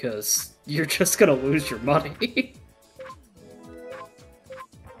too, because you're just gonna lose your money.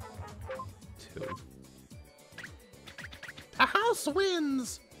 2. A house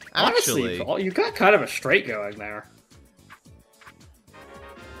wins! Honestly, Actually, you got kind of a straight going there.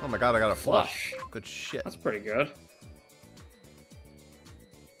 Oh my god, I got a flush. Good shit. That's pretty good.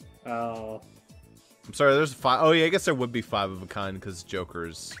 Oh. I'm sorry, there's 5. Oh yeah, I guess there would be 5 of a kind because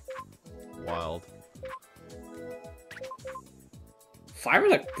Joker's wild. 5 of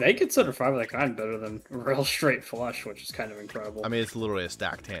the... They consider 5 of the kind better than a real straight flush, which is kind of incredible. I mean, it's literally a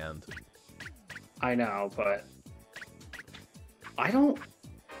stacked hand. I know, but... I don't...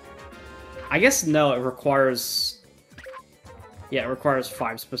 I guess no, it requires... Yeah, it requires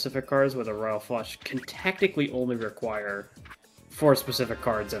 5 specific cards, with a royal flush can technically only require 4 specific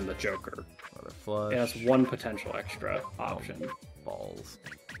cards and the Joker. Another flush. It has 1 potential extra option. Balls.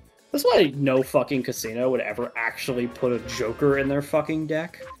 That's why no fucking casino would ever actually put a Joker in their fucking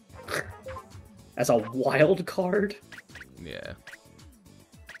deck. As a wild card. Yeah.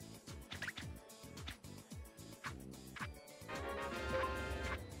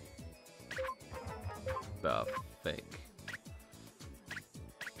 The fake.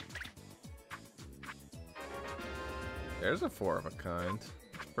 There's a 4 of a kind.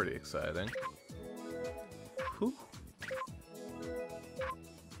 It's pretty exciting. Whew.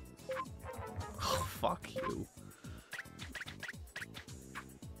 Oh, fuck you.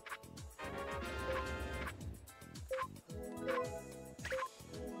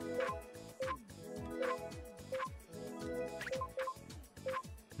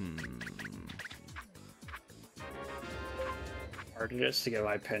 Hard it is to get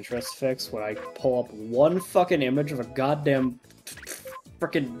my Pinterest fix when I pull up one fucking image of a goddamn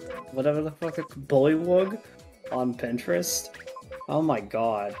frickin' whatever the fuck bullywug on Pinterest. Oh my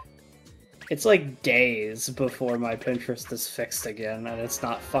god. It's like days before my Pinterest is fixed again, and it's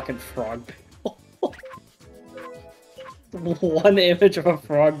not fucking frog people. One image of a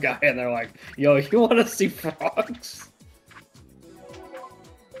frog guy, and they're like, yo, you wanna see frogs?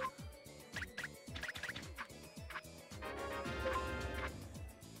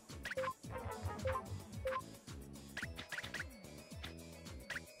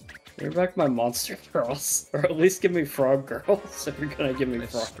 Bring back my monster girls, or at least give me frog girls if you're gonna give me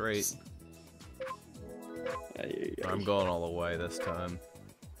frogs. Straight. I'm going all the way this time.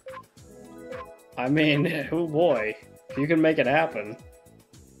 I mean, oh boy, if you can make it happen.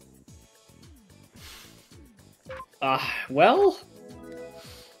 Well,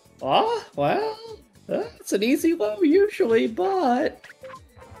 it's an easy low usually, but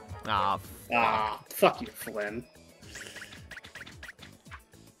fuck you, Flynn.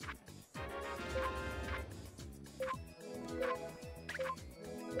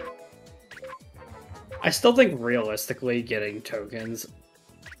 I still think realistically getting tokens,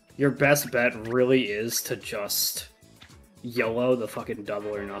 your best bet really is to just YOLO the fucking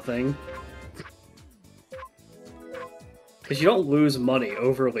double or nothing. Because you don't lose money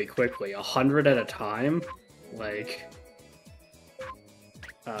overly quickly. 100 at a time, like,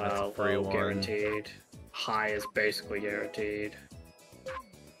 low guaranteed. High is basically guaranteed.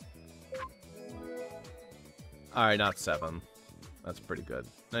 Alright, not 7. That's pretty good.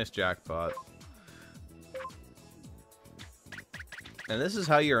 Nice jackpot. And this is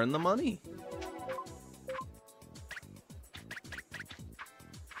how you earn the money.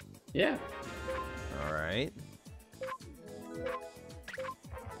 Yeah. Alright.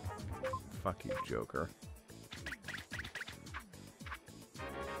 Fuck you, Joker.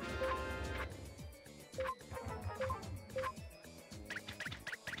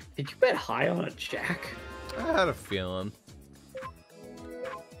 Did you bet high on a jack? I had a feeling.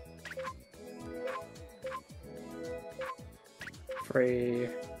 Free.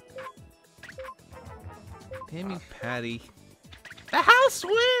 Damn you, Patty. The house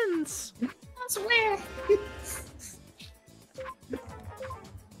wins! House wins!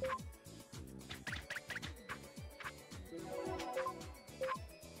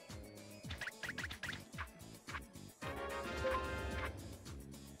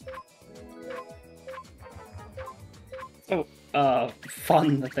 Oh,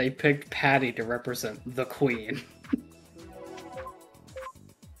 fun that they picked Patty to represent the Queen.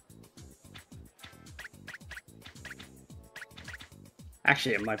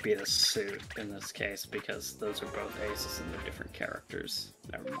 Actually, it might be the suit in this case, because those are both aces and they're different characters.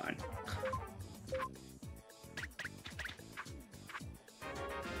 Never mind.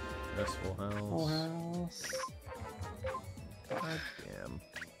 This full house. Full house. God damn.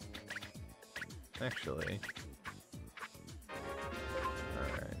 Actually.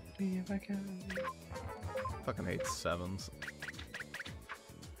 Alright. If I can. Fucking hate 7s.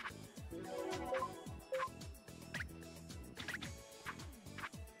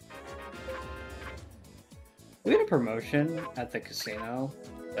 We had a promotion at the casino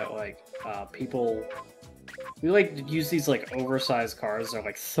that, like, people... We, like, use these, like, oversized cars. They're,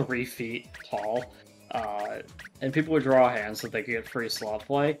 like, 3 feet tall. And people would draw hands so they could get free slot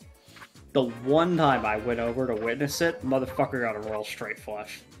play. The one time I went over to witness it, motherfucker got a royal straight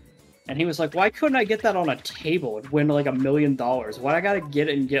flush. And he was like, why couldn't I get that on a table and win, like, $1 million? Why I gotta get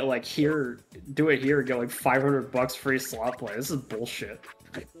it and get, like, here, do it here and get, like, $500 free slot play? This is bullshit.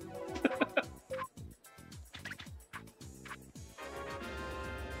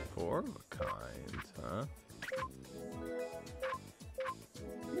 4 of a kind, huh?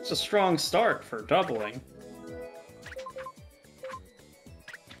 It's a strong start for doubling.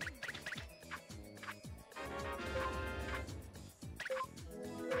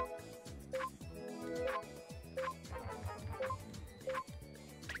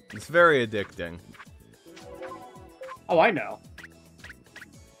 It's very addicting. Oh, I know.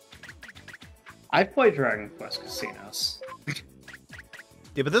 I've played Dragon Quest Casinos.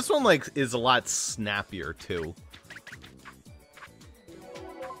 Yeah, but this one, like, is a lot snappier, too.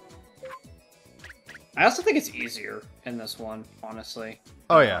 I also think it's easier in this one, honestly.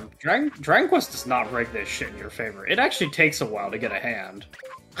 Oh, yeah. Dragon Quest does not rig this shit in your favor. It actually takes a while to get a hand.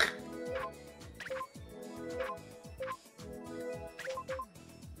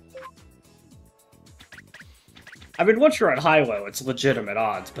 I mean, once you're at high-low, it's legitimate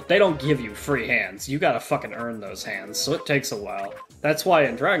odds, but they don't give you free hands. You gotta fucking earn those hands, so it takes a while. That's why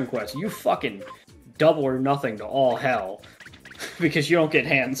in Dragon Quest, you fucking double or nothing to all hell, because you don't get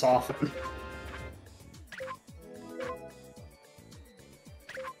hands often.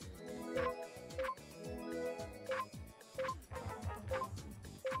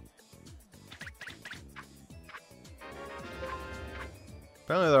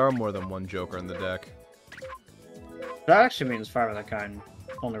 Apparently there are more than one Joker in the deck. That actually means 5 of the kind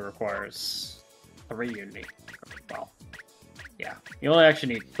only requires 3 unity. Well, yeah. You only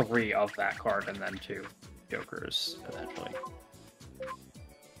actually need 3 of that card and then 2 Jokers, potentially.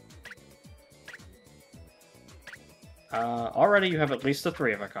 Already you have at least a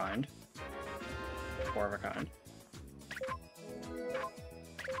 3 of a kind. 4 of a kind.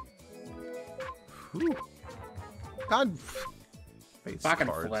 Whew. God. Fucking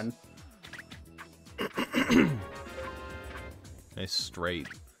Flynn. Nice straight.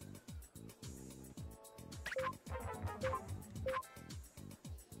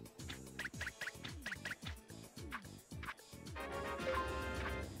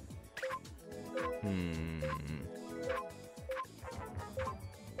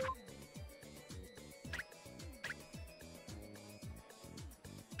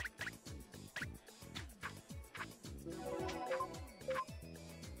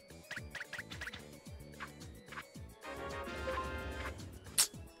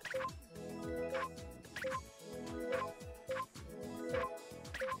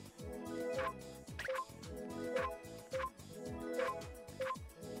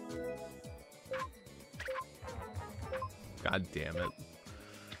 God damn it.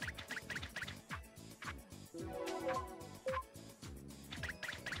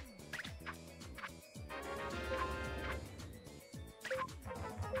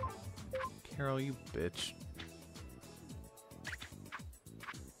 Carol, you bitch.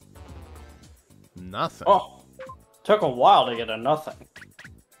 Nothing. Oh, took a while to get a nothing.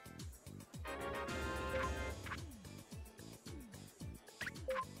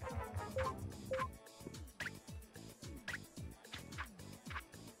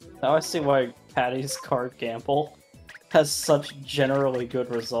 Now I see why Patty's card Gamble has such generally good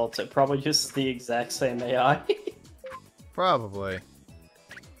results. It probably uses the exact same AI. Probably.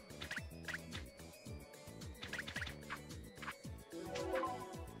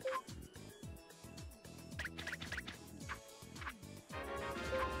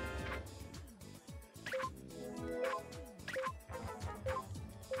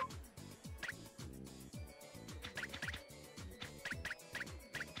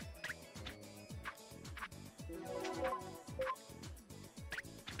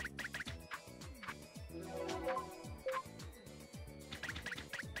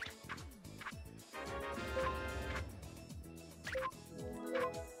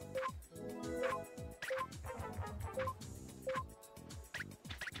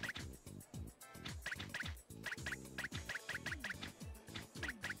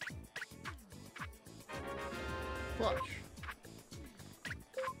 Flush.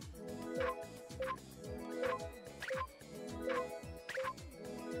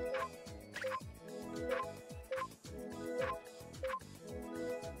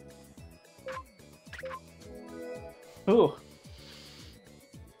 Ooh.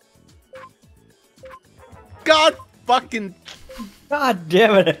 God fucking... God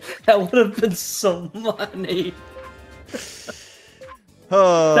damn it. That would have been so money.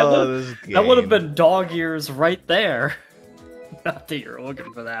 Oh, that would have been dog ears right there. Not that you're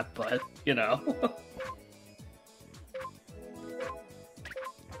looking for that, but, you know.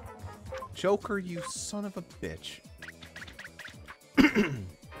 Joker, you son of a bitch.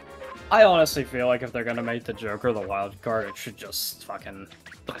 I honestly feel like if they're gonna make the Joker the wild card, it should just fucking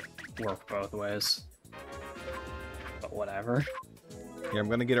work both ways. But whatever. Yeah, I'm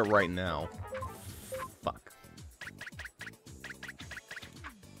gonna get it right now. Fuck.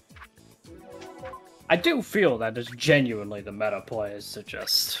 I do feel that it's genuinely the meta play is to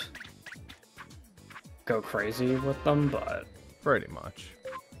just go crazy with them, but... Pretty much.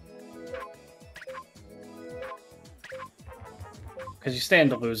 Because you stand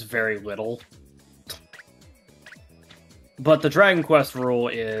to lose very little. But the Dragon Quest rule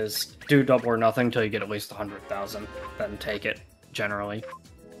is do double or nothing until you get at least 100,000, then take it, generally.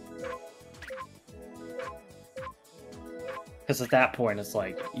 Because at that point, it's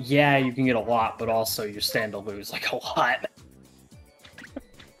like, yeah, you can get a lot, but also you stand to lose, like, a lot.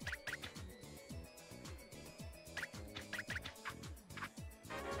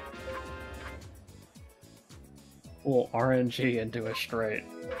 Well, RNG into a straight.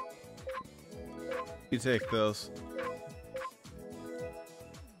 You take those.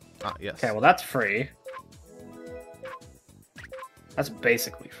 Ah, yes. Okay, well that's free. That's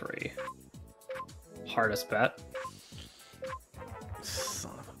basically free. Hardest bet.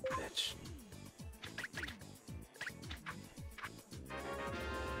 Son of a bitch.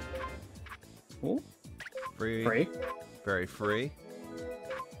 Ooh. Free. Free. Very free.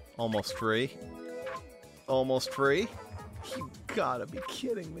 Almost free. Almost free. You gotta be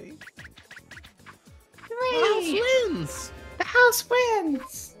kidding me. The house wins! The house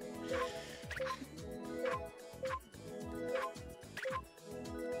wins!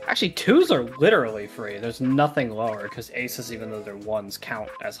 Actually, 2s are literally free. There's nothing lower, because aces, even though they're 1s, count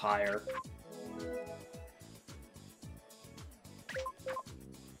as higher.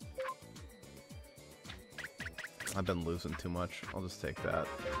 I've been losing too much. I'll just take that.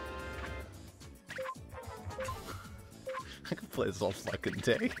 I can play this all fucking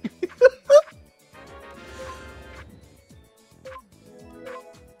day.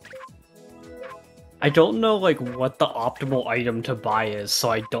 I don't know, like, what the optimal item to buy is,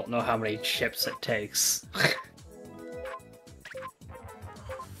 so I don't know how many chips it takes.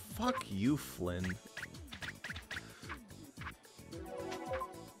 Fuck you, Flynn.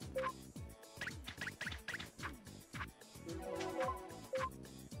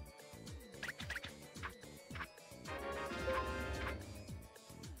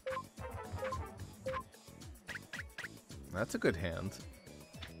 That's a good hand.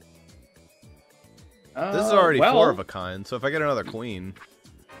 This is already 4 of a kind, so if I get another queen...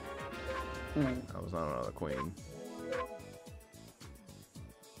 That was not another queen.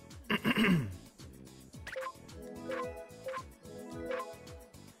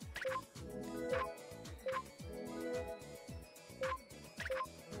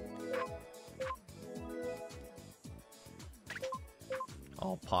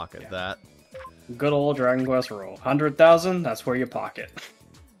 I'll pocket that. Good old Dragon Quest rule. 100,000, that's where you pocket.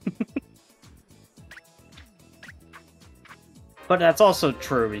 But that's also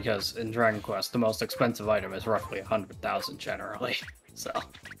true because in Dragon Quest, the most expensive item is roughly 100,000 generally. So,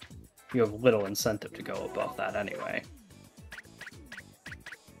 you have little incentive to go above that anyway.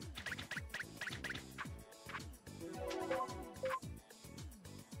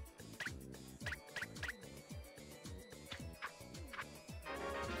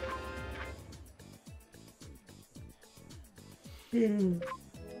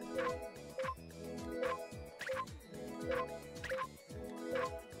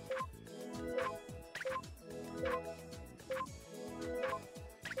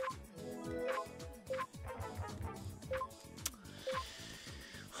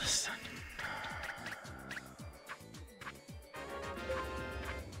 Listen.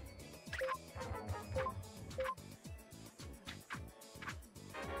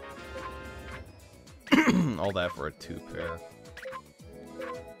 All that for a 2-pair.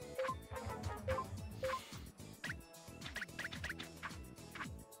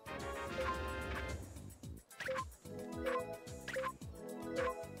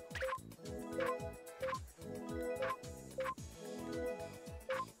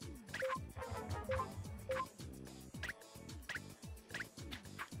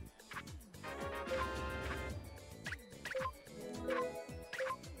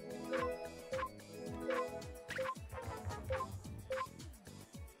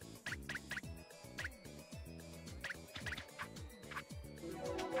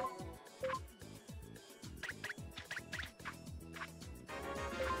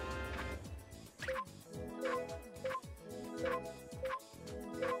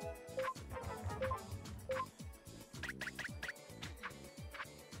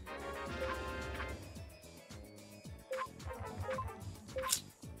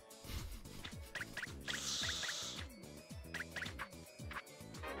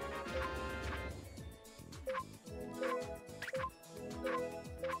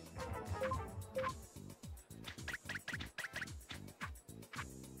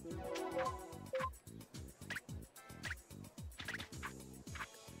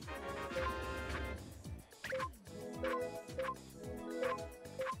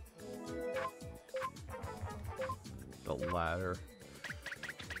 The ladder.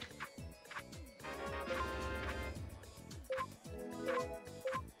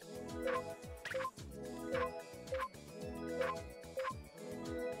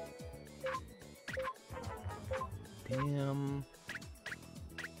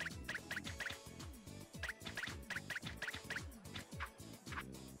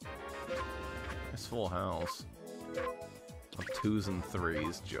 It's full house. Of 2s and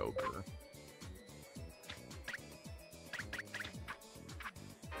 3s, Joker.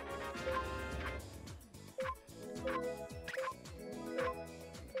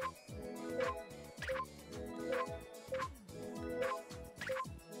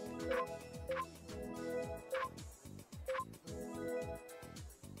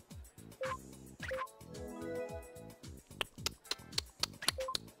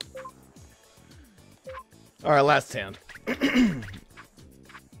 Alright, last hand. Which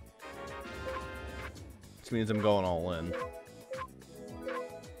means I'm going all in.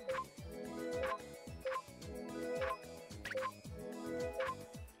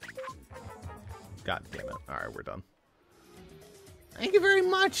 God damn it. Alright, we're done. Thank you very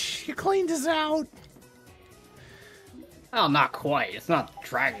much. You cleaned us out. Well, not quite. It's not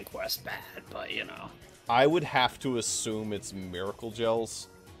Dragon Quest bad, but you know. I would have to assume it's Miracle Gels.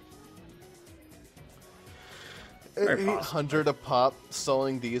 800 a pop.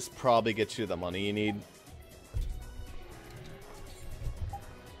 Selling these probably gets you the money you need.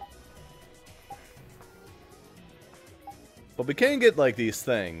 But we can get, like, these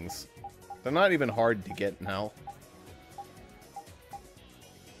things. They're not even hard to get now.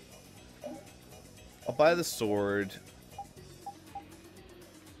 I'll buy the sword.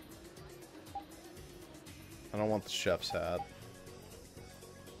 I don't want the chef's hat.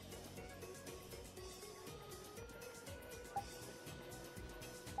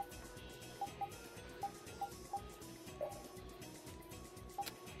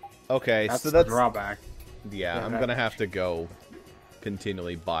 Okay, so that's the drawback. Yeah, I'm gonna have to go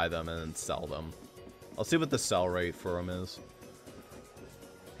continually buy them and then sell them. I'll see what the sell rate for them is.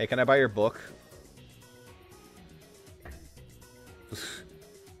 Hey, can I buy your book?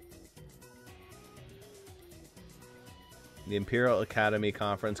 The Imperial Academy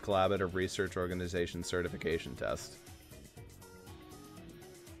Conference Collaborative Research Organization Certification Test.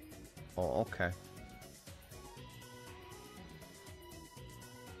 Oh, okay.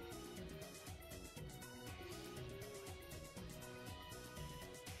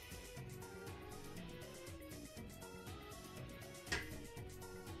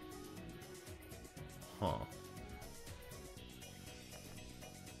 Huh.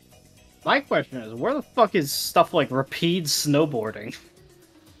 My question is, where the fuck is stuff like Rapide snowboarding?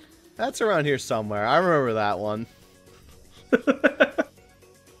 That's around here somewhere. I remember that one.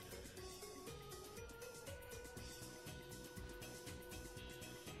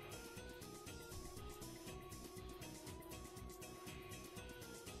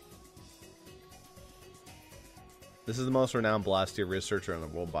 This is the most renowned Blastia researcher in the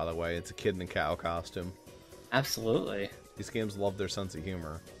world, by the way. It's a kid in a cow costume. Absolutely. These games love their sense of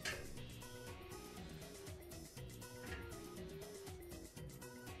humor.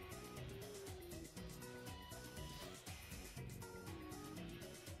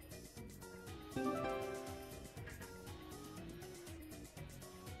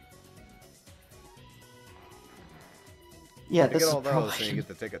 Yeah, this is probably... and you get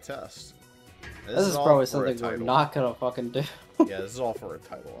to take a test. This is probably something we're not gonna fucking do. Yeah, this is all for a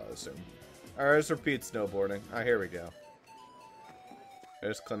title, I assume. Alright, let's repeat snowboarding. Alright, here we go.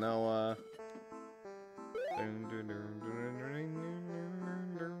 There's Klonoa.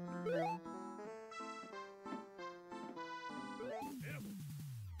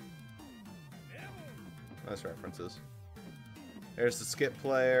 Nice references. There's the skip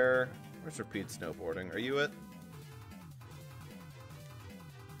player. Where's repeat snowboarding? Are you it?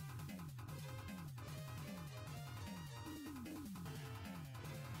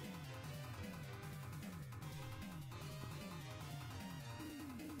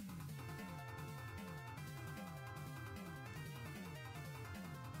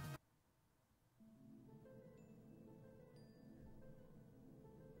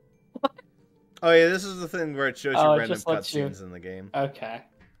 Oh yeah, this is the thing where it shows you random cutscenes in the game. Okay.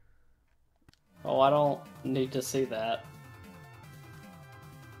 Oh, I don't need to see that.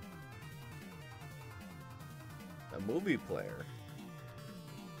 A movie player.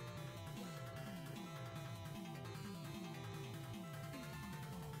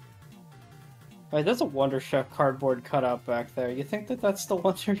 Wait, there's a Wonder Chef cardboard cutout back there. You think that that's the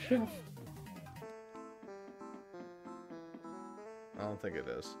Wonder Chef? I don't think it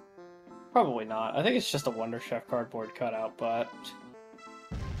is. Probably not. I think it's just a Wonder Chef cardboard cutout, but...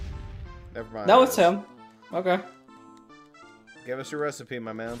 Never mind. No, it's him. Okay. Give us your recipe,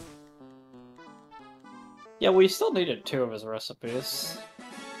 my man. Yeah, we still needed 2 of his recipes.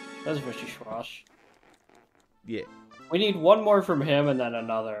 That's Vishy Schwash. Yeah. We need one more from him and then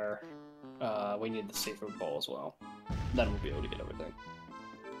another. We need the seafood bowl as well. Then we'll be able to get everything.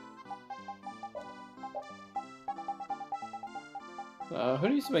 Who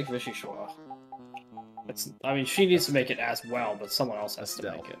needs to make Vichy Schwa? I mean, she needs to make it as well, but someone else has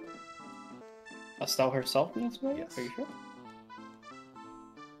to make it. Estelle herself needs to make it? Are you sure?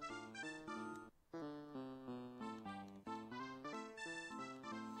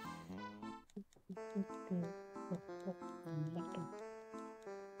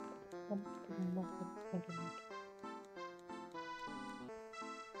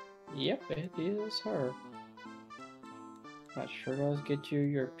 Yep, it is her. That sure does get you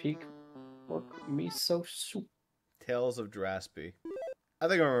your peak pork miso soup. Tales of Draspy. I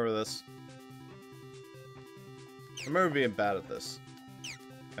think I remember this. I remember being bad at this.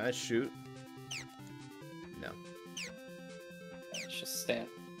 Can I shoot? No. It's just that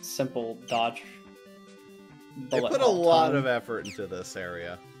simple dodge. They put a lot of effort into this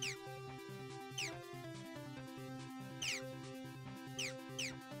area.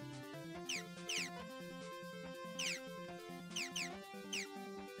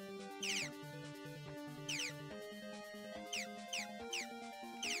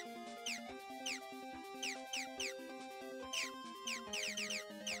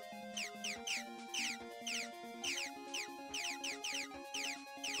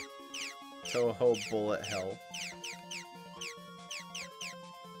 Toho bullet hell.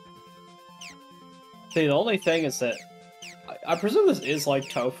 See, the only thing is that I presume this is like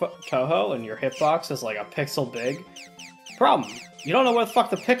Toho, and your hitbox is like a pixel big. Problem: you don't know where the fuck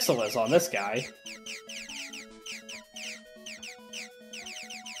the pixel is on this guy.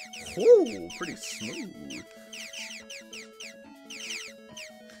 Ooh, pretty smooth.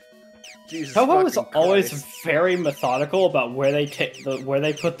 Jesus Toho is always Christ. very methodical about where they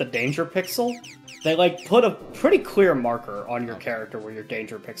put the danger pixel. They like put a pretty clear marker on your character where your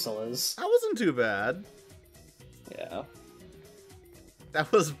danger pixel is. That wasn't too bad. Yeah.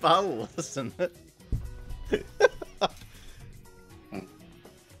 That was foul, wasn't it?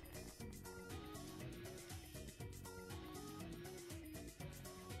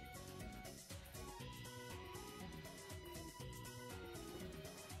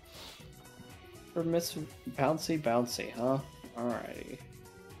 Or Miss Bouncy Bouncy, huh? Alrighty.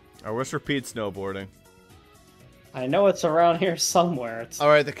 I wish repeat snowboarding. I know it's around here somewhere. It's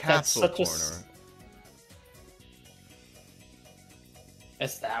alright, the castle corner.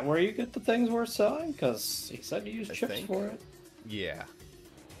 Is that where you get the things we're selling? Because he said you use chips for it. Yeah.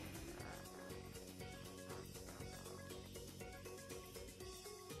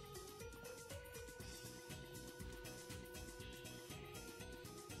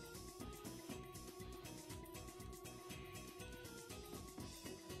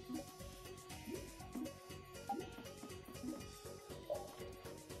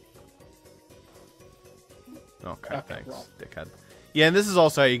 Okay, thanks, well. Dickhead. Yeah, and this is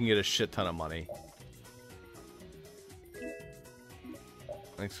also how you can get a shit ton of money.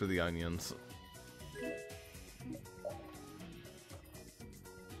 Thanks for the onions.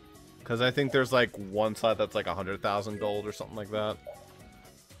 Because I think there's like one side that's like 100,000 gold or something like that.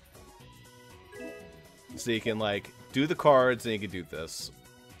 So you can like do the cards and you can do this.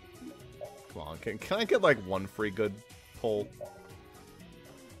 Come on, can I get like one free good pull?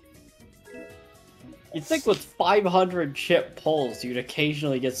 You'd think with 500 chip pulls, you'd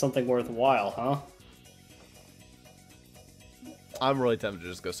occasionally get something worthwhile, huh? I'm really tempted to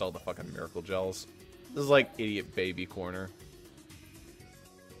just go sell the fucking miracle gels. This is like idiot baby corner.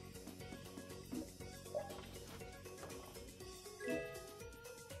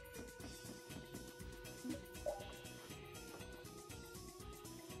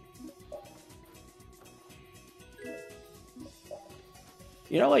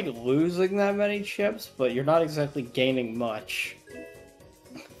 You're not like losing that many chips, but you're not exactly gaining much.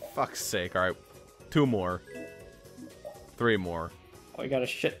 Fuck's sake, alright. 2 more. 3 more. Oh, you got a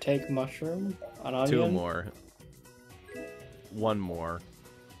shit take mushroom? An onion? 2 more. 1 more.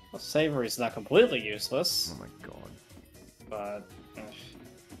 Well, savory's not completely useless. Oh my god. But...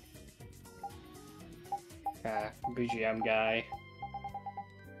 BGM guy.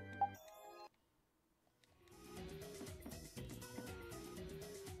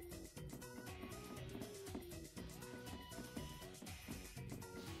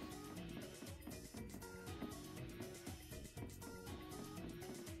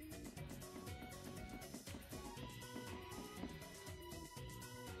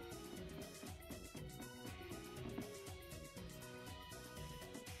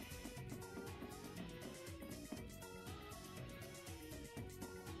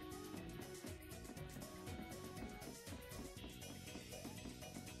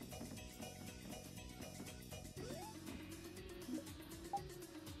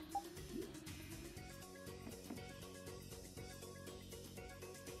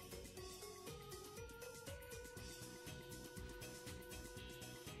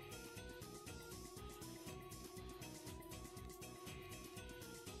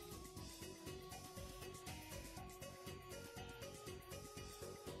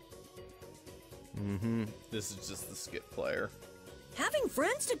 Mm-hmm. This is just the skip player. Having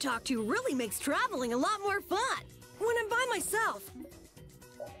friends to talk to really makes traveling a lot more fun when I'm by myself.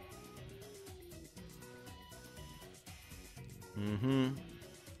 Mm-hmm.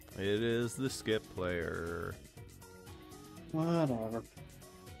 It is the skip player. Whatever.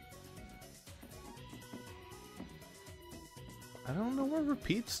 I don't know where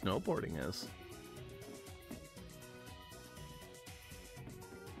repeat snowboarding is.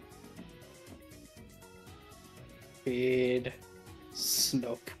 Speed.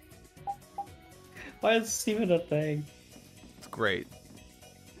 Snow. Why is this even a thing? It's great.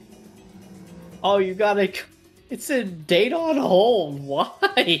 Oh, you gotta... It's in date on hold.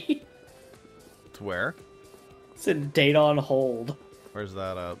 Why? To where? It's in date on hold. Where's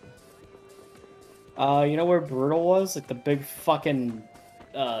that up? You know where Brutal was? Like the big fucking,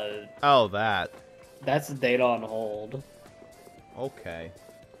 Oh, that. That's date on hold. Okay.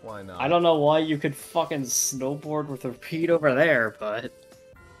 Why not? I don't know why you could fucking snowboard with repeat over there, but...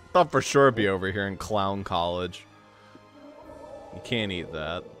 Thought for sure it'd be over here in Clown College. You can't eat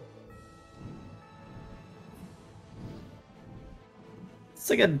that. It's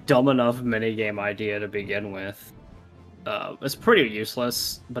like a dumb enough minigame idea to begin with. It's pretty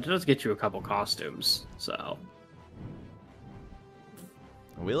useless, but it does get you a couple costumes, so...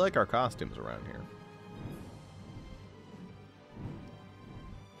 We like our costumes around here.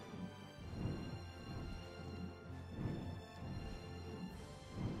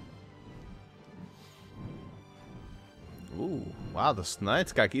 Ooh, wow, the night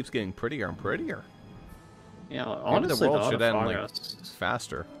sky keeps getting prettier and prettier. Yeah, maybe honestly, the world should end like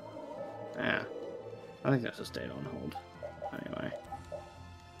faster. Yeah, I think that's just date on hold. Anyway,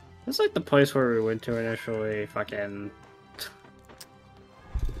 it's like the place where we went to initially. Fucking.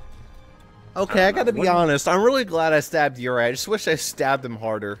 Okay, I gotta be honest. I'm really glad I stabbed Yuri. I just wish I stabbed him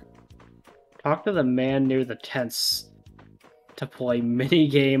harder. Talk to the man near the tents to play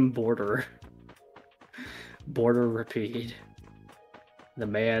minigame border. Border repeat. The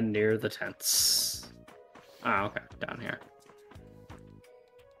man near the tents. Oh, okay, down here.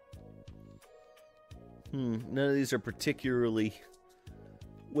 None of these are particularly...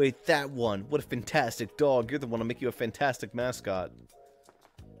 Wait, that one. What a fantastic dog. You're the one to make you a fantastic mascot.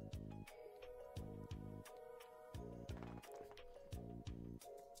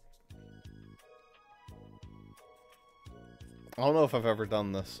 I don't know if I've ever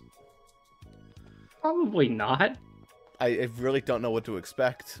done this. Probably not. I really don't know what to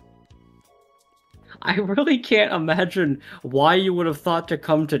expect. I really can't imagine why you would have thought to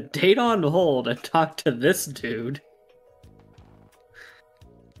come to Date on Hold and talk to this dude.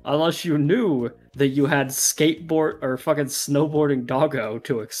 Unless you knew that you had skateboard or fucking snowboarding doggo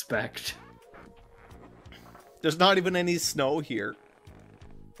to expect. There's not even any snow here.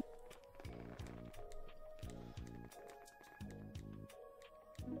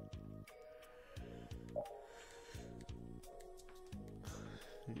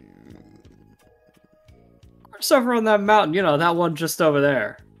 Over on that mountain, you know, that one just over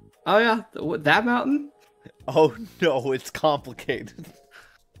there. Oh yeah, that mountain? Oh no, it's complicated.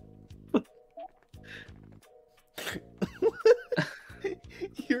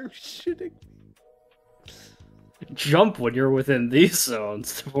 You're shitting. Jump when you're within these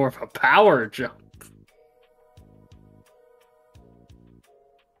zones. More of a power jump.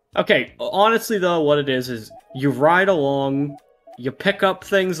 Okay, honestly though, what it is you ride along, you pick up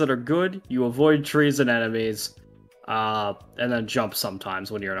things that are good, you avoid trees and enemies, and then jump sometimes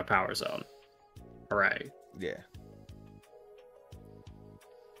when you're in a power zone. Hooray. Yeah.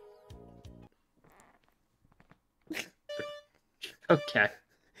 Okay.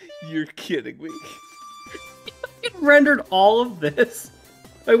 You're kidding me. It rendered all of this?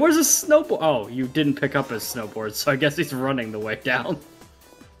 Wait, where's his snowboard? Oh, you didn't pick up his snowboard, so I guess he's running the way down.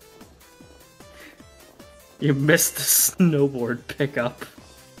 You missed the snowboard pickup.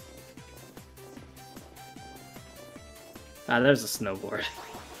 Ah, there's a snowboard.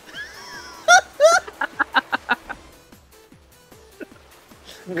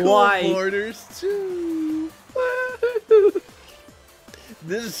 Why? Snowboarders too.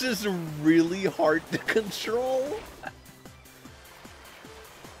 This is really hard to control.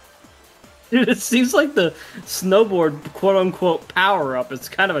 Dude, it seems like the snowboard quote-unquote power-up is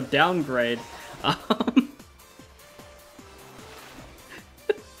kind of a downgrade.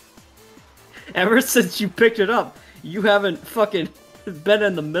 Ever since you picked it up, you haven't fucking been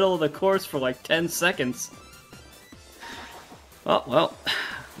in the middle of the course for like 10 seconds. Oh, well,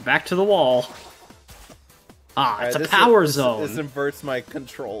 back to the wall. Ah, it's a power zone. This inverts my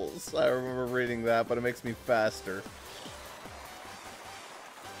controls. I remember reading that, but it makes me faster.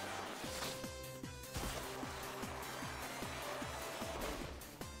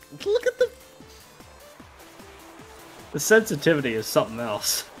 Look at the sensitivity is something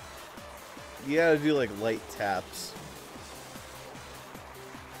else. You gotta do like light taps.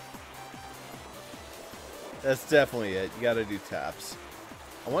 That's definitely it. You gotta do taps.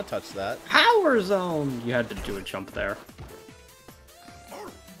 I want to touch that. Power zone! You had to do a jump there.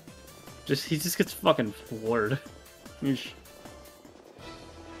 He just gets fucking floored. Is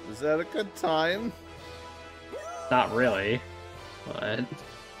that a good time? Not really, but...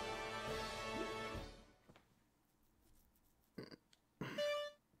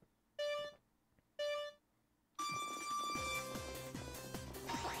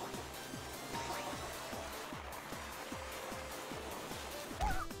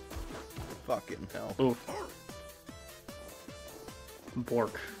 Fucking hell. Oof.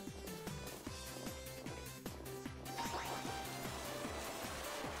 Bork.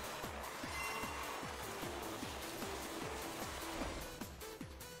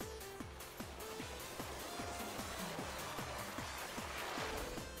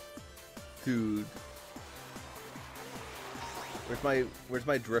 Dude. Where's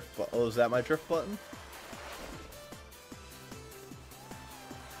my drift button? Oh, is that my drift button?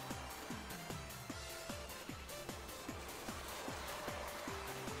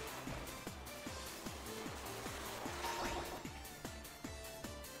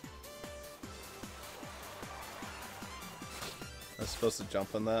 I'm supposed to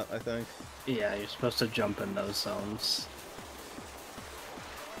jump in that, I think. Yeah, you're supposed to jump in those zones.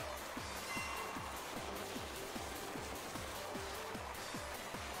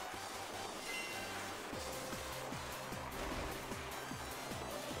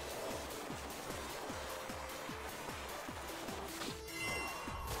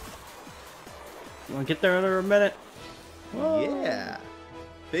 You wanna get there under a minute? Whoa. Yeah.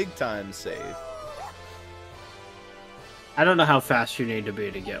 Big time save. I don't know how fast you need to be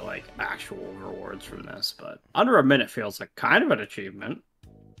to get, like, actual rewards from this, but under a minute feels like kind of an achievement.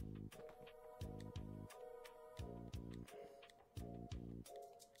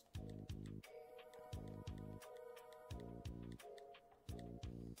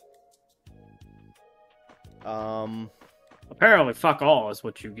 Apparently fuck all is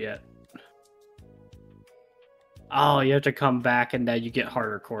what you get. Oh, you have to come back and now you get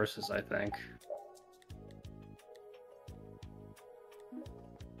harder courses, I think.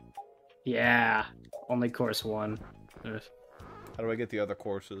 Yeah, only course 1. How do I get the other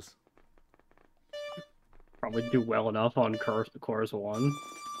courses? Probably do well enough on course 1.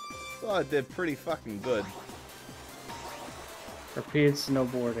 Oh, I did pretty fucking good. Repeat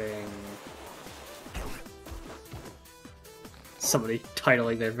snowboarding. Somebody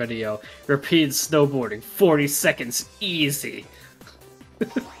titling their video, Repeat snowboarding, 40 seconds, easy.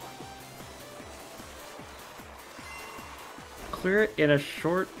 Clear it in a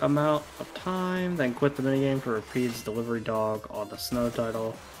short amount of time, then quit the minigame for Repeat's delivery dog on the snow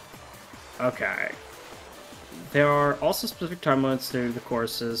title. Okay. There are also specific time limits to the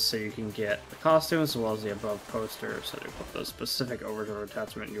courses, so you can get the costumes as well as the above poster. So to put those specific overdrive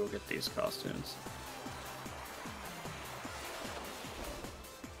attachment, you will get these costumes.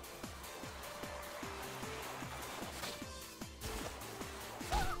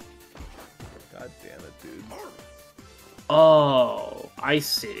 God damn it, dude. Oh, I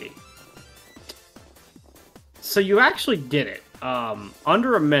see. So you actually did it.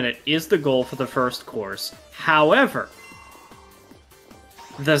 Under a minute is the goal for the first course. However,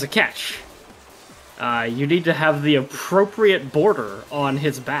 there's a catch. You need to have the appropriate border on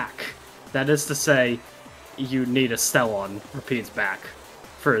his back. That is to say, you need a Stell on Repeat's back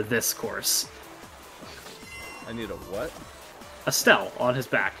for this course. I need a what? A Stell on his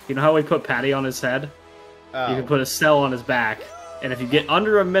back. You know how we put Patty on his head? Oh. You can put a Stell on his back, and if you get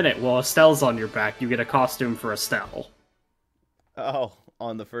under a minute while a Stell's on your back, you get a costume for a Stell. Oh,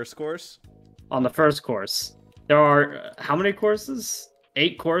 on the first course? On the first course. There are, how many courses?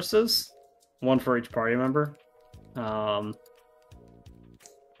 8 courses? 1 for each party member. Oh,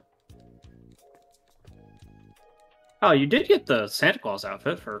 you did get the Santa Claus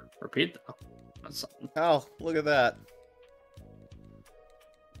outfit for Repeat, though. That's something. Oh, look at that.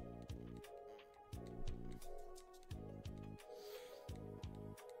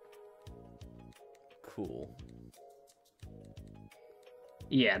 Cool.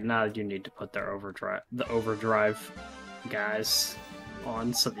 Yeah, now you need to put their overdrive guys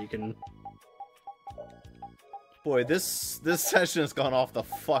on so that you can... Boy, this session has gone off the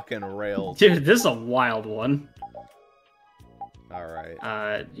fucking rails. Dude, this is a wild one.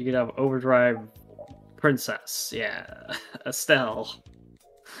 Alright. You can have overdrive princess. Yeah. Estelle.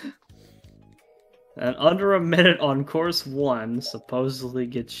 And under a minute on course 1 supposedly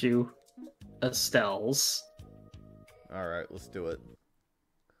gets you Estelle's. Alright, let's do it.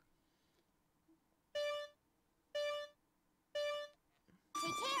 Take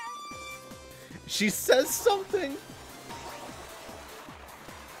care. She says something!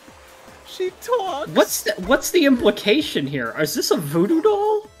 She talks! What's the implication here? Is this a voodoo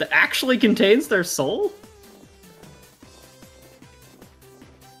doll that actually contains their soul?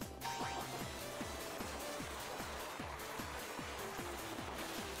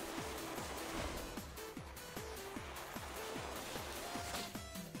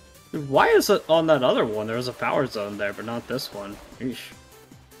 Why is it on that other one? There was a power zone there, but not this one. Eesh.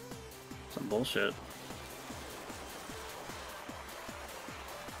 Some bullshit.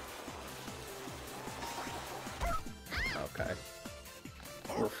 Okay.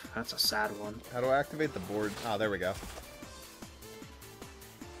 Oof, that's a sad one. How do I activate the board? Oh, there we go.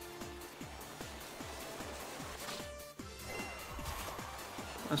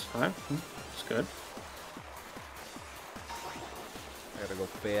 That's fine. That's good. I gotta go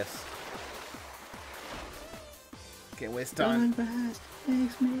fast. Can't waste time.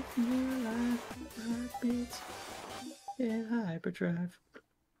 Makes me feel like heartbeats in hyperdrive.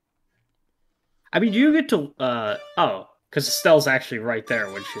 I mean, you get to, oh, because Estelle's actually right there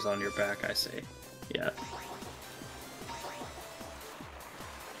when she's on your back, I see. Yeah.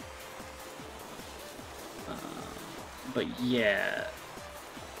 But yeah.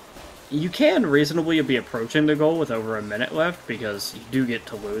 You can reasonably be approaching the goal with over a minute left, because you do get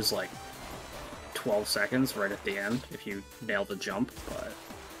to lose, like, 12 seconds right at the end if you nail the jump, but...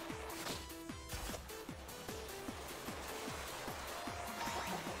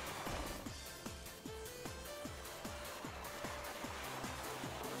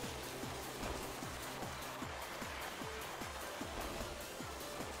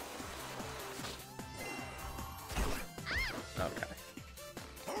 Okay.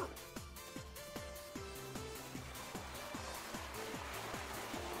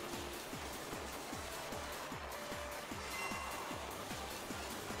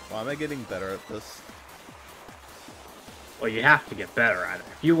 Why am I getting better at this? Well, you have to get better at it.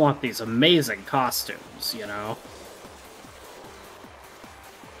 If you want these amazing costumes, you know?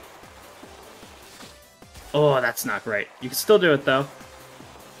 Oh, that's not great. You can still do it, though.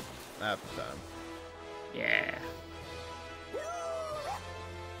 Half the time. Yeah.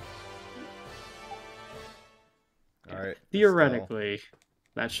 Alright. Theoretically,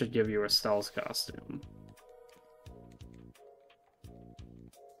 that should give you Estelle's costume.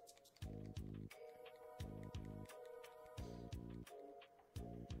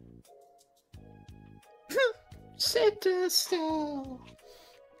 Santa Estelle.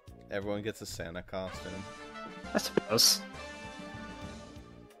 Everyone gets a Santa costume. I suppose.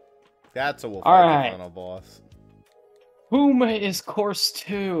 That's a wolf final boss. Whom is course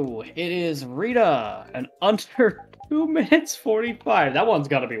 2? It is Rita, and under 2 minutes 45. That one's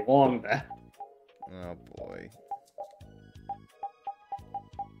gotta be long then. Oh boy.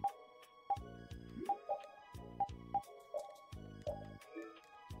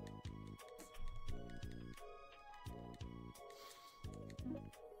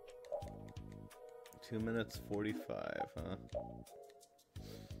 Two minutes 45, huh?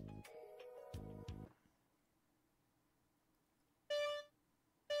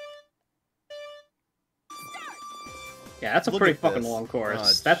 Yeah, that's a pretty fucking long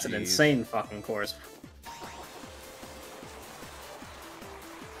course. That's an insane fucking course.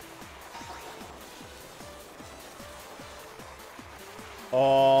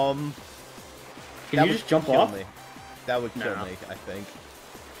 Can you just jump off? Me. That would kill me, I think.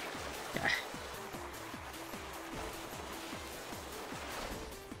 Yeah.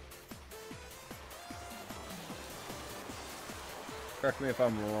 Correct me if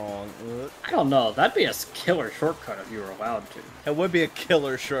I'm wrong. I don't know. That'd be a killer shortcut if you were allowed to. It would be a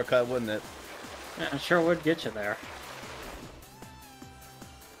killer shortcut, wouldn't it? Yeah, it sure would get you there.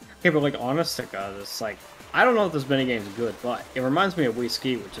 Okay, but like, honest to God, it's like, I don't know if this minigame's good, but it reminds me of Wii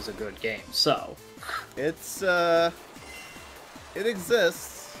Ski, which is a good game, so... It's, it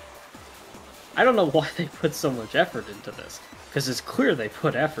exists. I don't know why they put so much effort into this, because it's clear they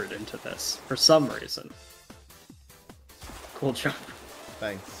put effort into this, for some reason. Cool job.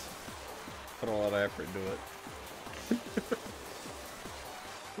 Thanks. Put a lot of effort into it.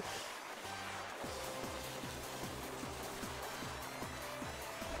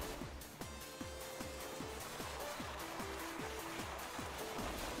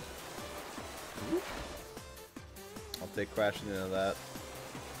 I'll take crashing into that.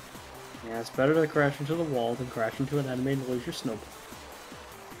 Yeah, it's better to crash into the wall than crash into an enemy and lose your snowball.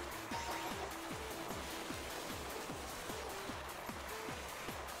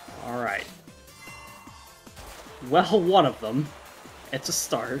 Alright. Well, one of them. It's a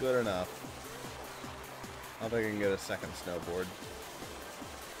start. Good enough. I don't think I can get a second snowboard.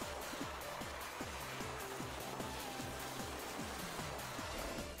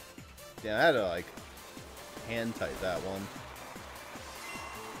 Yeah, I had to, like, hand tight that one.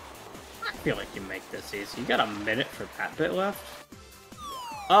 I feel like you make this easy. You got a minute for that bit left?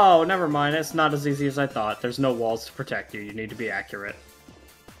 Oh, never mind. It's not as easy as I thought. There's no walls to protect you. You need to be accurate.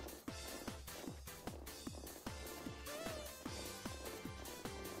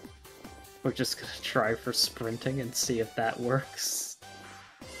 We're just gonna try for sprinting and see if that works.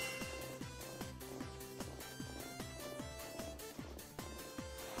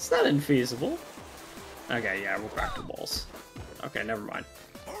 It's not infeasible. Okay, yeah, we're back to walls. Okay, never mind.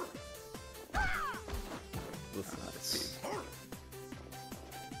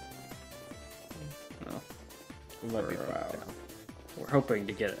 We're hoping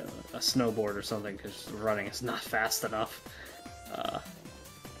to get a snowboard or something because running is not fast enough.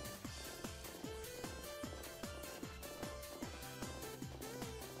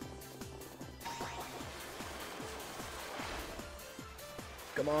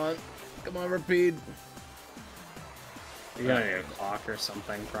 Come on. Come on, repeat. You're gonna need a clock or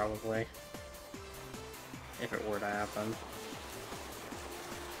something, probably. If it were to happen.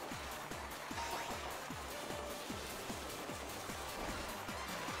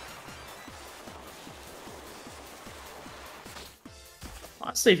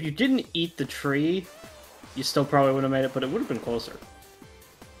 Honestly, if you didn't eat the tree, you still probably would have made it, but it would have been closer.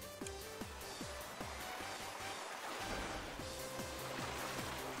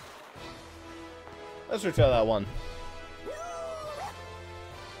 Let's retry that one.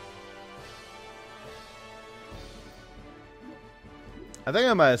 I think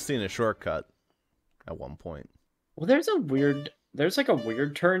I might have seen a shortcut at one point. Well, there's like a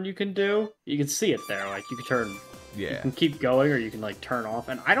weird turn you can do. You can see it there, like you can turn. Yeah. You can keep going, or you can like turn off,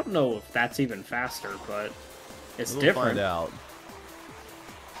 and I don't know if that's even faster, but it's we'll different. Find out.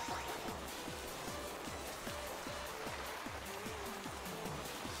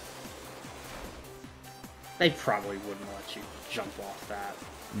 They probably wouldn't let you jump off that.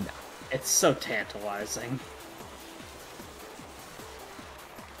 No. It's so tantalizing.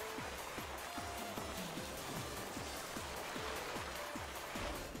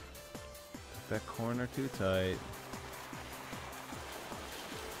 That corner too tight.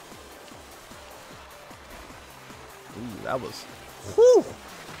 Ooh, that was... Whew!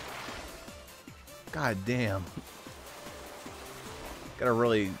 God damn. Gotta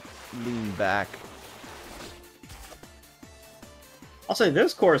really lean back. I'll say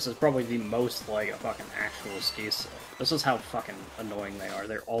this course is probably the most like a fucking actual ski slope. This is how fucking annoying they are.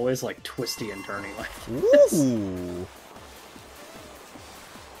 They're always like twisty and turny like this. Ooh.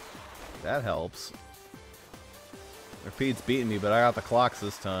 That helps. Repeat's beating me, but I got the clocks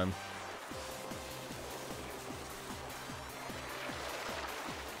this time.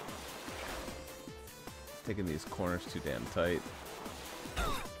 Taking these corners too damn tight.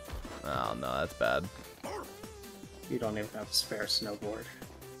 Oh no, that's bad. You don't even have a spare snowboard.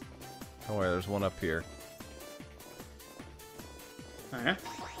 Don't worry, there's one up here. Alright.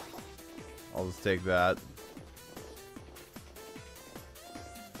 I'll just take that.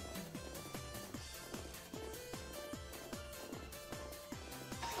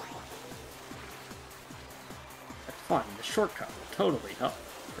 Fun. The shortcut will totally help,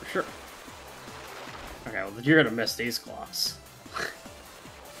 for sure. Okay, well, you're gonna miss these clocks.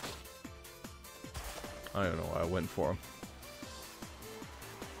 I don't know why I went for them.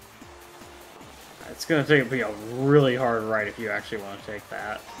 It's gonna be a really hard right if you actually want to take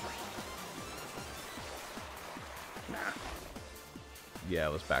that. Nah. Yeah,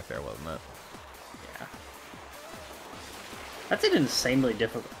 it was back there, wasn't it? Yeah. That's an insanely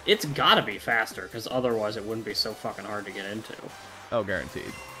difficult... It's gotta be faster, because otherwise it wouldn't be so fucking hard to get into. Oh,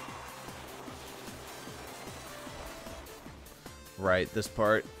 guaranteed. Right, this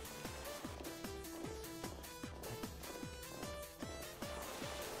part.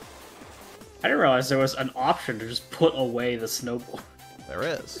 I didn't realize there was an option to just put away the snowboard. There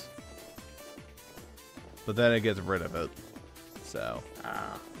is. But then it gets rid of it. So.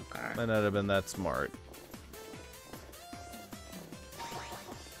 Ah, okay. Might not have been that smart.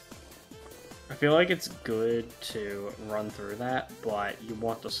 I feel like it's good to run through that, but you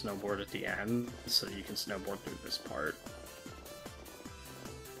want the snowboard at the end so you can snowboard through this part.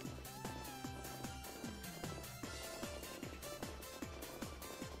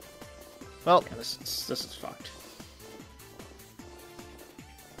 Well, yeah, this is fucked.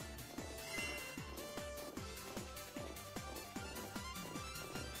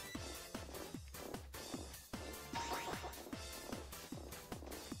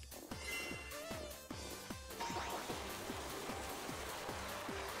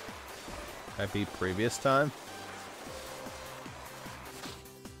 I beat previous time?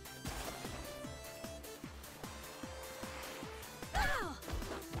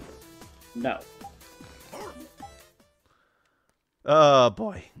 No. Oh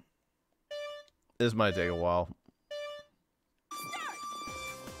boy. This might take a while.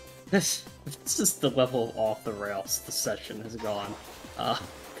 This is the level of off the rails the session has gone.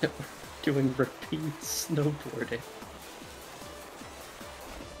 We're doing repeat snowboarding.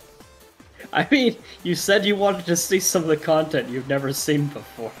 I mean, you said you wanted to see some of the content you've never seen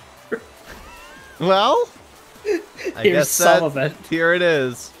before. Well, I guess some of it. Here it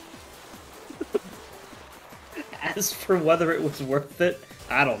is. As for whether it was worth it,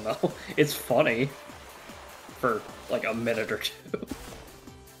 I don't know. It's funny. For like a minute or two.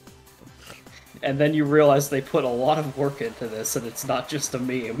 And then you realize they put a lot of work into this and it's not just a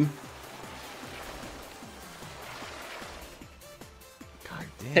meme. God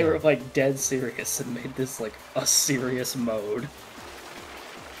damn. They were like dead serious and made this like a serious mode.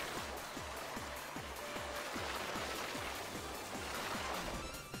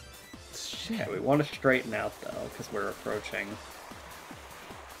 Shit. Okay, we want to straighten out though, because we're approaching.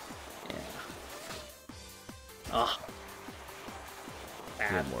 Yeah. Ah.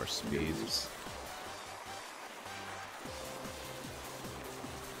 Bad more speed.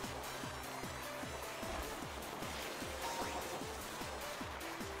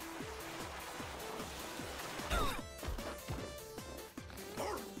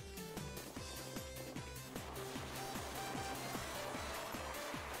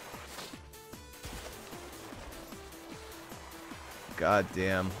 God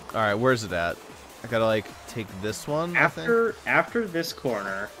damn. Alright, where's it at? I gotta like take this one. After this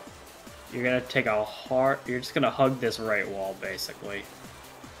corner, you're gonna take a hard. You're just gonna hug this right wall, basically.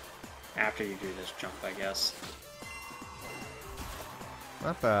 After you do this jump, I guess.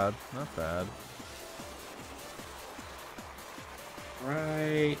 Not bad. Not bad.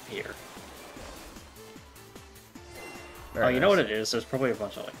 Right here. Very oh, you know nice. what it is? There's probably a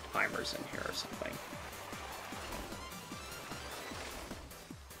bunch of like timers in here or something.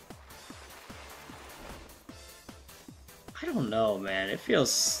 I don't know, man. It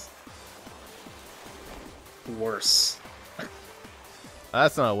feels worse.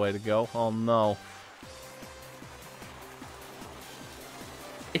 That's not a way to go. Oh no.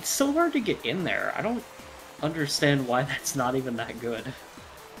 It's so hard to get in there. I don't understand why that's not even that good.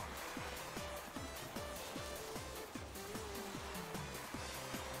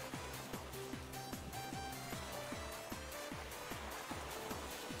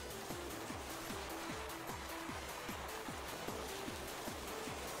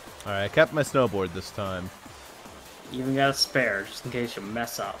 Alright, I kept my snowboard this time. You even got a spare, just in case you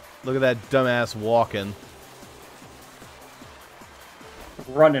mess up. Look at that dumbass walking.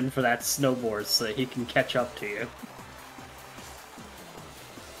 Running for that snowboard so that he can catch up to you.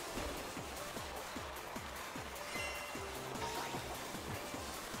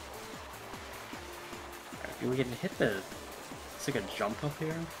 We can hit the... It's like a jump up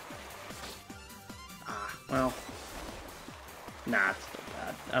here. Ah, well... Nah, it's still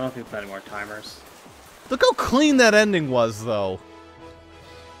bad. I don't think there's any more timers. Look how clean that ending was, though.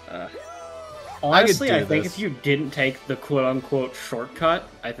 Honestly, I think if you didn't take the quote-unquote shortcut,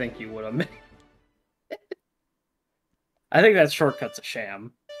 I think you would have made it. I think that shortcut's a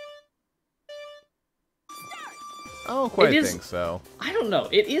sham. I don't quite think so. I don't know.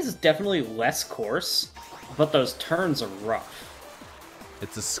 It is definitely less coarse, but those turns are rough.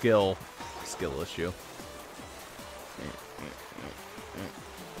 It's a skill issue.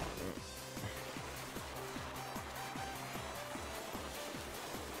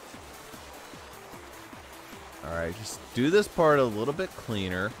 Alright, just do this part a little bit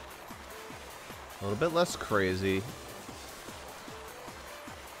cleaner. A little bit less crazy.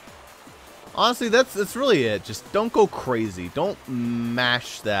 Honestly, that's really it. Just don't go crazy. Don't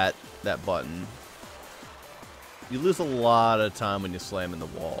mash that button. You lose a lot of time when you slam into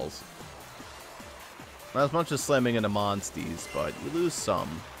walls. Not as much as slamming into monsties, but you lose some.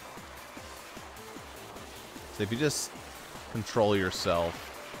 So if you just control yourself,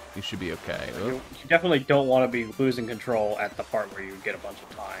 you should be okay. You definitely don't want to be losing control at the part where you get a bunch of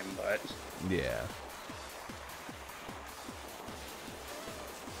time, but... Yeah.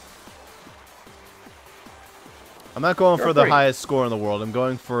 I'm not going for the highest score in the world. I'm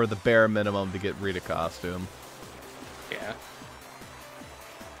going for the bare minimum to get Rita costume. Yeah.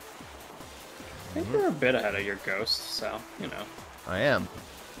 I think you're a bit ahead of your ghost, so, you know. I am.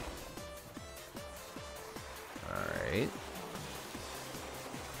 Alright.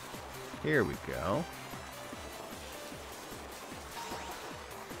 Here we go.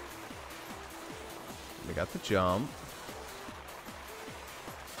 We got the jump.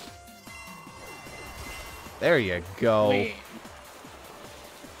 There you go. Wait.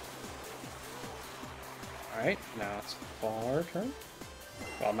 Alright, now it's far turn.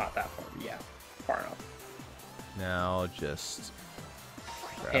 Well, not that far, but yeah. Far enough. Now just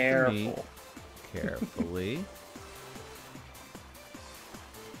grab Careful. the meat carefully.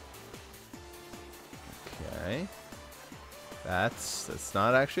 Okay. That's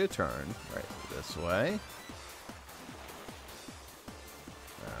not actually a turn. Right, this way.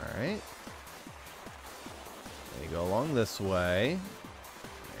 Alright. Then you go along this way.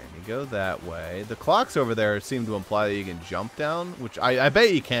 And you go that way. The clocks over there seem to imply that you can jump down, which I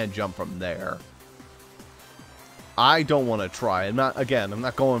bet you can jump from there. I don't want to try. I'm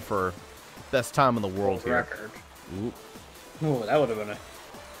not going for best time in the world here. Record. Ooh, that would have been a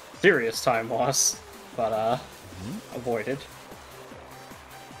serious time loss, but avoided.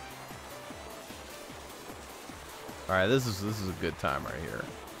 All right, this is a good time right here.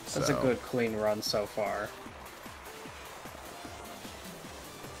 That's a good clean run so far.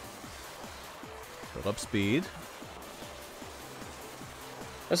 Build up speed.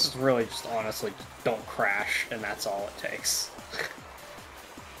 This is really just honestly don't crash, and that's all it takes.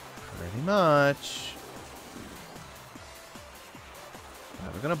 Pretty much.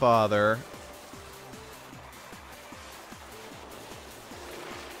 Never gonna bother.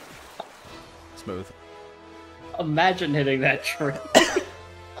 Smooth. Imagine hitting that tree.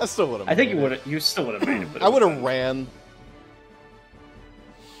 I still would have. I think you would. You still would have made it. But I would have ran.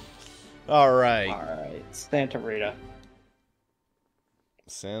 All right. All right. Santa Rita.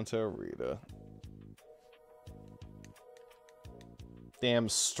 Santa Rita. Damn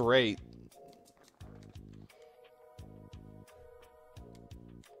straight.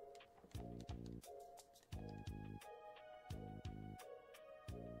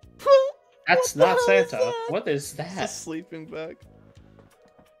 That's not Santa. What is that? It's a sleeping bag.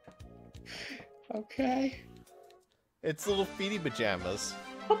 Okay. It's little feety pajamas.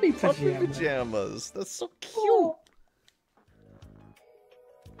 Puppy pajamas. That's so cute.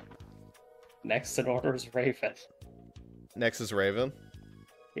 Next in order is Raven. Next is Raven?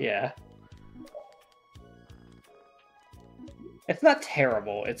 Yeah. It's not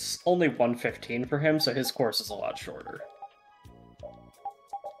terrible. It's only 115 for him, so his course is a lot shorter.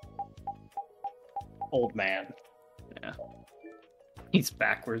 Old man. Yeah. He's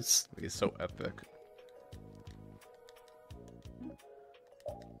backwards. He's so epic.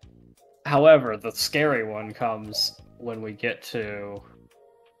 However, the scary one comes when we get to...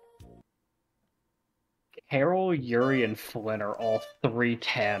 Carol, Yuri, and Flynn are all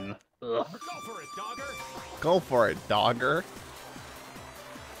 310. Ugh. Go for it, dogger! Go for it, dogger!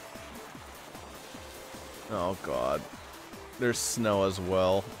 Oh god. There's snow as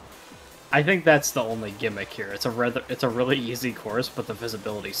well. I think that's the only gimmick here. It's a really easy course, but the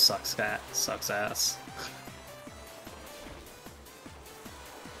visibility sucks ass.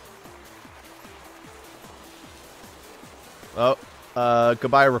 Oh,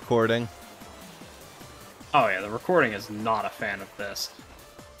 goodbye recording. Oh yeah, the recording is not a fan of this.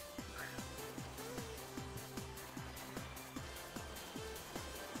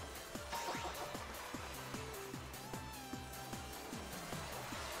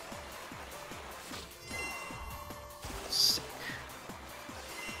 Sick.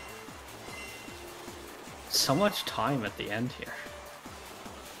 So much time at the end here.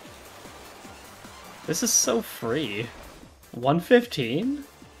 This is so free. 115?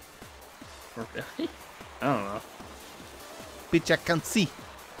 Really? I don't know. Bitch, I can see.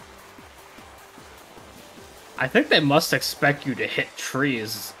 I think they must expect you to hit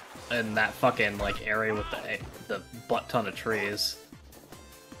trees in that fucking like area with the butt ton of trees.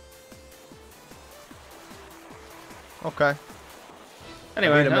 Okay.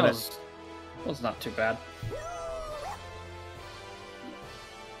 Anyway, Wait a minute. That was not too bad.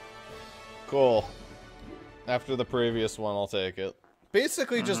 Cool. After the previous one, I'll take it.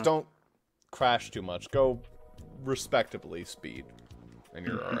 Basically, just don't crash too much. Go respectably speed, and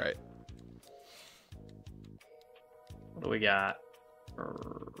you're alright. What do we got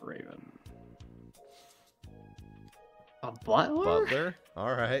for Raven? A butler? Butler?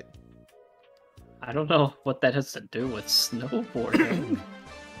 Alright. I don't know what that has to do with snowboarding.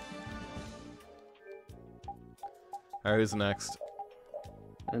 Alright, who's next?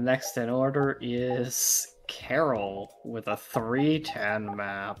 The next in order is Carol with a 310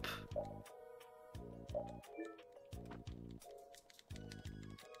 map.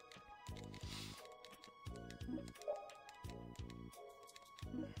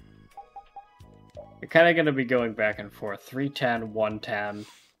 You're kind of going to be going back and forth. 310, 110,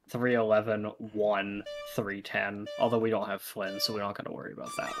 311, 1, 310. Although we don't have Flynn, so we're not going to worry about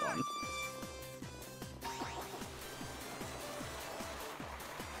that one.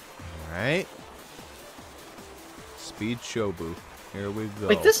 Alright. Speed Shobu. Here we go.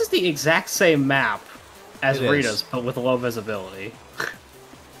 Wait, this is the exact same map as It Rita's, is. but with low visibility.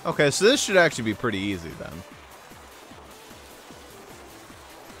 Okay, so this should actually be pretty easy then.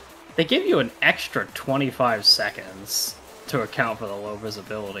 They give you an extra 25 seconds to account for the low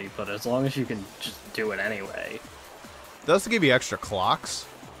visibility, but as long as you can just do it anyway. Does it give you extra clocks?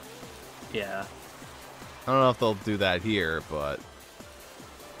 Yeah. I don't know if they'll do that here, but...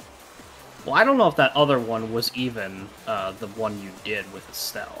 Well, I don't know if that other one was even the one you did with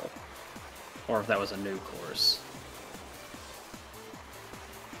Estelle. Or if that was a new course.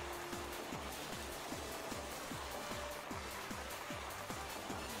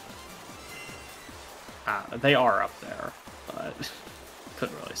 They are up there, but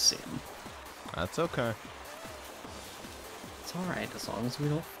couldn't really see them. That's okay. It's alright, as long as we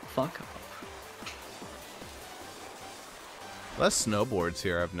don't fuck up. Less snowboards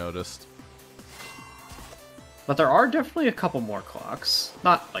here, I've noticed. But there are definitely a couple more clocks.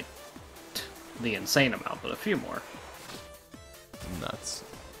 Not, like, the insane amount, but a few more. Nuts.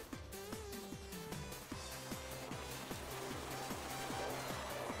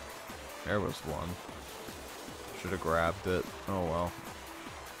 There was one. Should have grabbed it. Oh well.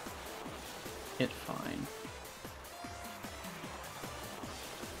 It's fine.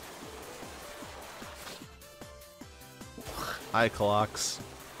 Hi, clocks.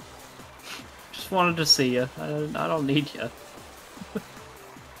 Just wanted to see you. I don't need you.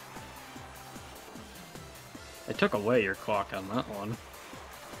 I took away your clock on that one.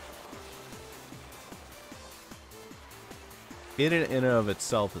 It in and of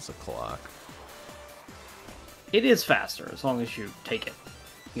itself is a clock. It is faster, as long as you take it,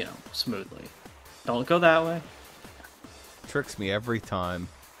 you know, smoothly. Don't go that way. Tricks me every time.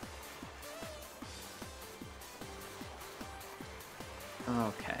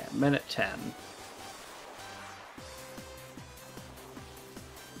 Okay, minute 10.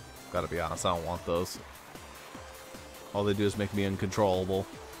 Gotta be honest, I don't want those. All they do is make me uncontrollable.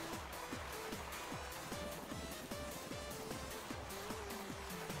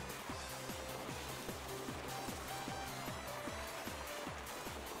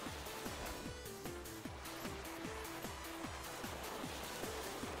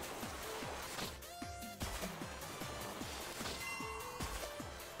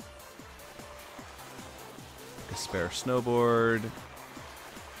 A spare snowboard.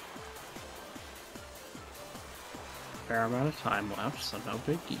 Fair amount of time left, so no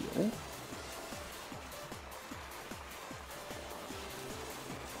big deal.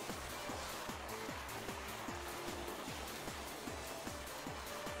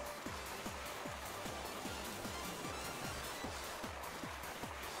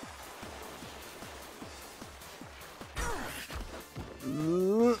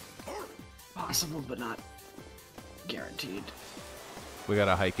 Possible, but not guaranteed. We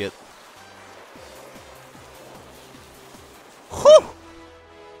gotta hike it.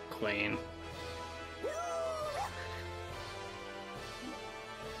 Clean.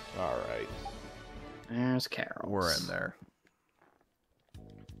 Alright. There's Carol. We're in there.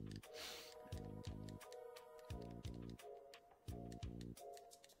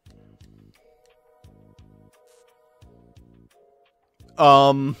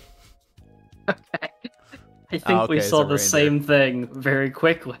 Okay. I think we saw the same thing very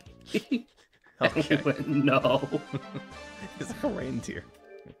quickly. And we went, no. It's a reindeer.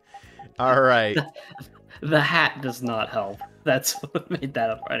 Alright. The hat does not help. That's what made that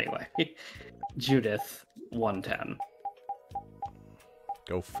up anyway. Judith, 110.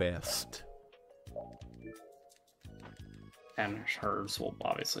 Go fast. And hers will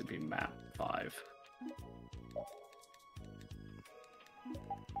obviously be map 5.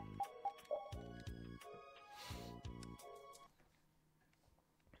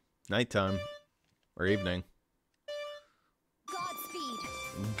 Nighttime. Or evening. Godspeed.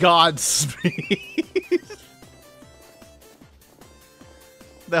 Godspeed.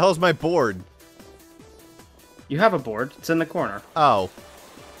 The hell's my board? You have a board. It's in the corner. Oh.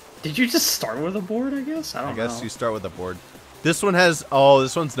 Did you just start with a board, I guess? I guess you start with a board. This one has... Oh,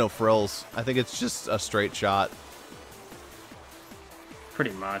 this one's no frills. I think it's just a straight shot.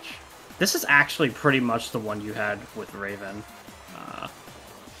 Pretty much. This is actually pretty much the one you had with Raven.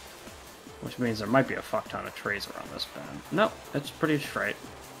 Which means there might be a fuck ton of trees around this bend. No, it's pretty straight.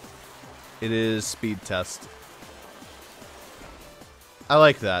 It is speed test. I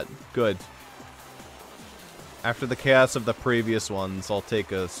like that. Good. After the chaos of the previous ones, I'll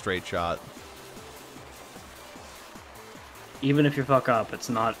take a straight shot. Even if you fuck up, it's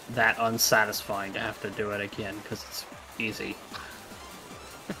not that unsatisfying to have to do it again, because it's easy.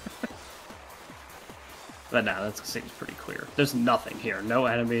 But no, that seems pretty clear. There's nothing here. No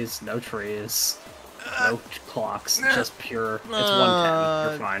enemies, no trees, no clocks, just pure... It's 110.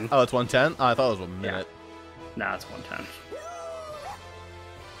 You're fine. Oh, it's 110? Oh, I thought it was a minute. Yeah. Nah, it's 110.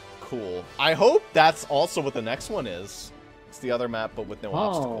 Cool. I hope that's also what the next one is. It's the other map, but with no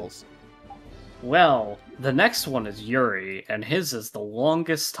obstacles. Well, the next one is Yuri, and his is the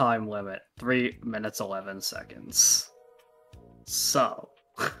longest time limit, 3 minutes 11 seconds. So...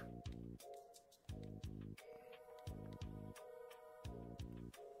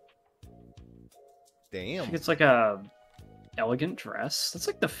 Damn. It's like a elegant dress. That's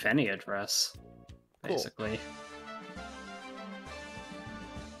like the Fenia dress, basically. Cool.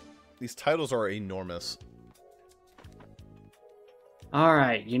 These titles are enormous.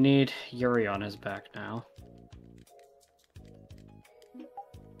 Alright, you need Yuri on his back now.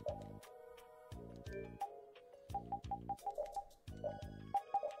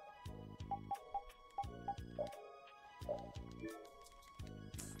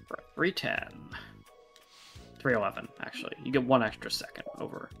 For 310. 311, actually. You get 1 extra second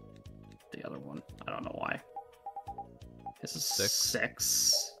over the other one. I don't know why. This is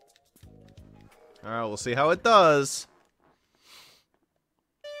 6. Alright, we'll see how it does.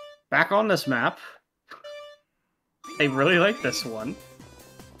 Back on this map. They really like this one.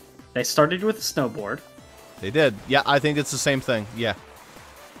 They started with a snowboard. They did. Yeah, I think it's the same thing. Yeah.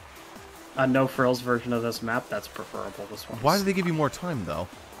 A no-frills version of this map, that's preferable. This one. Why do they give you more time, though?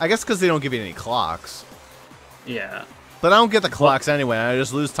 I guess because they don't give you any clocks. Yeah. But I don't get the clocks anyway. I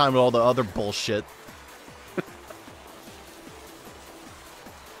just lose time with all the other bullshit.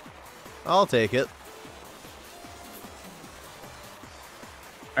 I'll take it.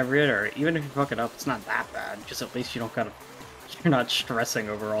 I reiterate, even if you fuck it up, it's not that bad. Just at least you don't gotta... You're not stressing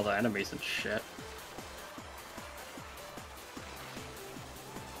over all the enemies and shit.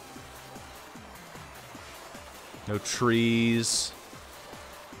 No trees.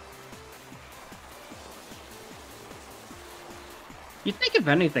 You'd think if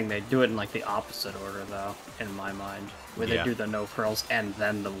anything they'd do it in like the opposite order though, in my mind. Where they do the no frills and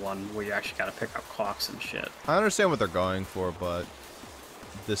then the one where you actually gotta pick up clocks and shit. I understand what they're going for, but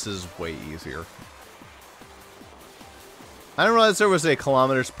this is way easier. I didn't realize there was a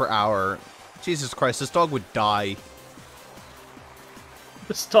kilometers per hour. Jesus Christ, this dog would die.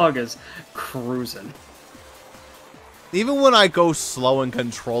 This dog is cruising. Even when I go slow and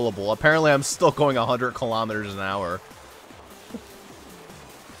controllable, apparently I'm still going 100 kilometers an hour.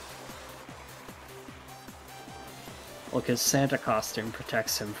 Look, his Santa costume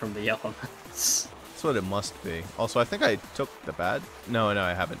protects him from the elements. That's what it must be. Also, I think I took the bad... No,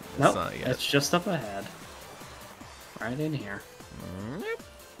 I haven't. Nope, It's not yet. it's just up ahead. Right in here.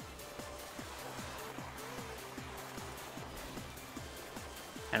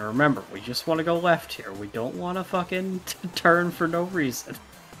 And remember, we just want to go left here. We don't want to fucking turn for no reason.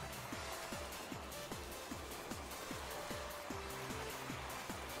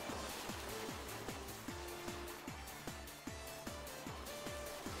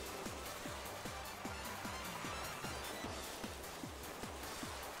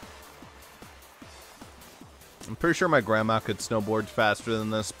 I'm pretty sure my grandma could snowboard faster than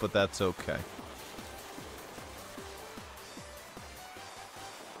this, but that's okay.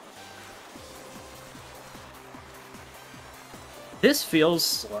 This feels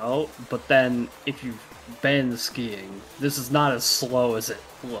slow, but then if you've been skiing, this is not as slow as it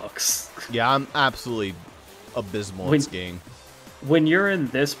looks. Yeah, I'm absolutely abysmal at skiing. When you're in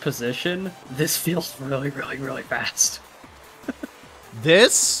this position, this feels really, really, really fast.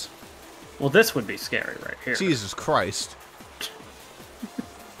 This? Well, this would be scary right here. Jesus Christ.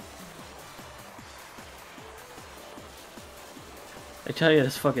 I tell you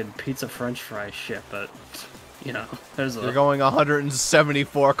this fucking pizza french fry shit, but, you know, there's a... You're going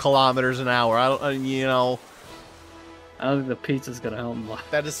 174 kilometers an hour. I don't, you know... I don't think the pizza's gonna help much.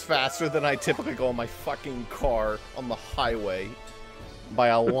 That is faster than I typically go in my fucking car on the highway. By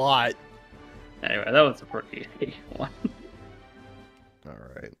a lot. Anyway, that was a pretty easy one.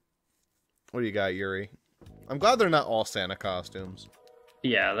 Alright. What do you got, Yuri? I'm glad they're not all Santa costumes.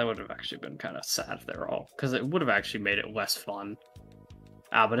 Yeah, that would have actually been kind of sad if they were all, because it would have actually made it less fun.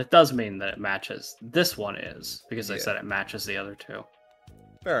 But it does mean that it matches. This one is, because they said it matches the other two.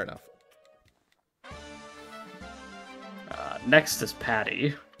 Fair enough. Next is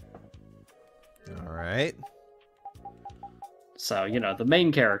Patty. Alright. So, you know, the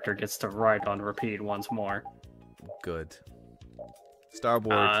main character gets to ride on repeat once more. Good.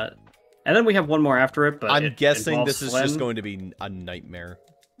 Starboard. And then we have one more after it, but I'm guessing this is Flynn. just going to be a nightmare.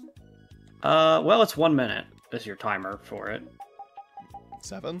 Well, it's 1 minute is your timer for it.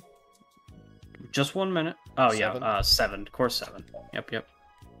 7? Just 1 minute. Oh, 7? yeah, 7. Course 7. Yep.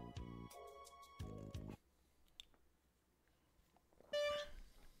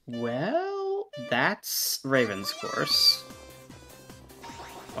 Well, that's Raven's course.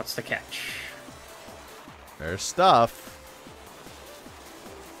 What's the catch? There's stuff.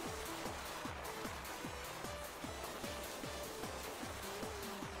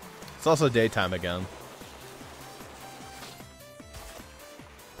 It's also daytime again.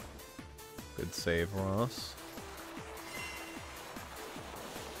 Good save, Ross.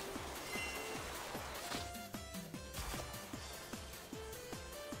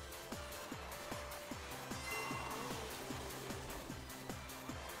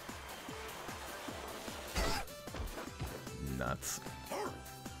 Nuts.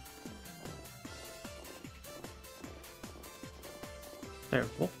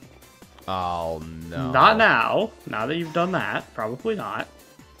 Terrible. Oh, no. Not now. Now that you've done that. Probably not.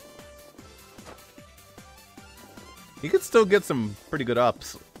 You could still get some pretty good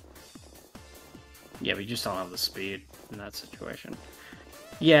ups. Yeah, but you just don't have the speed in that situation.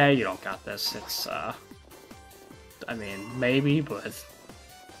 Yeah, you don't got this. It's, I mean, maybe, but...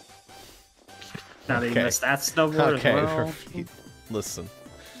 Now that you missed that snowboard as well... Listen.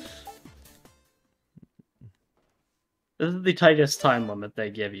 This is the tightest time limit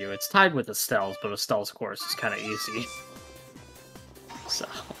they give you. It's tied with Estelle's, but Estelle's course is kind of easy. So...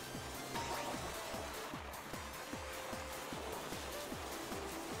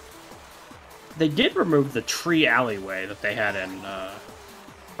 They did remove the tree alleyway that they had in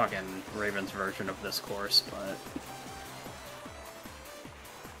fucking Raven's version of this course, but...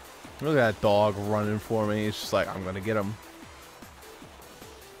 Look at that dog running for me. It's just like, I'm gonna get him.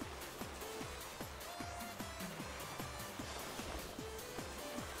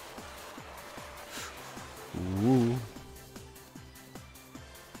 Ooh.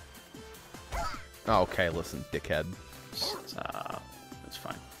 Okay, listen, dickhead. It's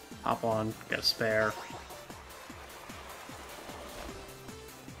fine. Hop on, get a spare.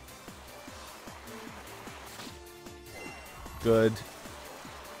 Good.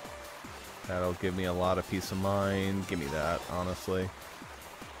 That'll give me a lot of peace of mind. Give me that, honestly.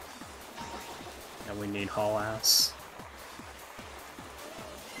 And we need haul ass.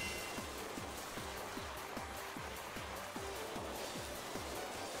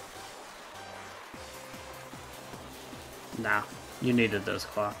 Nah, you needed those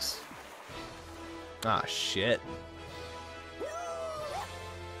clocks. Ah, shit.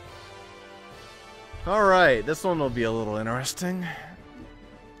 Alright, this one will be a little interesting.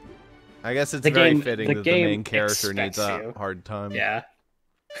 I guess it's very fitting that the main character needs a hard time. Yeah.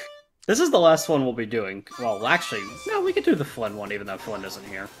 This is the last one we'll be doing. Well, actually, no, we could do the Flynn one even though Flynn isn't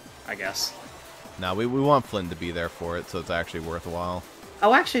here, I guess. No, we want Flynn to be there for it, so it's actually worthwhile.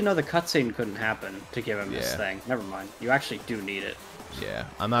 Oh, actually, no, the cutscene couldn't happen to give him this thing. Never mind. You actually do need it. Yeah,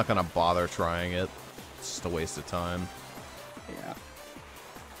 I'm not gonna bother trying it. It's just a waste of time. Yeah.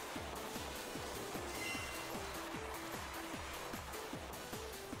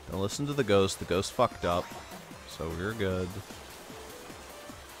 Now listen to the ghost. The ghost fucked up, so we're good.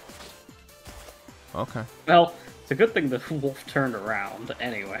 Okay. Well, it's a good thing the wolf turned around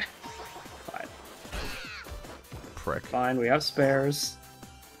anyway. Fine. Prick. Fine, we have spares.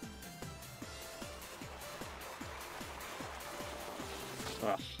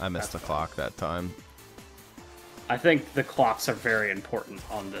 Ugh, I missed the clock that time. I think the clocks are very important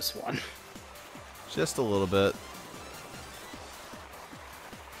on this one. Just a little bit.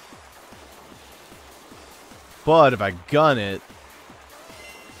 But if I gun it...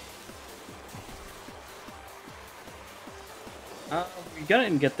 We gotta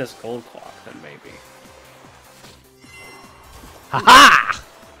even get this gold clock, then maybe. Ha-ha!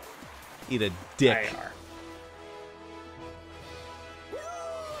 Eat a dick.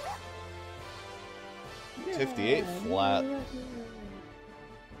 58 flat.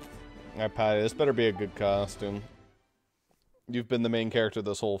 Alright, Patty, this better be a good costume. You've been the main character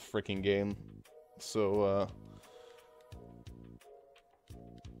this whole freaking game. So,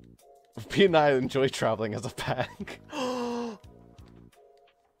 Pete and I enjoy traveling as a pack.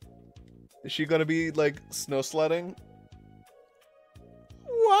 Is she gonna be, like, snow sledding?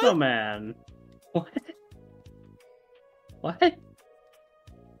 What? Oh, man. What? What?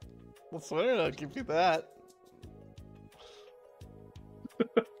 Well, swear I'll give you that.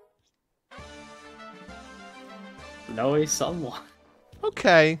 No, someone.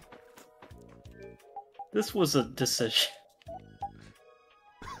 Okay. This was a decision.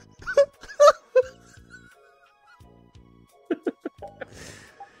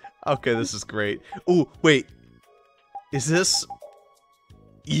 Okay, this is great. Ooh, wait. Is this...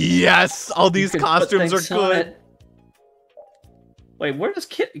 Yes! All these costumes are good! Wait, where does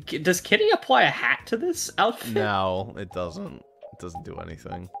Kitty... Does Kitty apply a hat to this outfit? No, it doesn't. It doesn't do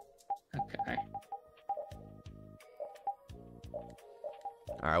anything. Okay.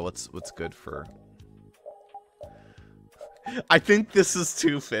 Alright, what's good for... I think this is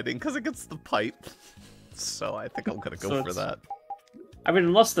too fitting, because it gets the pipe. So I think I'm gonna go for that. I mean,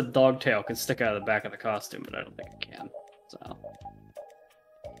 unless the dog tail can stick out of the back of the costume, but I don't think it can. So...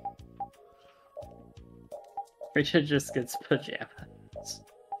 Richard just gets pajamas.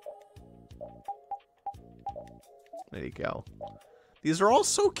 There you go. These are all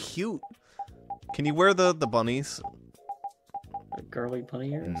so cute. Can you wear the bunnies? The girly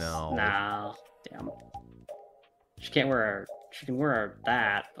bunny ears? No. Nah. Damn. She can't wear... She can wear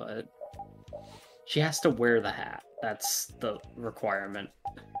that, but... She has to wear the hat. That's the requirement.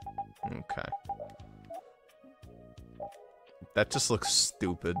 Okay. That just looks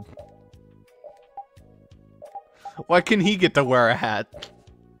stupid. Why can he get to wear a hat?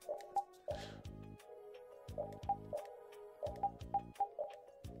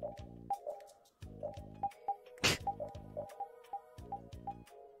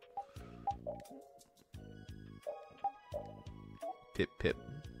 Pip pip.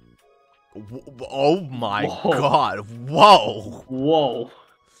 Oh my god. Whoa. Whoa.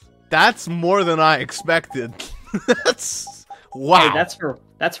 That's more than I expected. That's... Wow. Hey,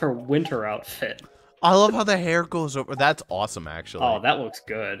 that's her winter outfit. I love how the hair goes over. That's awesome, actually. Oh, that looks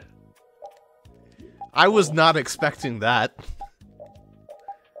good. I was not expecting that.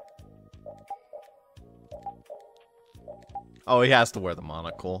 Oh, he has to wear the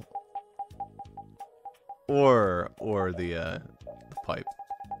monocle. Or the pipe.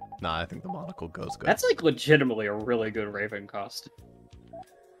 Nah, I think the monocle goes good. That's like legitimately a really good Raven costume.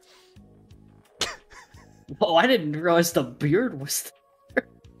 Oh, I didn't realize the beard was there.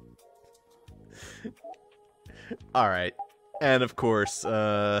 Alright. And of course,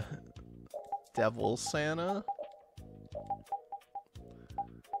 Devil Santa.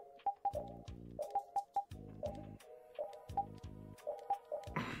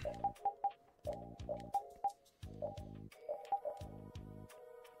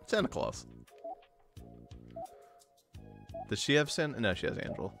 Santa Claus. Does she have Santa? No, she has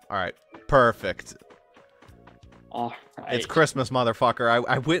Angel. Alright, perfect. Alright. It's Christmas, motherfucker.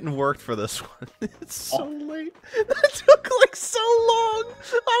 I went and worked for this one. It's so late. That took like so long.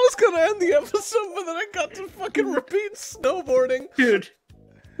 I was gonna end the episode, but then I got to fucking repeat snowboarding. Dude,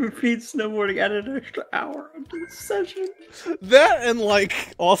 repeat snowboarding added an extra hour onto the session. That and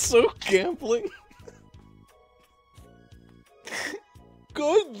like also gambling.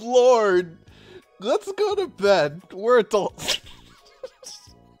 Good lord. Let's go to bed. We're adults.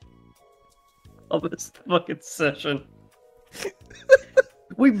 Oh, this fucking session.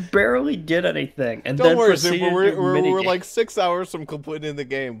 We barely did anything, and don't worry, we're like 6 hours from completing the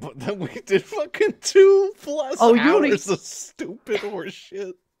game, but then we did fucking 2+ hours of stupid horse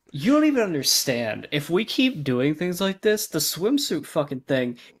shit. You don't even understand. If we keep doing things like this, the swimsuit fucking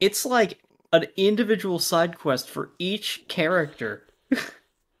thing, it's like an individual side quest for each character.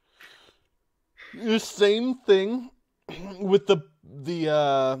 The same thing with the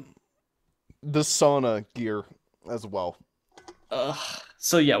sauna gear as well.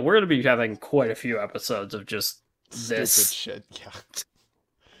 So yeah, we're gonna be having quite a few episodes of just this stupid shit. Yeah.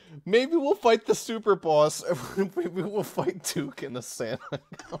 Maybe we'll fight the super boss. Maybe we'll fight Duke in the Santa.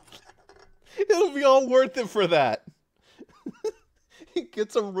 It'll be all worth it for that. He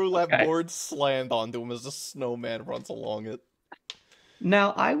gets a roulette board slammed onto him as a snowman runs along it.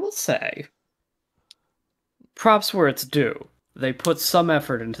 Now, I will say, props where it's due. They put some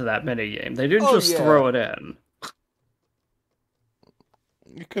effort into that minigame. They didn't just throw it in.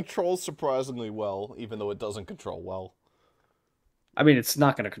 It controls surprisingly well, even though it doesn't control well. I mean, it's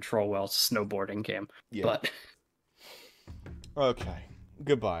not going to control well. It's a snowboarding game. Yeah. But... Okay.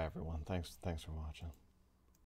 Goodbye, everyone. Thanks for watching.